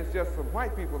think it's just some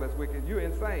white people that's wicked, you're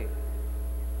insane.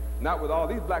 Not with all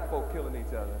these black folk killing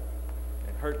each other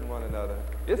and hurting one another.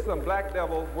 It's some black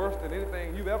devils worse than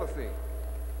anything you've ever seen.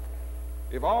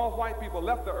 If all white people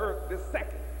left the earth this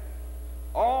second,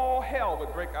 all hell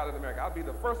would break out in America. I'd be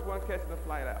the first one catching the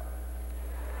flight out.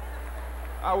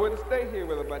 I wouldn't stay here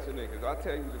with a bunch of niggas. I'll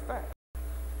tell you the fact.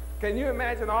 Can you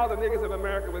imagine all the niggas of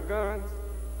America with guns?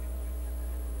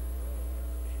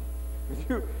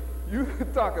 You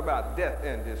talk about death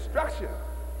and destruction.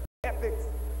 Ethics.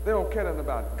 They don't care nothing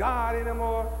about God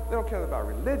anymore. They don't care about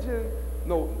religion.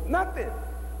 No, nothing.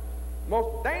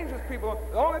 Most dangerous people,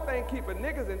 the only thing keeping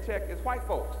niggas in check is white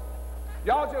folks.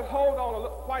 Y'all just hold on,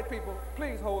 white people,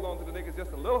 please hold on to the niggas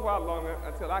just a little while longer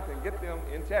until I can get them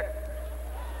in check.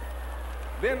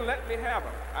 Then let me have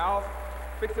them. I'll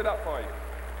fix it up for you.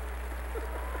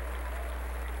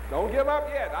 Don't give up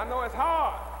yet. I know it's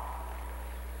hard.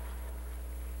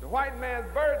 The white man's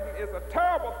burden is a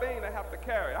terrible thing to have to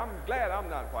carry. I'm glad I'm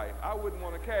not white. I wouldn't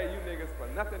want to carry you niggas for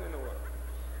nothing in the world.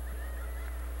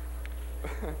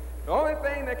 The only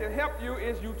thing that can help you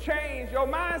is you change your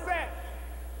mindset.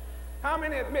 How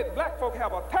many admit black folk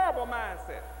have a terrible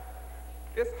mindset?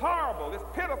 It's horrible, it's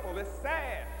pitiful, it's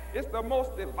sad. It's the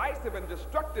most divisive and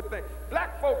destructive thing.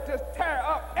 Black folk just tear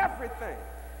up everything.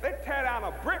 They tear down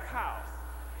a brick house.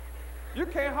 You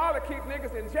can't hardly keep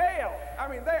niggas in jail. I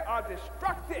mean, they are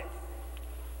destructive.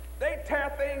 They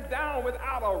tear things down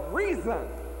without a reason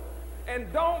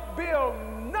and don't build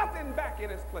nothing back in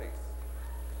its place.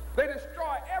 They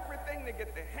destroy everything they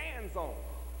get their hands on.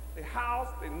 The house,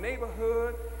 the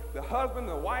neighborhood, the husband,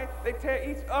 the wife, they tear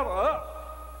each other up.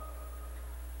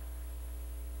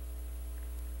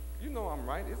 You know I'm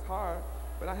right, it's hard,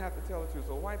 but I have to tell the truth.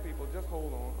 So white people, just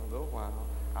hold on a little while.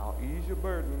 I'll ease your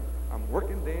burden. I'm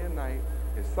working day and night,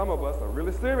 and some of us are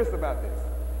really serious about this.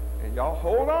 And y'all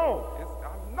hold on.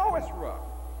 I know it's rough.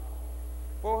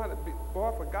 Boy,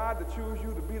 for God to choose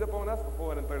you to beat up on us for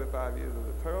 435 years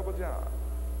is a terrible job.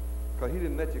 Because he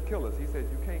didn't let you kill us. He said,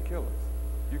 you can't kill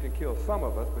us. You can kill some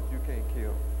of us, but you can't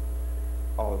kill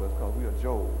all of us because we are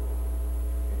Job.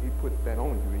 And he put that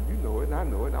on you, and you know it, and I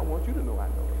know it, and I want you to know I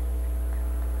know it.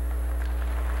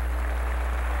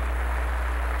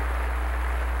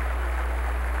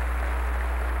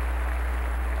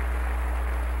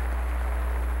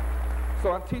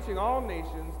 So I'm teaching all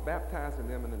nations, baptizing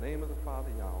them in the name of the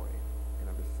Father, Yahweh, and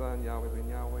of his Son, Yahweh ben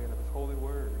Yahweh, and of his holy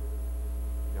word,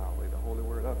 Yahweh, the holy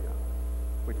word of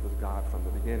Yahweh, which was God from the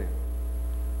beginning.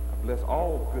 I bless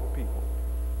all good people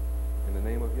in the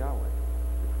name of Yahweh,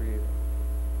 the Creator.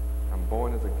 I'm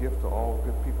born as a gift to all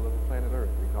good people of the planet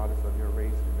Earth, regardless of your race,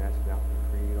 your nationality,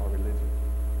 creed, or religion.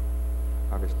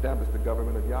 I've established the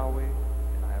government of Yahweh,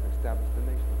 and I have established the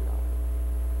nation of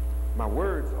Yahweh. My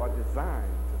words are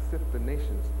designed sift the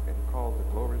nations and cause the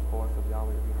glorious voice of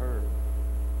Yahweh to be heard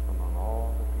among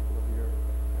all the people of the earth.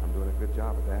 And I'm doing a good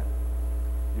job of that.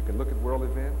 You can look at world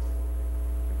events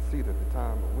and see that the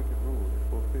time of wicked rule is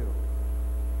fulfilled.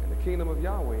 And the kingdom of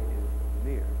Yahweh is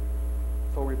near.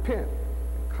 So repent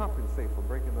and compensate for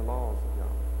breaking the laws of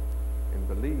Yahweh and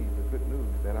believe the good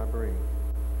news that I bring.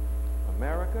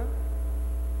 America,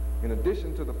 in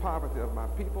addition to the poverty of my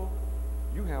people,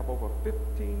 you have over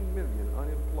 15 million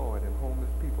unemployed and homeless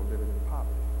people living in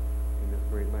poverty in this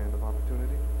great land of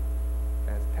opportunity,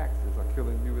 as taxes are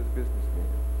killing you as businessmen.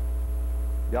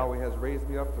 Yahweh has raised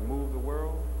me up to move the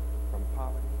world from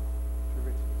poverty to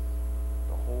riches,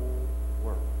 the whole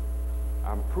world.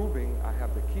 I'm proving I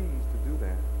have the keys to do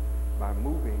that by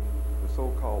moving the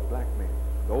so-called black man.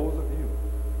 Those of you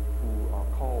who are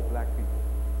called black people,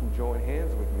 who join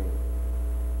hands with me,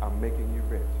 I'm making you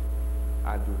rich.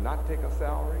 I do not take a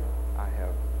salary. I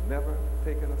have never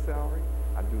taken a salary.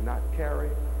 I do not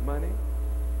carry money.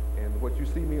 And what you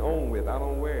see me on with, I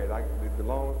don't wear it. It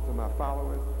belongs to my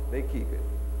followers. They keep it.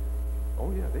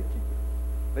 Oh yeah, they keep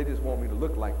it. They just want me to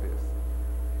look like this.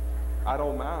 I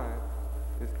don't mind.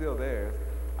 It's still theirs.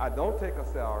 I don't take a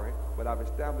salary, but I've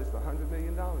established $100 million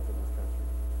in this country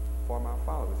for my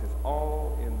followers. It's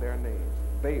all in their names.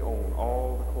 They own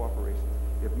all the corporations.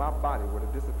 If my body were to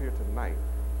disappear tonight,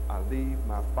 I leave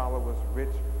my followers rich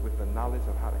with the knowledge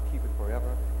of how to keep it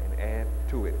forever and add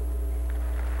to it.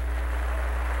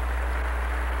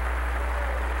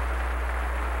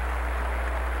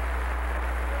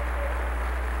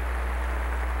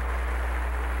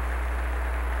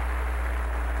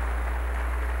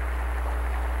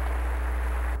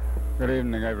 Good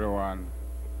evening, everyone.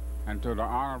 And to the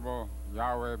Honorable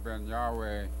Yahweh ben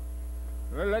Yahweh,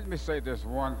 let me say this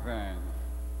one thing.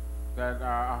 That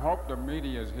I hope the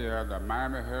media is here, the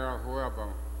Miami Herald, whoever,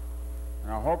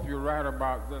 and I hope you write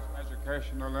about this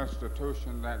educational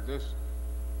institution that this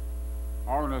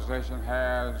organization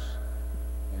has,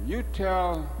 and you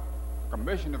tell the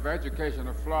Commission of Education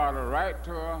of Florida, write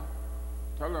to her,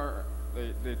 tell her,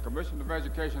 the Commission of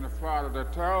Education of Florida to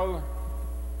tell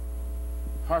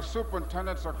her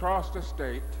superintendents across the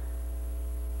state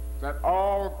that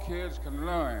all kids can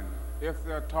learn if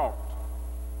they're taught.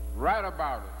 Write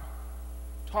about it.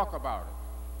 Talk about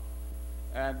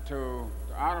it. And to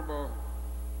the Honorable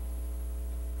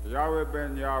Yahweh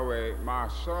ben Yahweh, my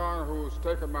son who's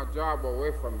taken my job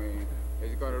away from me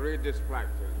is going to read this plaque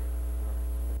to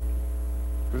you.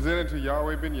 Presented to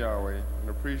Yahweh ben Yahweh, an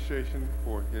appreciation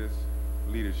for his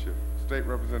leadership. State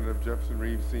Representative Jefferson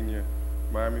Reeves Sr.,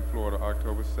 Miami, Florida,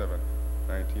 October 7,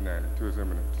 1990. To his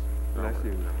eminence. Bless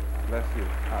you. Bless you.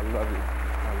 I love you.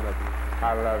 I love you.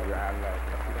 I love you. I love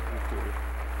you. I love you too.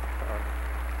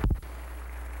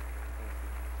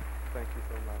 Thank you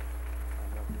so much.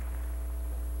 I love you.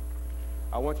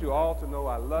 I want you all to know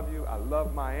I love you. I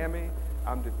love Miami.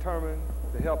 I'm determined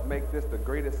to help make this the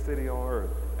greatest city on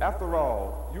earth. After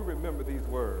all, you remember these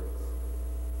words.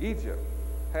 Egypt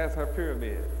has her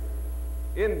pyramids.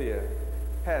 India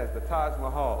has the Taj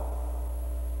Mahal.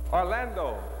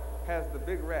 Orlando has the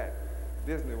Big Rat,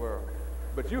 Disney World.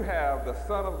 But you have the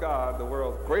Son of God, the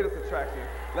world's greatest attraction.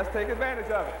 Let's take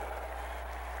advantage of it.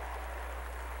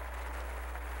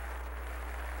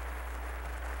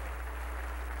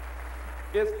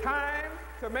 It's time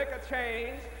to make a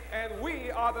change, and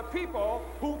we are the people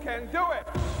who can do it.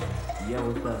 Yo,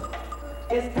 what's up?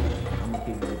 I'm gonna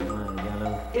keep it with the line, y'all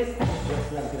know. Yes,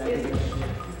 sir, can I get it?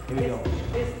 Here we go.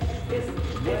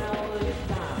 Well, it's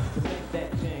time to make that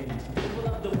change. People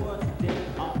of the world today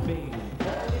are being.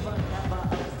 Everybody have our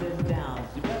ups and downs.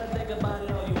 You better think about it.